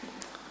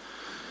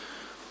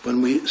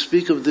 When we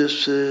speak of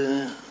this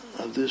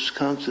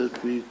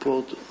concept, we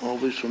quote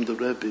always from the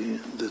Rebbe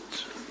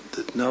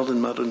that now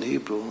in modern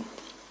Hebrew,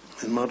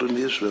 in modern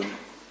Israel,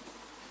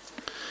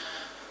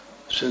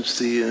 since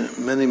the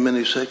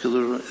many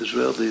secular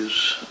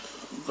Israelis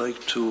like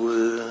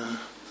to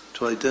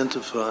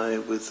identify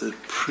with the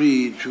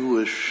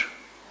pre-Jewish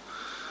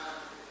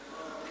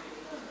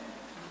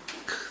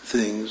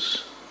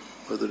things,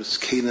 whether it's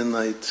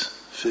Canaanite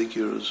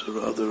figures or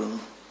other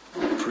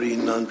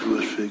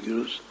pre-non-Jewish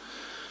figures,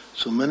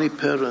 so many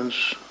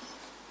parents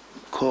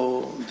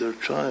call their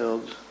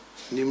child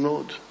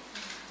Nimrod.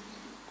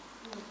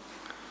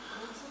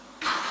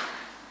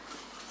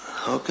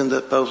 How can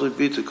that possibly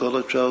be, to call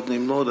a child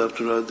Nimrod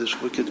after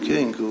this wicked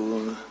king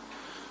who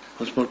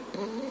once more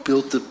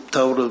built the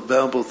Tower of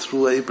Babel,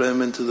 threw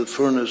Abraham into the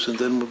furnace, and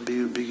then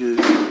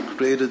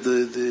created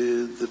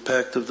the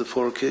pact of the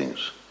four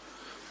kings?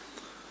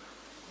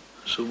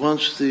 So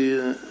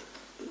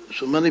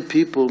so many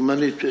people,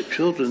 many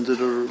children that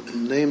are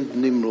named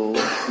Nimrod,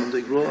 when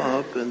they grow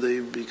up and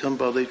they become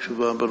Baalei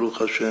Tshuva, Baruch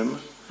Hashem,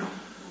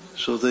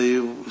 so they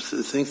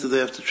think that they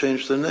have to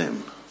change their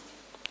name.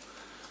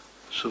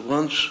 So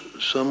once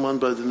someone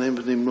by the name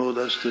of Nimrod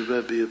asked the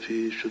Rebbe if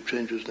he should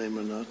change his name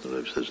or not, the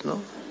Rebbe says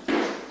no.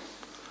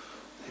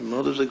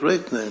 Nimrod is a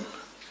great name.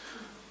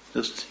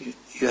 Just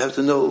you have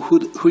to know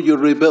who you're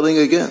rebelling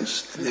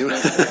against.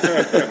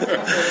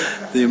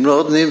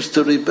 Nimrod means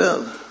to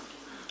rebel.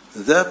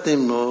 That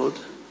Nimrod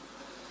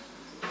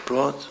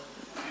brought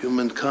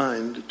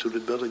humankind to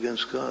rebel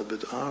against God,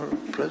 but our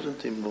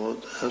present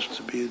Nimrod has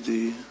to be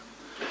the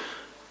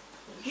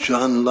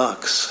John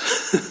Locke's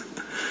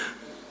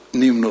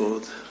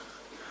Nimrod,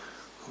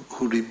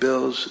 who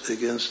rebels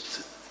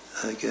against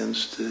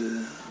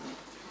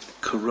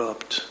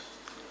corrupt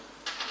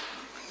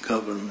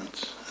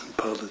government and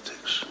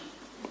politics,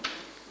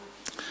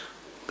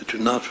 but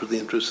you're not for the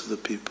interests of the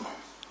people.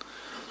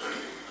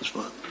 That's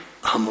what.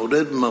 A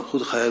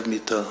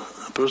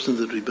person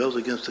that rebels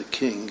against a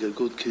king, a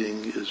good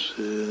king, is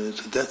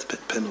a death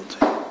penalty.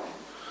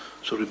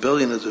 So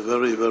rebellion is a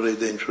very, very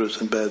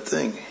dangerous and bad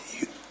thing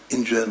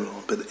in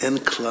general. But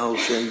there's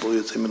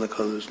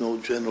no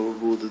general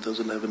rule that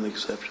doesn't have an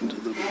exception to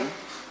the rule.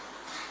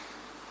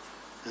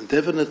 And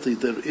definitely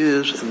there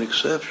is an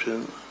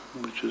exception,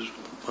 which is,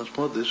 once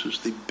more, this is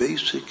the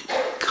basic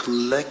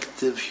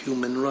collective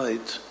human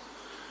right,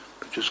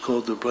 which is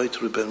called the right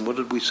to rebel. And what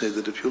did we say?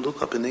 That if you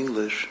look up in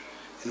English,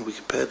 in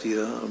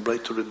Wikipedia,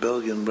 right to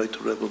rebellion, right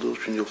to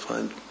revolution, you'll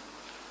find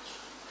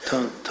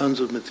tons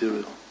of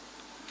material.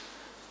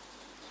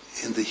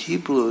 In the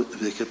Hebrew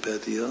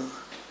Wikipedia,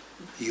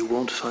 you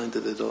won't find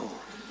it at all.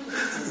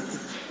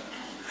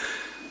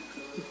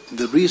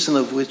 The reason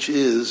of which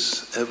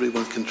is,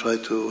 everyone can try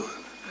to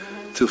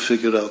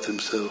figure out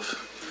himself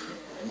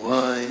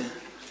why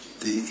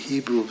the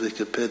Hebrew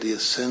Wikipedia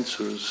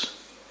censors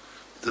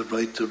the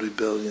right to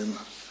rebellion,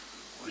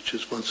 which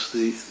is once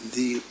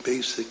the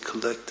basic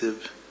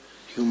collective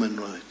human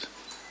right.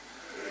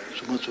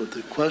 So much what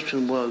the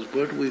question was,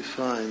 where do we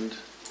find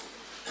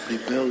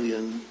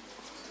rebelling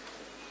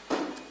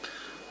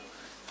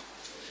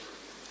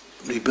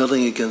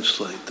against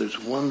light? There's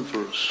one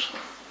verse.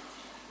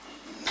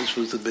 This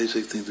was the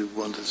basic thing we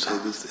wanted to say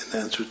this in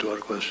answer to our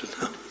question.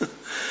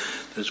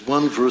 There's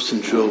one verse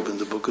in Job, in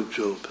the book of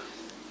Job,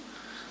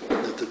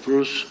 that the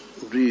verse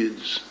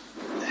reads,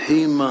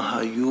 Hema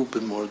hayu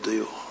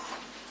b'mordeo.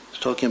 It's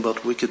talking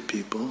about wicked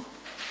people.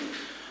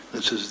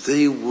 It says,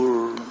 they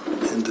were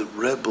in the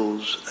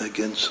rebels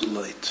against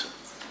light.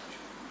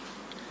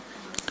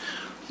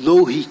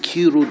 Lo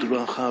hikiru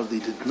d'rachav, they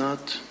did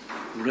not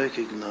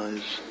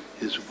recognize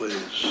his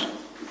ways.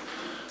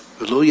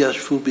 V'lo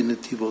yashvu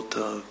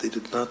b'netivotav, they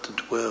did not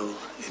dwell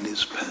in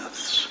his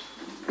paths.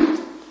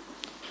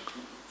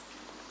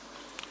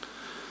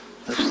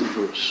 That's the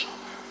verse.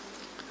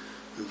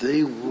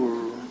 They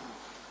were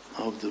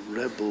of the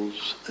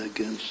rebels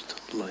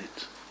against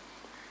light.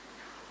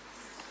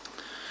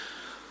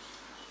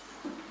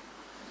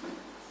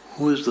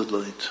 Who is the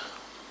light?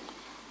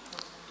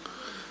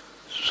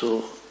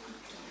 So,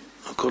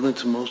 according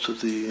to most of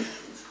the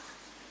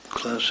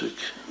classic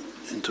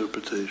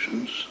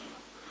interpretations,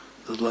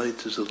 the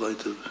light is the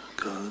light of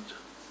God.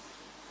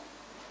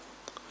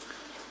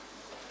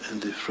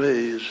 And the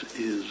phrase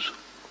is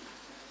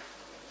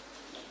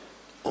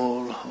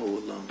Or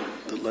Ha'olam,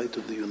 the light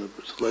of the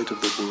universe, the light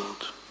of the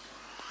world.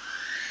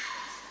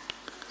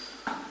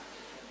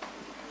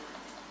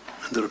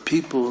 And there are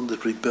people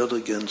that rebel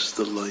against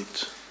the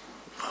light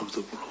of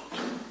the world.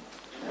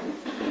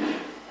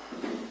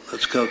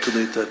 Let's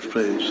calculate that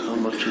phrase. How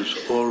much is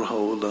Or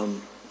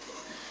Ha'olam?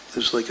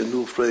 This is like a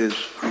new phrase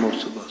for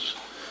most of us.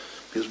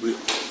 Because we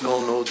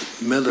all know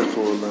that Melech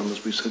Ha'olam,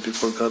 as we said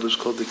before, God is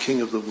called the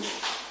King of the world.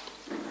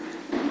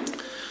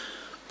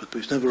 But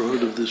we've never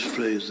heard of this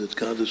phrase that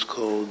God is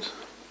called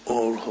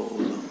Or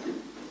Ha'olam,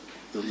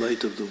 the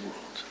light of the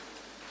world.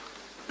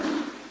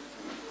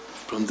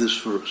 From this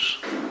verse.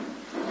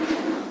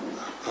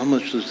 How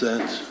much does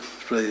that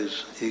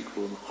phrase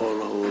equal?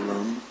 Or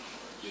Ha'olam?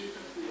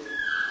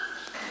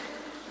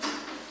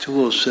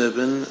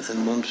 207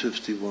 and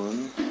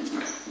 151.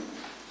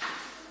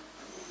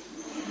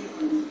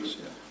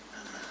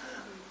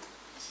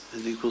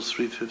 It equals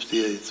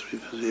 358.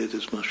 358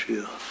 is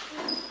Mashiach.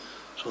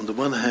 So on the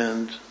one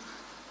hand,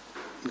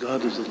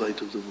 God is the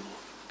light of the world,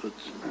 but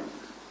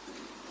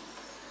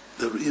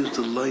there is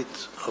the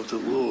light of the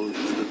world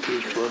that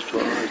appears to us, to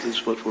our eyes. This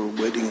is what we're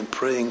waiting and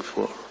praying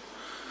for,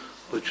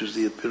 which is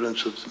the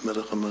appearance of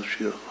Melech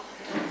HaMashiach,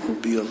 who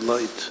will be a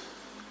light.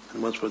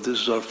 And once more, this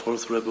is our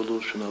fourth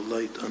revolution, a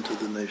light unto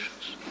the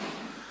nations.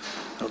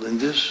 Now in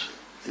this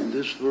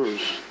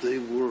verse, they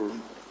were,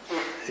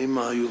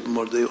 Hema hayu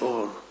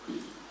b'mordeo.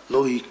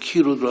 Lo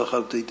hikiru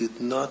d'rachav, they did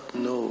not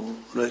know,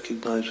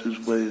 recognize his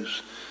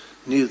ways,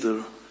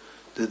 neither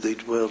did they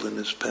dwell in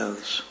his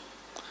paths.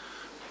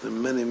 There are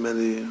many,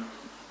 many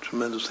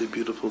tremendously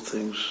beautiful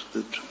things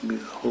that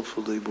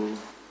hopefully will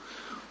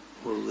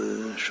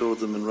show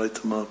them and write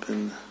them up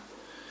in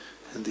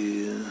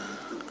the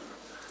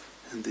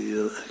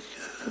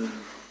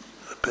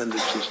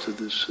appendixes to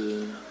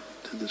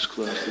this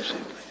class this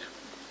evening.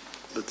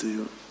 But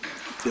the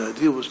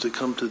idea was to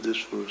come to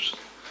this verse,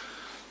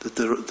 that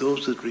there are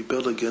those that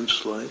rebel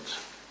against light,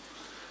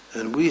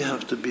 and we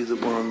have to be the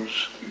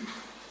ones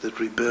that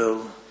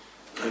rebel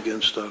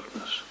against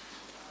darkness.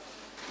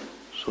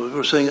 So if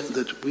we're saying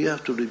that we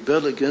have to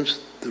rebel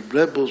against the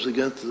rebels,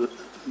 against the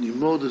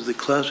Nimrod is the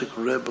classic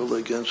rebel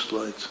against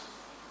light,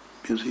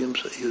 because he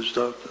is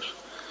darkness.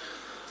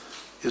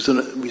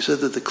 We said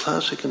that the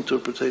classic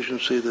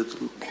interpretations say that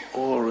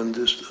or in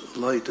this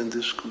light in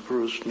this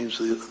verse means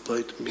the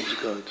light means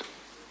God,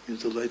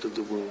 means the light of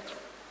the world.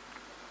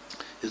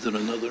 Is there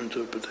another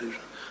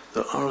interpretation?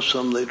 There are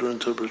some later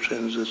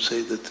interpretations that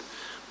say that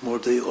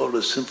Mordei Or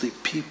is simply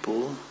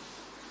people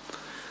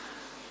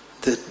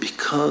that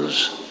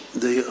because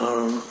they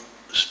are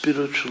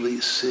spiritually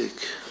sick,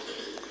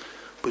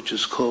 which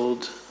is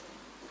called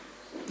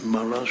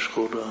Marash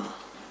Chora,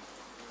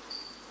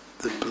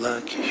 the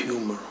black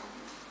humor.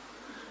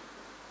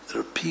 There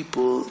are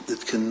people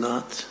that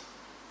cannot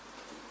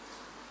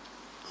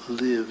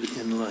live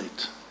in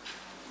light.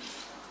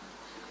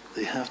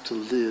 They have to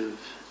live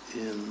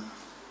in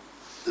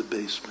the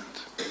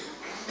basement.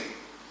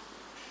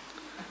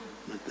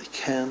 They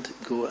can't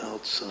go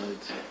outside.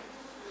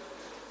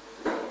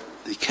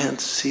 They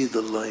can't see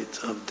the light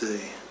of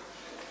day.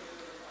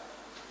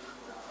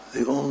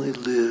 They only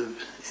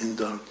live in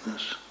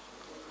darkness.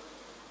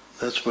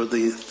 That's where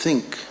they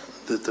think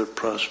that they're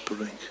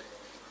prospering.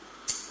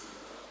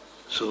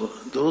 So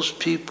those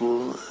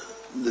people,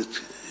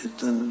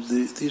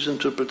 these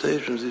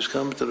interpretations, these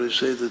commentaries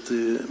say that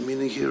the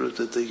meaning here is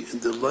that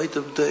the light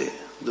of day,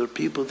 there are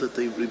people that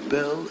they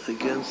rebel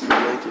against the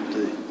light of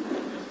day.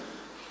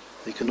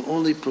 They can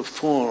only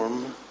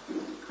perform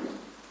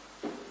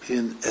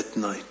at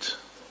night.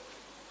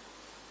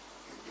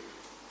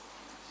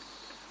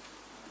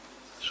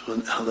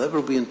 So however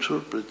we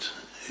interpret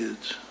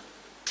it,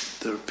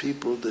 there are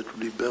people that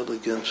rebel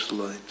against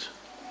light.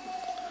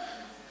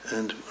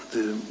 And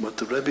what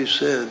the Rebbe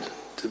said,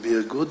 to be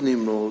a good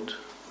Nimrod,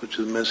 which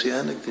is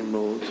Messianic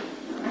Nimrod,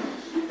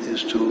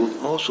 is to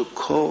also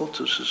call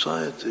to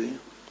society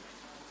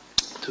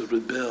to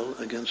rebel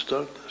against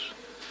darkness.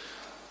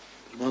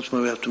 Once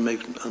more we have to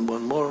make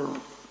one more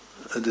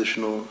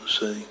additional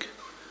saying,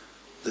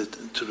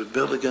 that to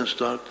rebel against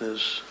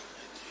darkness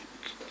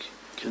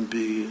can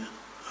be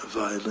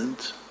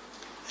violent,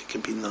 it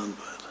can be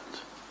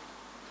non-violent.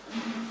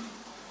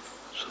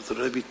 So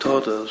the Rebbe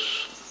taught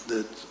us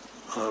that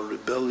our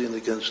rebellion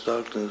against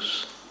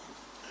darkness,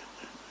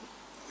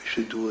 we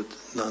should do it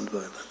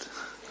non-violent.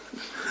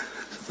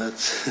 So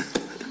that's...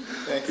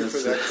 Thank you for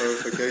that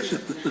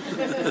clarification.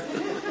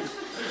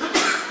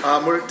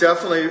 We're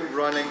definitely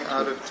running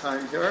out of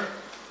time here.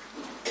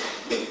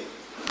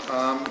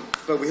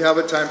 But we have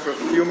a time for a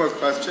few more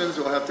questions.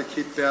 We'll have to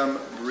keep them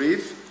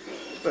brief.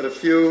 But a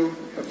few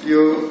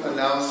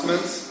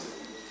announcements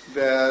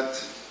that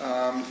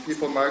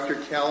people mark your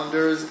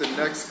calendars. The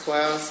next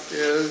class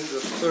is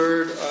the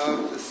 3rd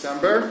of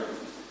December.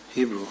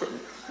 Hebrew.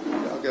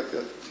 I'll get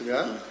to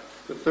that.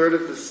 The 3rd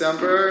of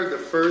December, the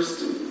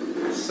first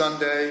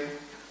Sunday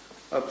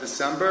of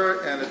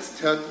December, and it's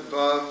Tet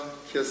Vav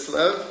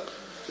Kislev,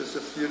 just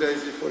a few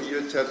days before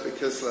Yud Tet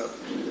Kislev.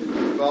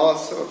 We've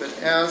also been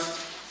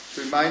asked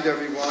to remind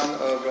everyone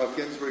of Rabbi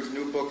Ginsburgh's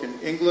new book in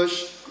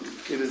English.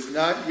 It is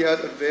not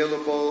yet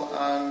available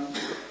on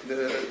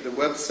the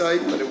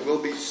website, but it will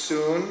be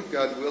soon,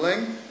 God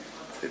willing.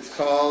 It's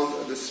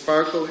called The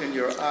Sparkle in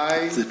Your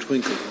Eye. The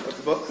Twinkle.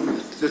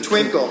 The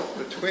Twinkle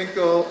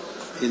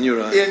in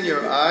Your Eye. In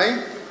Your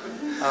Eye.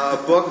 A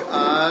book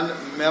on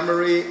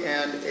memory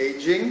and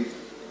aging.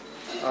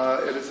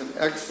 It is an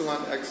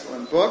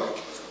excellent book.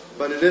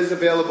 But it is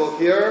available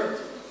here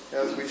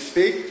as we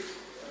speak.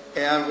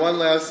 And one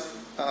last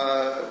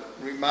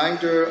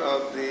reminder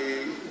of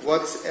the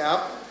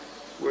WhatsApp,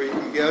 where you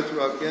can get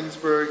Rabbi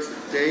Ginsburgh's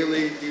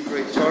daily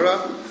Divrei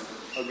Torah.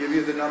 I'll give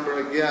you the number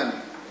again.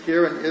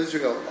 Here in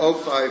Israel,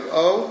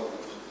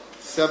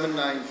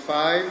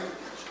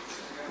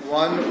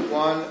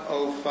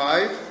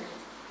 050-795-1105.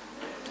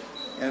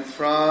 And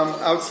from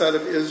outside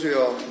of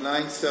Israel,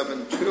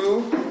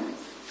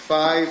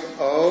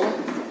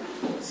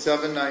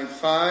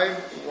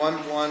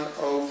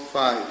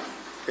 972-50-795-1105.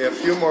 Okay, a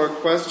few more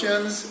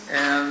questions,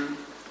 and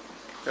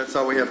that's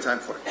all we have time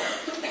for.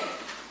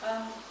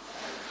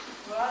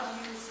 Rob,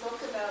 you spoke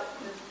about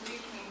the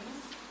three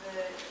kings,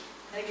 the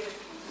negative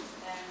kings,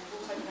 and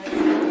the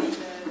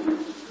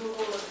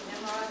Google of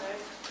Nimrod,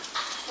 right?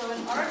 So in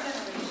our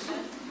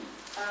generation,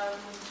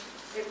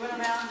 it went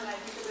around, and I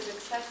think it was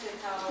accepted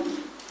how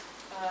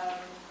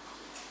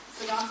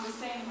Saddam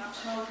Hussein,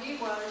 he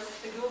was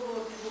the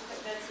Google of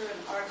Nebuchadnezzar in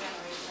our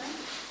generation.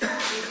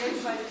 He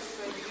did try to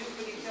destroy the Jews,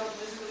 but he failed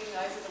miserably in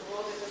the eyes of the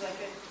world. It was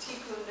like a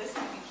tikkun this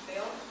time he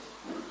failed.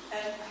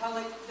 And how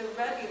like the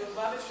Rebbe, the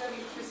Lubavitch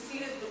Rebbe,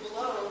 preceded the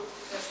blow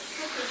that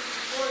took us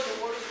before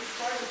the war was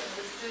started, and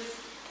was just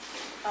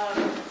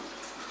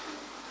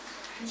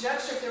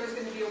conjecture if there was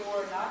going to be a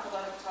war or not, a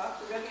lot of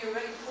talk. The Rebbe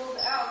already pulled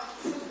out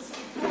sukkahs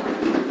before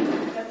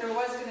that there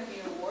was going to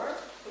be a war.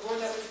 The war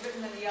that was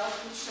written in the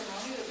Yalkut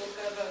Shimoni, the book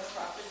of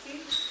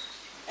prophecy,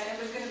 and it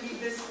was going to be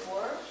this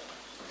war.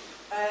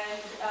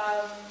 And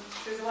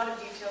there's a lot of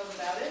details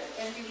about it.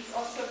 And he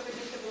also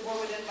predicted the war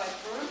would end by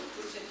Purim,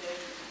 which it did.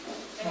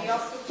 And he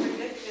also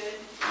predicted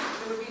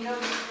there would be no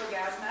need for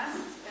gas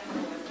masks and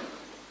war.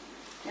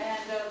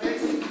 And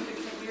very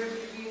significant here,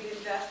 if you read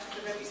in depth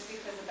the Rebbe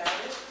speaks about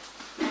it.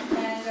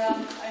 And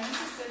I'm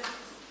interested,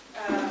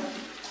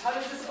 how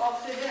does this all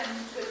fit in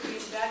with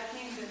these bad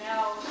kings? And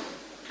now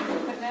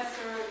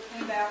Nebuchadnezzar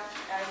came back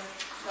as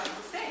Saddam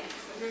Hussein.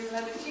 So here's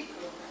another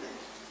tikkun.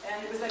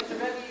 And it was like the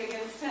Rebbe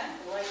against him,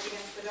 the light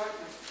against the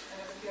darkness.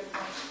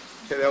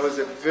 Okay, that was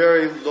a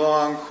very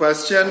long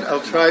question.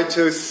 I'll try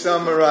to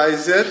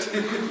summarize it.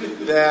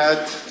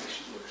 That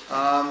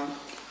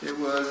it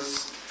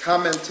was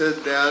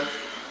commented that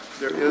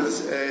there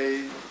is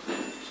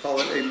call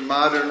it a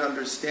modern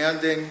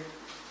understanding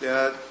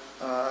that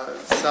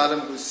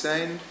Saddam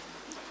Hussein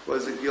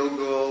was a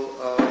Gilgal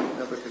of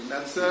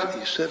Nebuchadnezzar.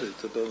 He said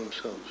it about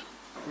himself.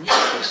 He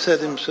said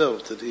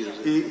himself that he is.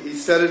 He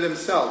said it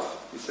himself.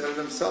 He said it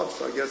himself.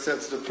 So I guess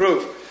that's the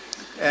proof.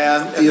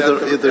 And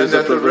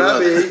that the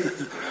Rebbe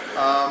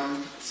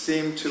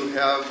seemed to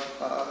have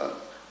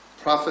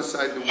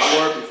prophesied the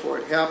war before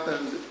it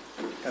happened,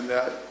 and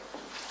that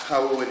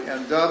how it would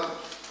end up,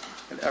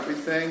 and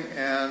everything.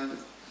 And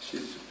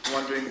she's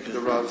wondering the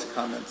Rav's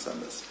comments on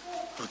this.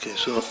 Okay,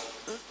 so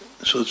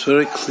it's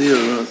very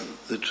clear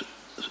that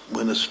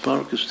when a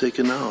spark is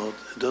taken out,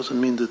 it doesn't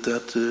mean that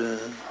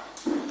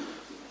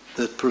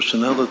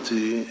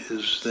personality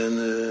is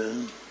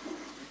then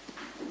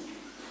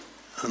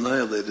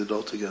annihilated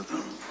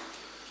altogether.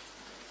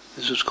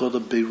 This is called a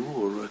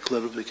berur, a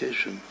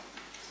clarification.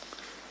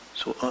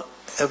 So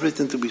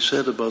everything that we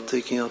said about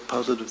taking out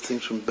positive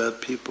things from bad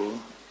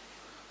people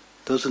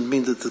doesn't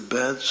mean that the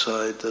bad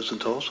side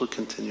doesn't also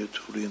continue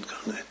to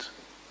reincarnate.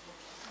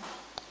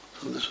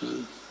 So this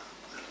is,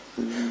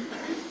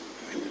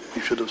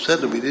 we should have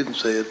said it, we didn't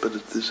say it, but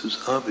this is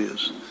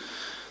obvious.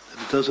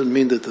 It doesn't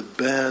mean that the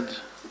bad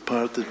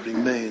part that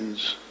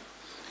remains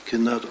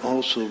cannot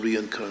also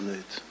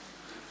reincarnate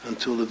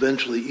until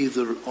eventually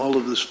either all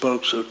of the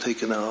sparks are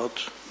taken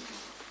out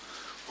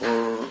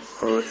or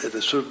at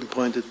a certain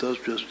point it does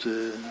just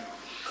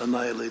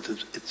annihilate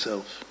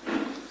itself.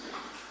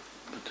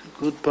 But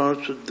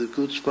the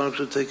good sparks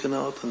are taken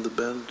out and the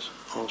bad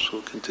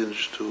also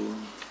continues to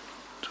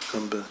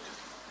come back.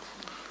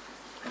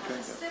 Okay.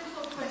 A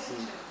simple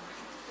question.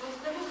 Was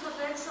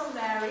Nebuchadnezzar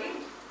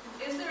married?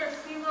 Is there a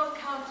female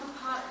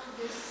counterpart to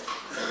this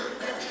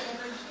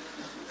energy?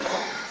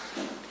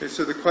 Okay,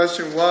 so the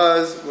question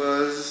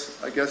was,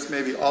 I guess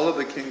maybe all of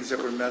the kings that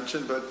were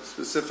mentioned, but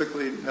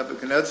specifically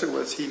Nebuchadnezzar,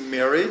 was he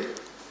married?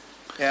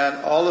 And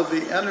all of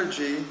the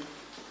energy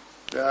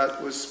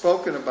that was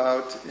spoken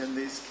about in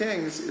these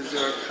kings, is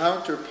there a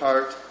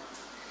counterpart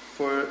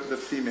for the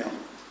female?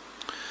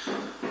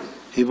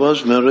 He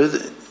was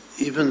married.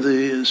 Even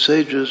the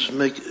sages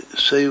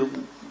say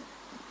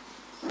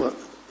what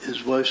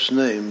his wife's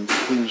name, the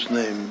queen's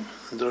name.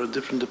 And there are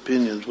different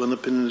opinions. One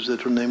opinion is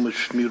that her name was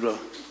Shmira,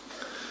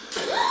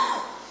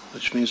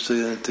 which means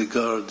to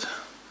guard.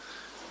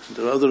 And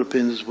there are other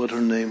opinions what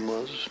her name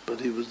was, but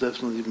he was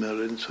definitely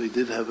married, so he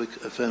did have a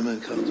feminine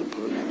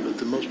counterpart. But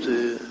the most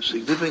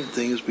significant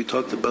thing is we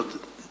talked about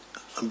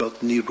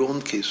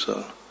Neron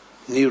Caesar,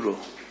 Nero.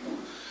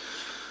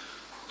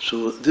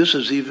 So this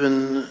is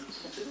even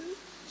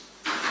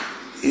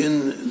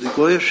in the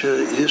Goyish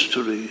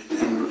history,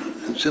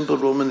 in simple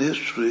Roman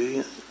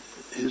history,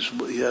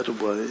 he had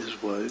his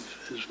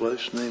wife. His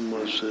wife's name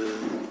was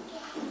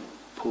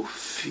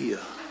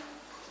Porphia.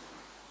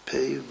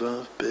 Pei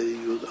Vav Pei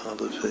Yud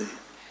Aleph Hei.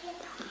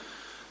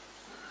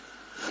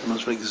 It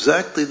must be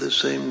exactly the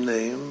same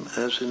name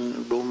as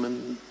in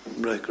Roman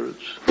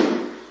records.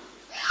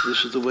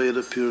 This is the way it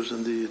appears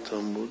in the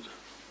Talmud.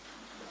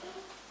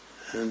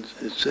 And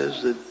it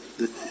says that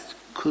it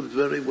could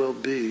very well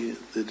be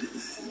that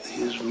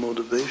his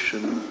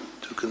motivation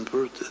to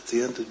convert at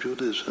the end to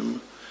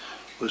Judaism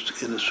was,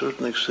 in a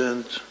certain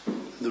extent,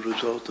 the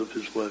result of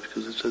his wife,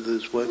 because it said that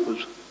his wife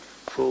was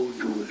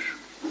pro-Jewish.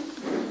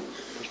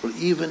 But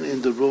even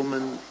in the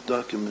Roman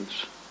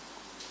documents,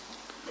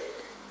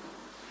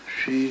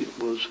 she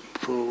was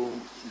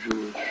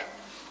pro-Jewish.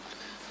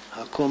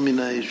 Hakol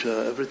mina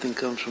isha, everything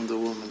comes from the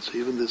woman. So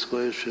even this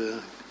Goyish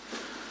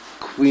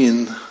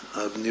queen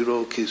of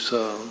Nero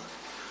Caesar,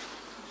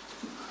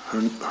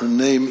 her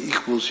name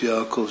equals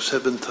Yaakov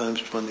 7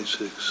 times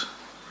 26.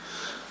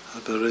 A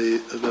very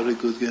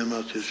good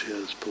gematria she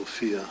has,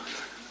 Porphia.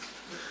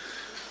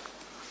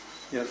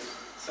 Yes.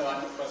 So I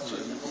have a question,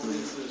 and hopefully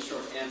this is a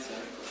short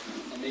answer,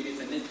 and maybe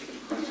it's a nitpicky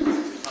question. We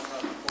talk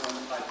about the 4 and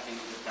the 5 kings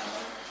of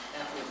power.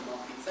 After the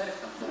Melchizedek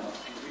comes out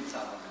and greets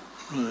Abraham.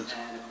 Right.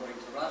 And according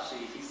to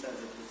Rashi, he says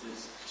that this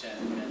is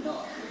Shem and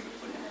Noah, which would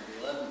put him at the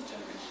 11th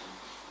generation.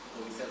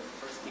 But we said the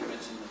first king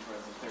mentioned the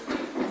Torah is the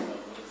 13th, so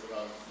what does the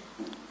Rav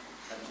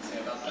have to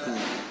say about that?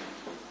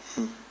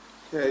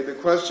 Okay, the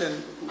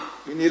question,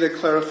 we need a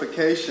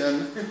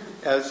clarification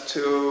as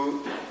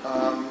to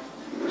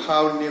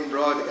how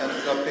Nimrod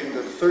ended up being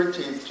the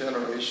 13th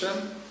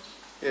generation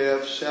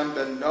if Shem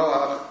ben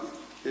Noach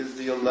is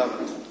the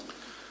 11th.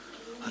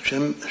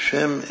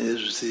 Shem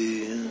is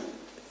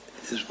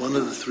one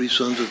of the 3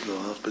 sons of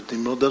Noah, but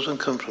Nimrod doesn't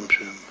come from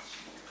Shem.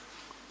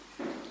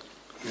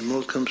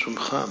 Nimrod comes from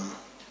Ham.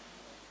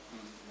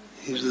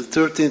 He's the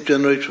 13th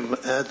generation from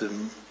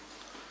Adam,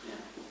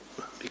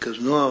 because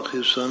Noach,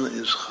 his son,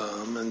 is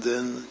Ham, and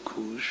then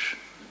Cush,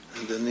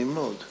 and then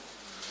Nimrod.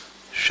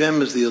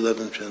 Shem is the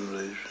 11th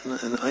generation,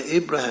 and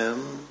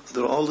Abraham,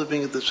 they're all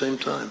living at the same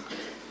time.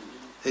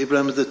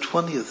 Abraham is the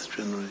 20th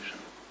generation.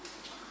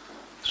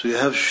 So you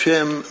have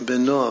Shem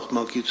ben Noach,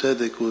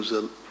 Melchizedek, who is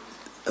the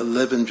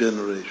 11th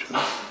generation,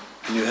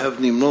 and you have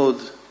Nimrod,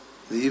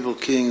 the evil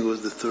king, who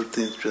is the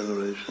 13th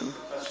generation,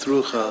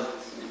 through Ham.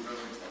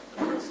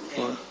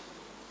 What?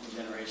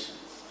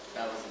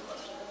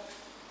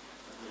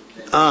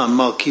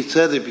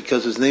 Melchizedek,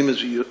 because his name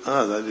is...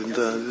 I didn't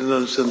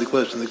understand the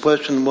question. The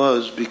question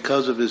was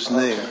because of his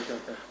name,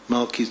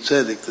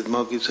 Melchizedek, that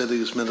Melchizedek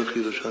is Melech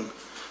Yerushalayim.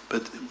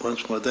 But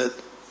once more,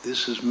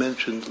 this is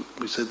mentioned,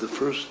 we said the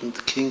first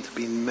king to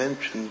be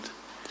mentioned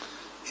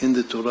in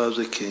the Torah as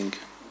a king.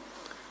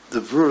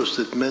 The verse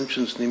that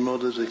mentions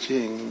Nimrod as a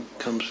king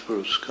comes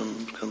first,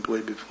 comes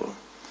way before.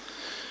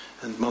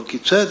 And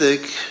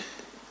Melchizedek,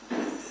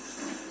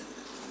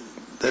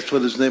 that's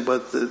what his name,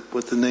 what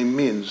the name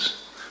means.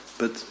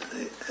 But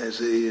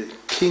as a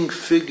king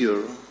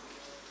figure,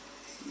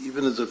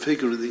 even as a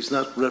figure, he's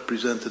not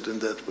represented in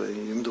that way,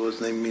 even though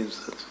his name means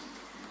that.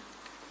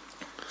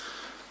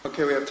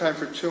 Okay, we have time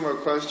for 2 more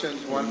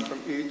questions, one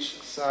from each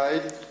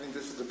side. I think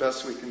this is the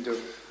best we can do.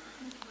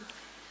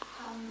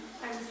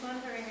 I was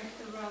wondering if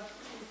the Rav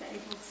is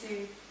able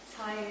to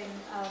tie in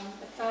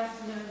the first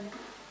nun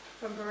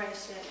from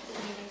Bereshit,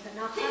 meaning the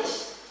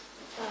Nachash.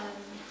 So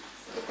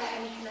is there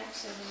any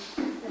connection?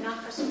 The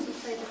Nachash is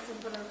also the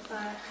symbol of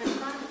Chesed,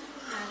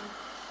 and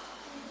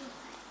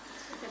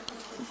is it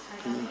possible to tie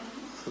that in?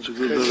 That's a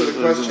good Okay, so the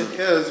question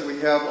is, we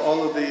have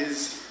all of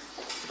these,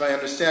 if I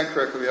understand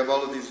correctly, we have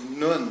all of these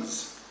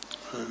nuns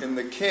in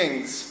the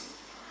kings,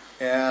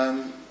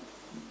 and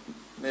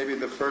maybe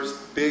the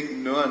first big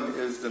nun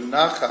is the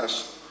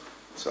Nachash.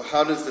 So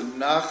how does the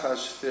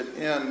Nachash fit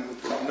in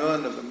with the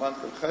nun of the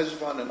month of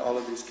Cheshvan and all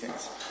of these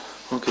kings?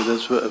 Okay,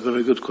 that's a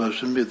very good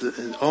question. But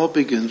it all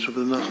begins from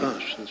the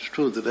Nachash. It's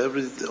true that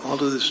all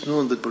of this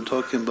nun that we're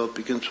talking about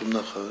begins from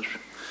Nachash.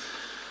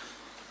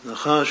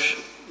 Nachash,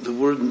 the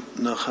word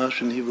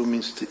Nachash in Hebrew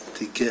means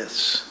to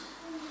guess.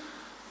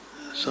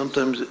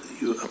 Sometimes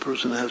a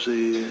person has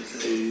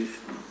a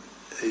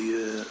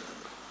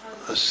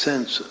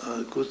sense,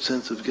 a good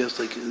sense of guess,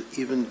 like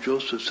even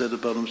Joseph said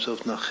about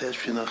himself, Nachesh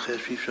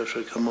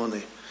v'Nachesh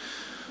kamoni.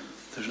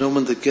 There's no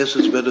one that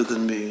guesses better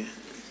than me.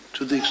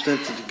 To the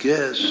extent that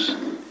guess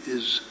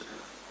is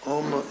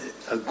almost,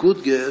 a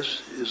good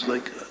guess is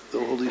like the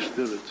Holy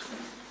Spirit.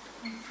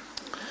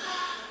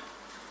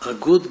 A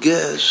good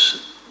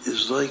guess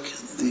is like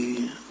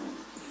the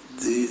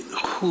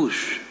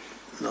chush,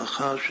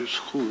 Nachash is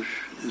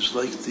chush, is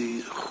like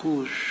the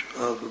chush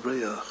of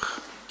Reach.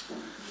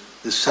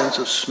 The sense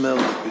of smell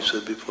that we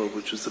said before,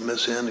 which is the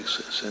Messianic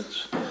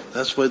sense.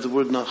 That's why the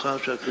word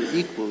Nachash actually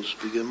equals,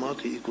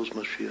 Bigamati equals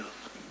Mashiach.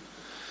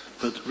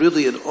 But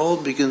really it all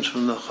begins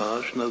from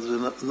Nachash. Now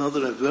there's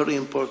another very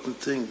important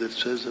thing that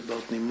says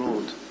about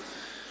Nimrod.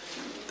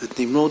 That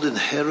Nimrod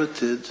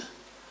inherited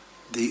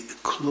the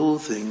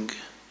clothing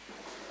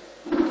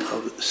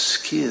of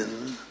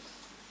skin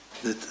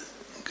that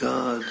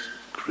God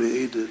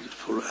created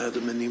for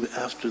Adam and Eve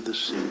after the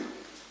sin.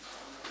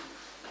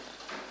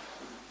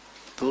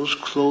 Those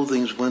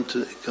clothings got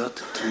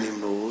to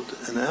Nimrod,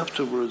 and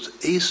afterwards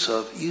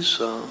Esau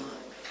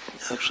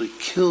actually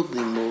killed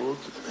Nimrod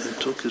and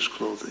took his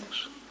clothing.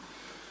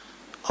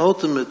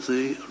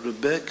 Ultimately,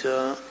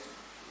 Rebekah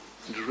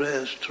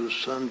dressed her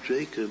son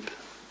Jacob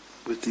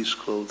with these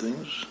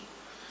clothing,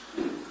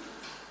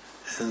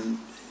 and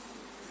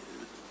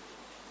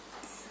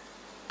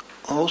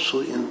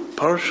also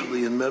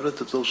partially in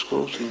merit of those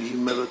clothing, he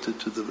merited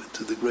to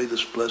the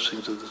greatest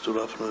blessings of the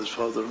Torah from his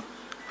father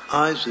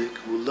Isaac,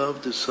 who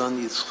loved his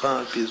son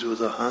Yitzchak because he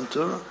was a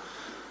hunter,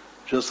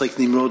 just like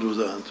Nimrod was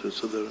a hunter.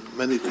 So there are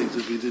many things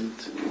that we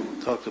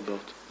didn't talk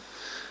about.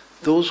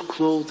 Those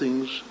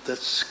clothing, that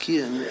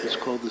skin, is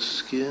called the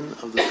skin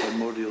of the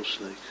primordial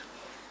snake.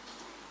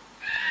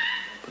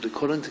 But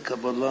according to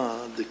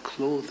Kabbalah, the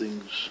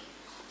clothing,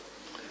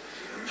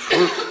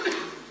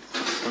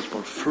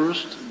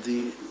 first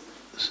the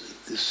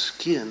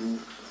skin,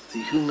 the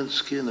human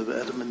skin of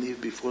Adam and Eve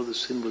before the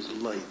sin was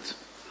light.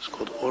 It's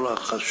called Ora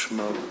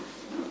Chashmal.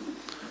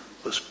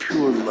 It was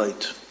pure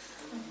light.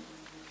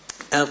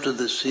 After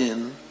the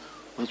sin,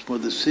 once more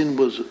the sin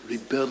was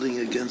rebelling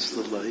against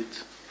the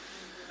light.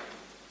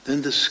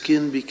 Then the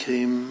skin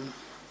became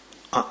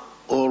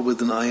or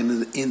with an eye in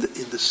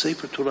the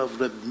Sefer Torah of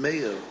Reb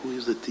Meir, who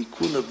is the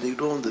Tikkun of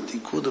Niron, the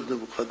Tikkun of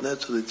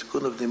Nebuchadnezzar, the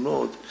Tikkun of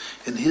Nimrod.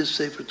 In his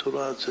Sefer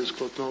Torah it says,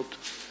 quote, note,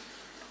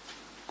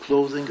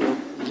 clothing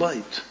of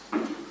light,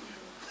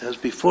 as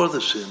before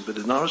the sin. But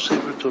in our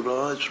Sefer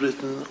Torah it's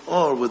written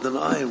or with an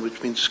ayin,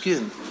 which means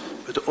skin.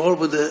 But or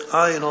with the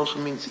ayin also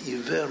means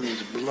iver,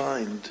 means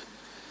blind.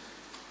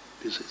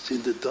 Because it's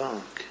in the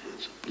dark,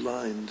 it's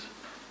blind.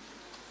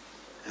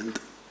 And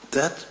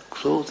that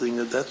clothing,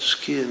 that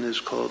skin is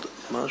called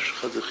mash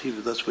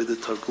chadechiv. That's why the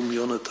Targum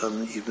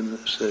Yonatan even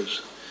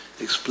says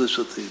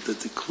explicitly that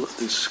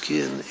the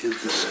skin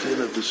is the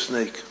skin of the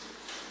snake.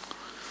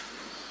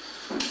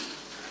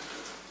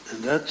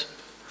 And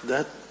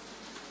that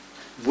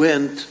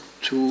went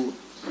to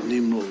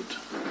Nimrod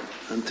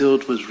until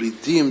it was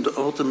redeemed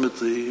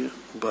ultimately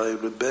by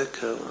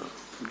Rebekah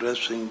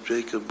dressing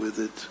Jacob with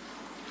it,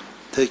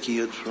 taking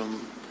it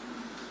from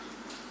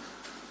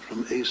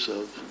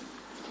Esau,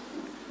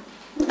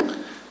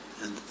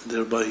 and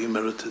thereby he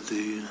merited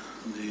the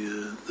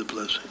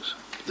blessings.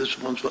 This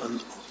one's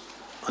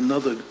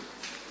another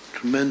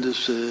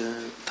tremendous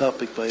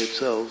topic by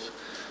itself,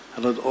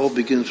 and it all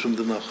begins from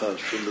the Nachash,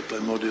 from the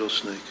primordial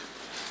snake.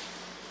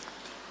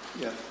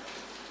 Yeah.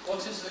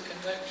 What is the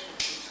connection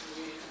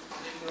between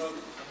Nimrod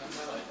and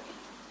Amalek?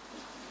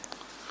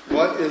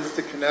 What is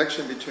the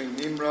connection between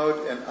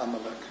Nimrod and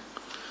Amalek?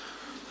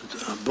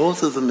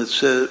 Both of them, it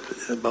says,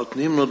 about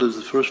Nimrod is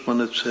the first one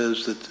that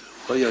says that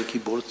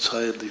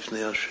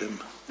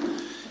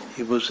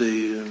he was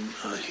a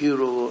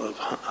hero, a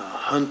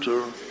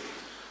hunter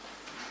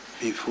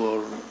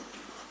before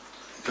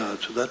God.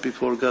 So that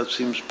before God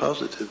seems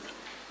positive,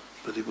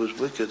 but he was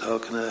wicked. How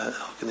can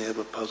he have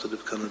a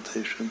positive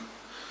connotation?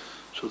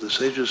 So the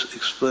sages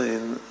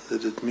explain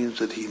that it means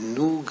that he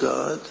knew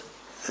God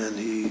and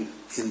he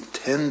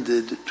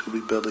intended to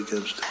rebel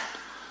against him.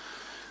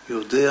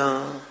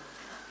 Yodea,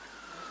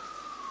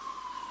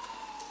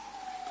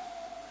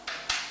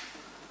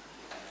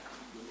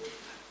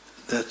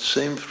 that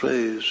same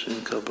phrase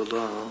in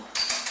Kabbalah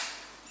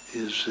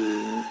is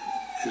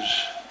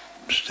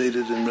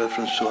stated in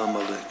reference to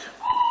Amalek.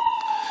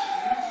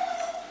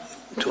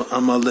 To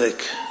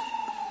Amalek,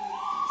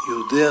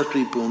 Yodea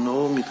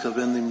Ribono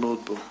mitkaven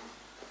limlod bo.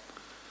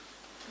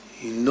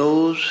 He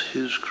knows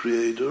his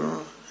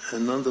Creator,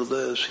 and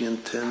nonetheless he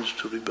intends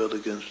to rebel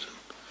against him.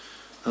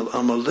 Now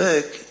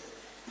Amalek,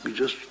 we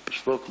just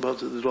spoke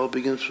about it all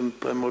begins from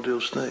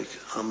primordial snake.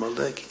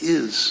 Amalek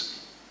is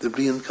the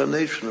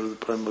reincarnation of the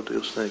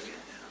primordial snake.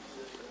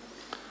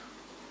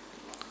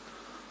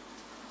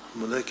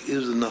 Amalek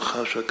is the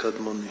Nachash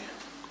HaKadmoni.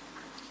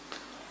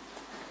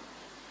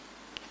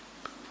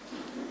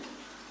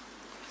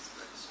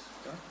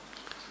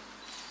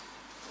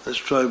 Let's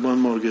try one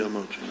more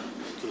Geometry,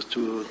 just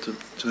to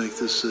make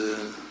this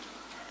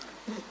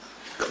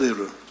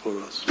clearer for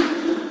us.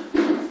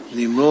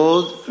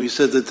 Nimrod, we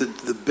said that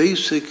the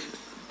basic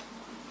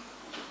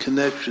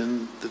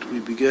connection that we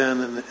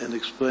began and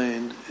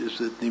explained is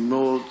that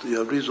Nimrod, the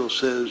Arizal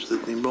says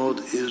that Nimrod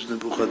is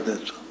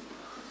Nebuchadnezzar.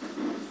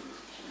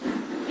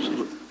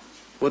 So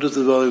what is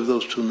the value of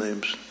those two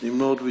names?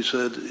 Nimrod, we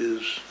said,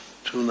 is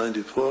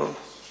 294,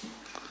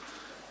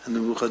 and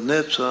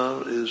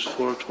Nebuchadnezzar is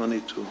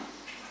 422.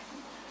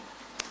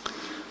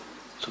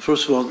 So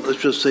first of all,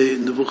 let's just say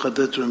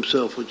Nebuchadnezzar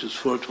himself, which is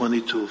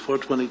 422.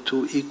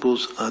 422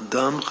 equals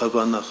Adam,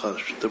 Chava,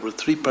 Nachash. There were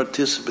three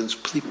participants,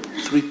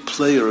 three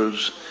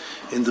players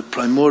in the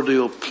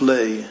primordial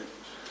play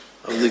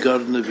of the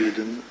Garden of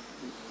Eden,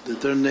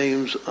 that their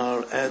names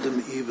are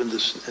Adam, Eve, and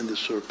the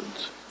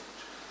serpent.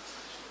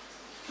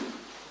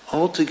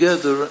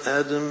 Altogether,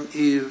 Adam,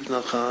 Eve,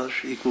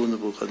 Nachash equal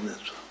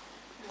Nebuchadnezzar.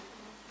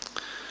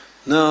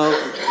 Now,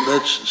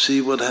 let's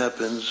see what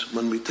happens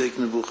when we take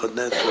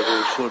Nebuchadnezzar, who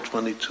is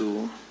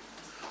 422,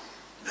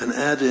 and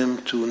add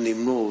him to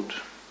Nimrod,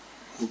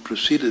 who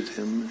preceded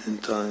him in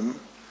time,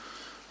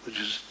 which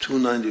is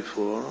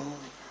 294.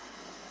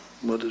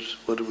 What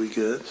do we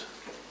get?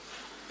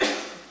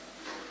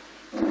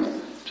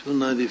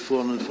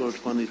 294 and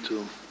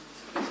 422.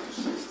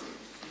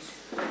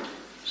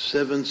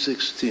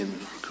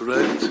 716,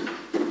 correct?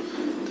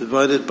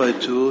 Divided by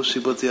 2, see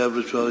what the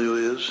average value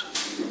is.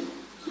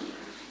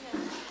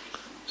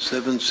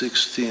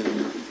 716.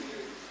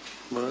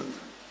 What?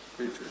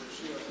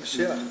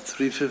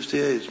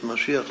 358.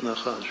 Mashiach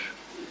Nachash.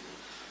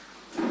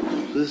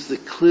 This is the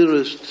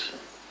clearest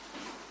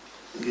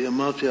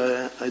geometry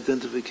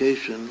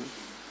identification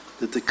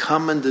that the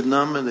common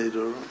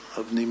denominator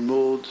of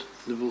Nimrod,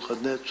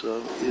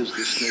 Nebuchadnezzar, is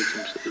the snake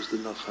himself, is the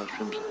Nachash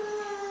himself.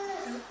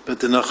 But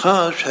the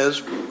Nachash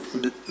has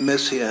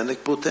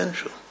Messianic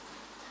potential.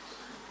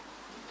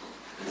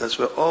 That's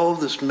why all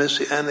this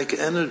Messianic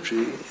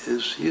energy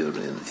is here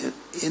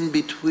in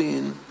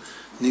between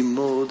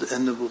Nimrod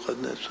and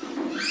Nebuchadnezzar.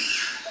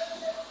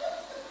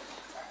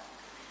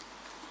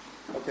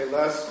 Okay,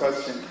 last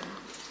question.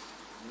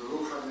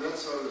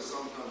 Nebuchadnezzar is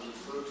sometimes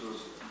referred to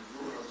as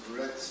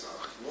Nebuchadnezzar.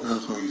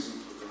 What's the reason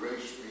for the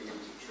Reish being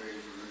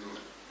interchanged with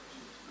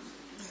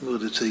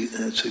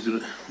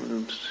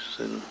Nun?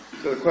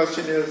 So the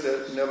question is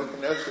that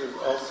Nebuchadnezzar is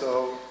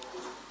also,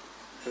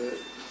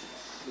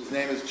 his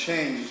name is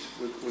changed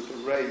with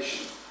the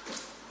Reish.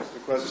 The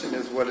question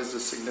is, what is the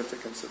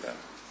significance of that?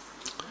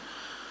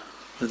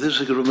 This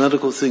is a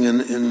grammatical thing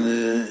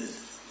in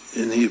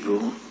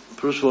Hebrew.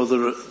 First of all,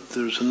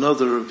 there's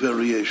another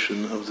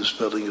variation of the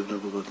spelling of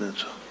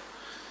Nebuchadnezzar.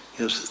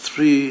 He has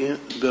three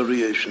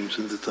variations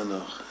in the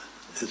Tanakh.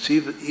 It's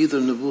either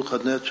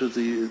Nebuchadnezzar,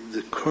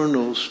 the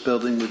kernel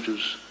spelling, which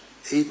is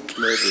 8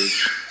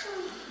 letters.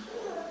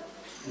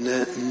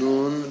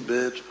 Nun,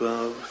 Bet,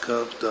 Vav,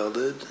 Kav,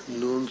 Daled,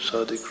 Nun,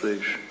 Sadik,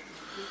 Resh.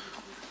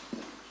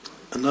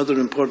 Another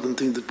important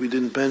thing that we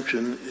didn't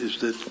mention is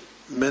that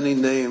many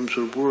names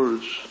or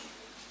words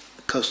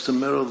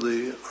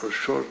customarily are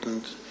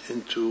shortened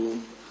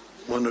into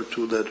 1 or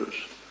 2 letters.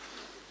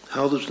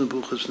 How does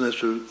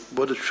Nebuchadnezzar,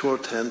 what is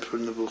shorthand for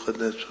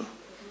Nebuchadnezzar?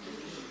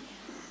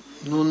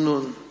 Nun,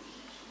 Nun.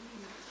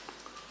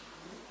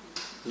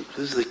 This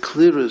is the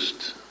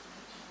clearest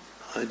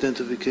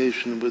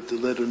identification with the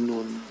letter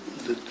Nun.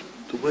 That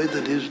the way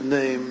that his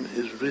name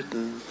is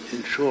written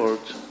in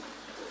short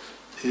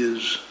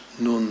is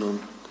Nun,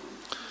 Nun.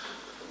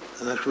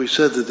 And actually we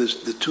said that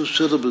the two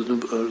syllables,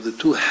 or the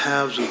two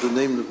halves of the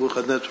name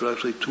Nebuchadnezzar are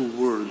actually 2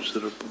 words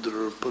that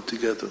are put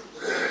together.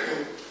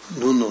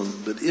 Nun, Nun.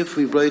 But if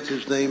we write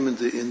his name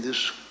in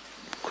this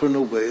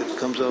kernel way, it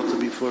comes out to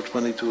be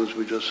 422, as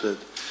we just said.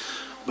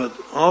 But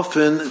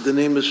often the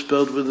name is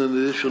spelled with an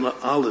additional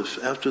aleph.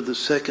 After the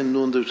second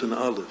nun, there's an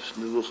aleph,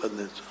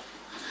 Nebuchadnezzar.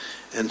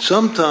 And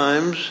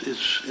sometimes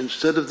it's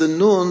instead of the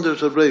nun,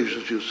 there's a resh,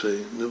 as you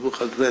say,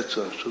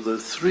 Nebuchadnezzar. So there are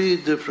 3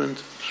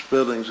 different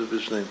spellings of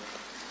his name.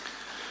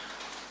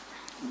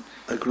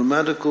 A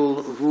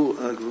grammatical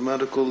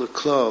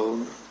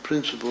klal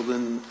principle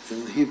in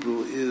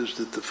Hebrew is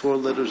that the 4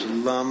 letters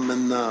lam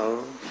and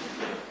nar,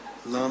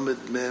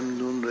 lamed, mem,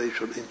 nun,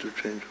 resh are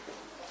interchangeable.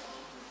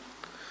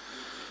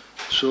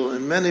 So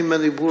in many,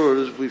 many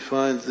words we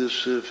find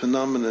this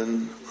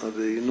phenomenon of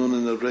a nun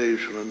and a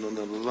resh, or a nun and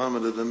a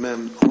lamed and a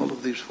mem, all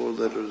of these 4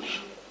 letters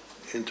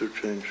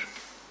interchange.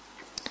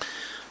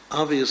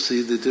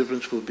 obviously the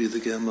difference will be the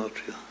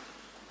gematria.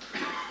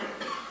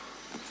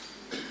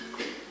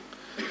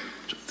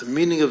 The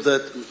meaning of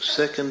that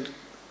second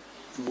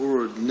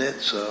word,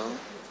 Netzar,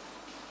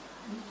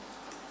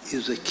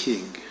 is a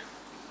king.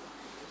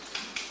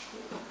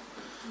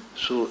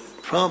 So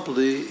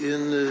probably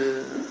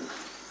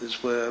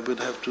that's why I would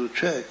have to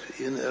check,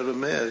 in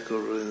Aramaic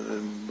or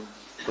in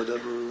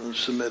whatever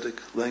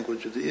Semitic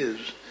language it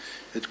is,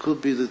 it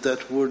could be that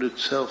that word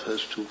itself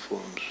has two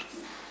forms.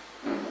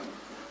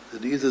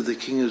 That either the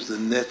king is the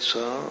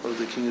Netzar or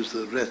the king is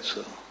the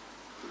Retzar.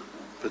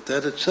 But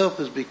that itself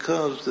is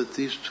because that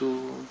these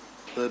two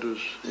letters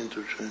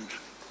interchange.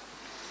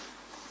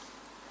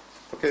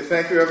 Okay,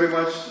 thank you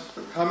everyone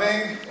for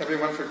coming,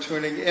 everyone for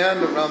tuning in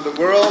around the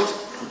world.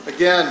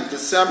 Again,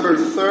 December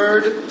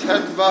 3rd,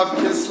 Tet Vav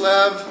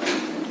Kislev.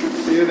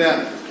 See you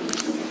then.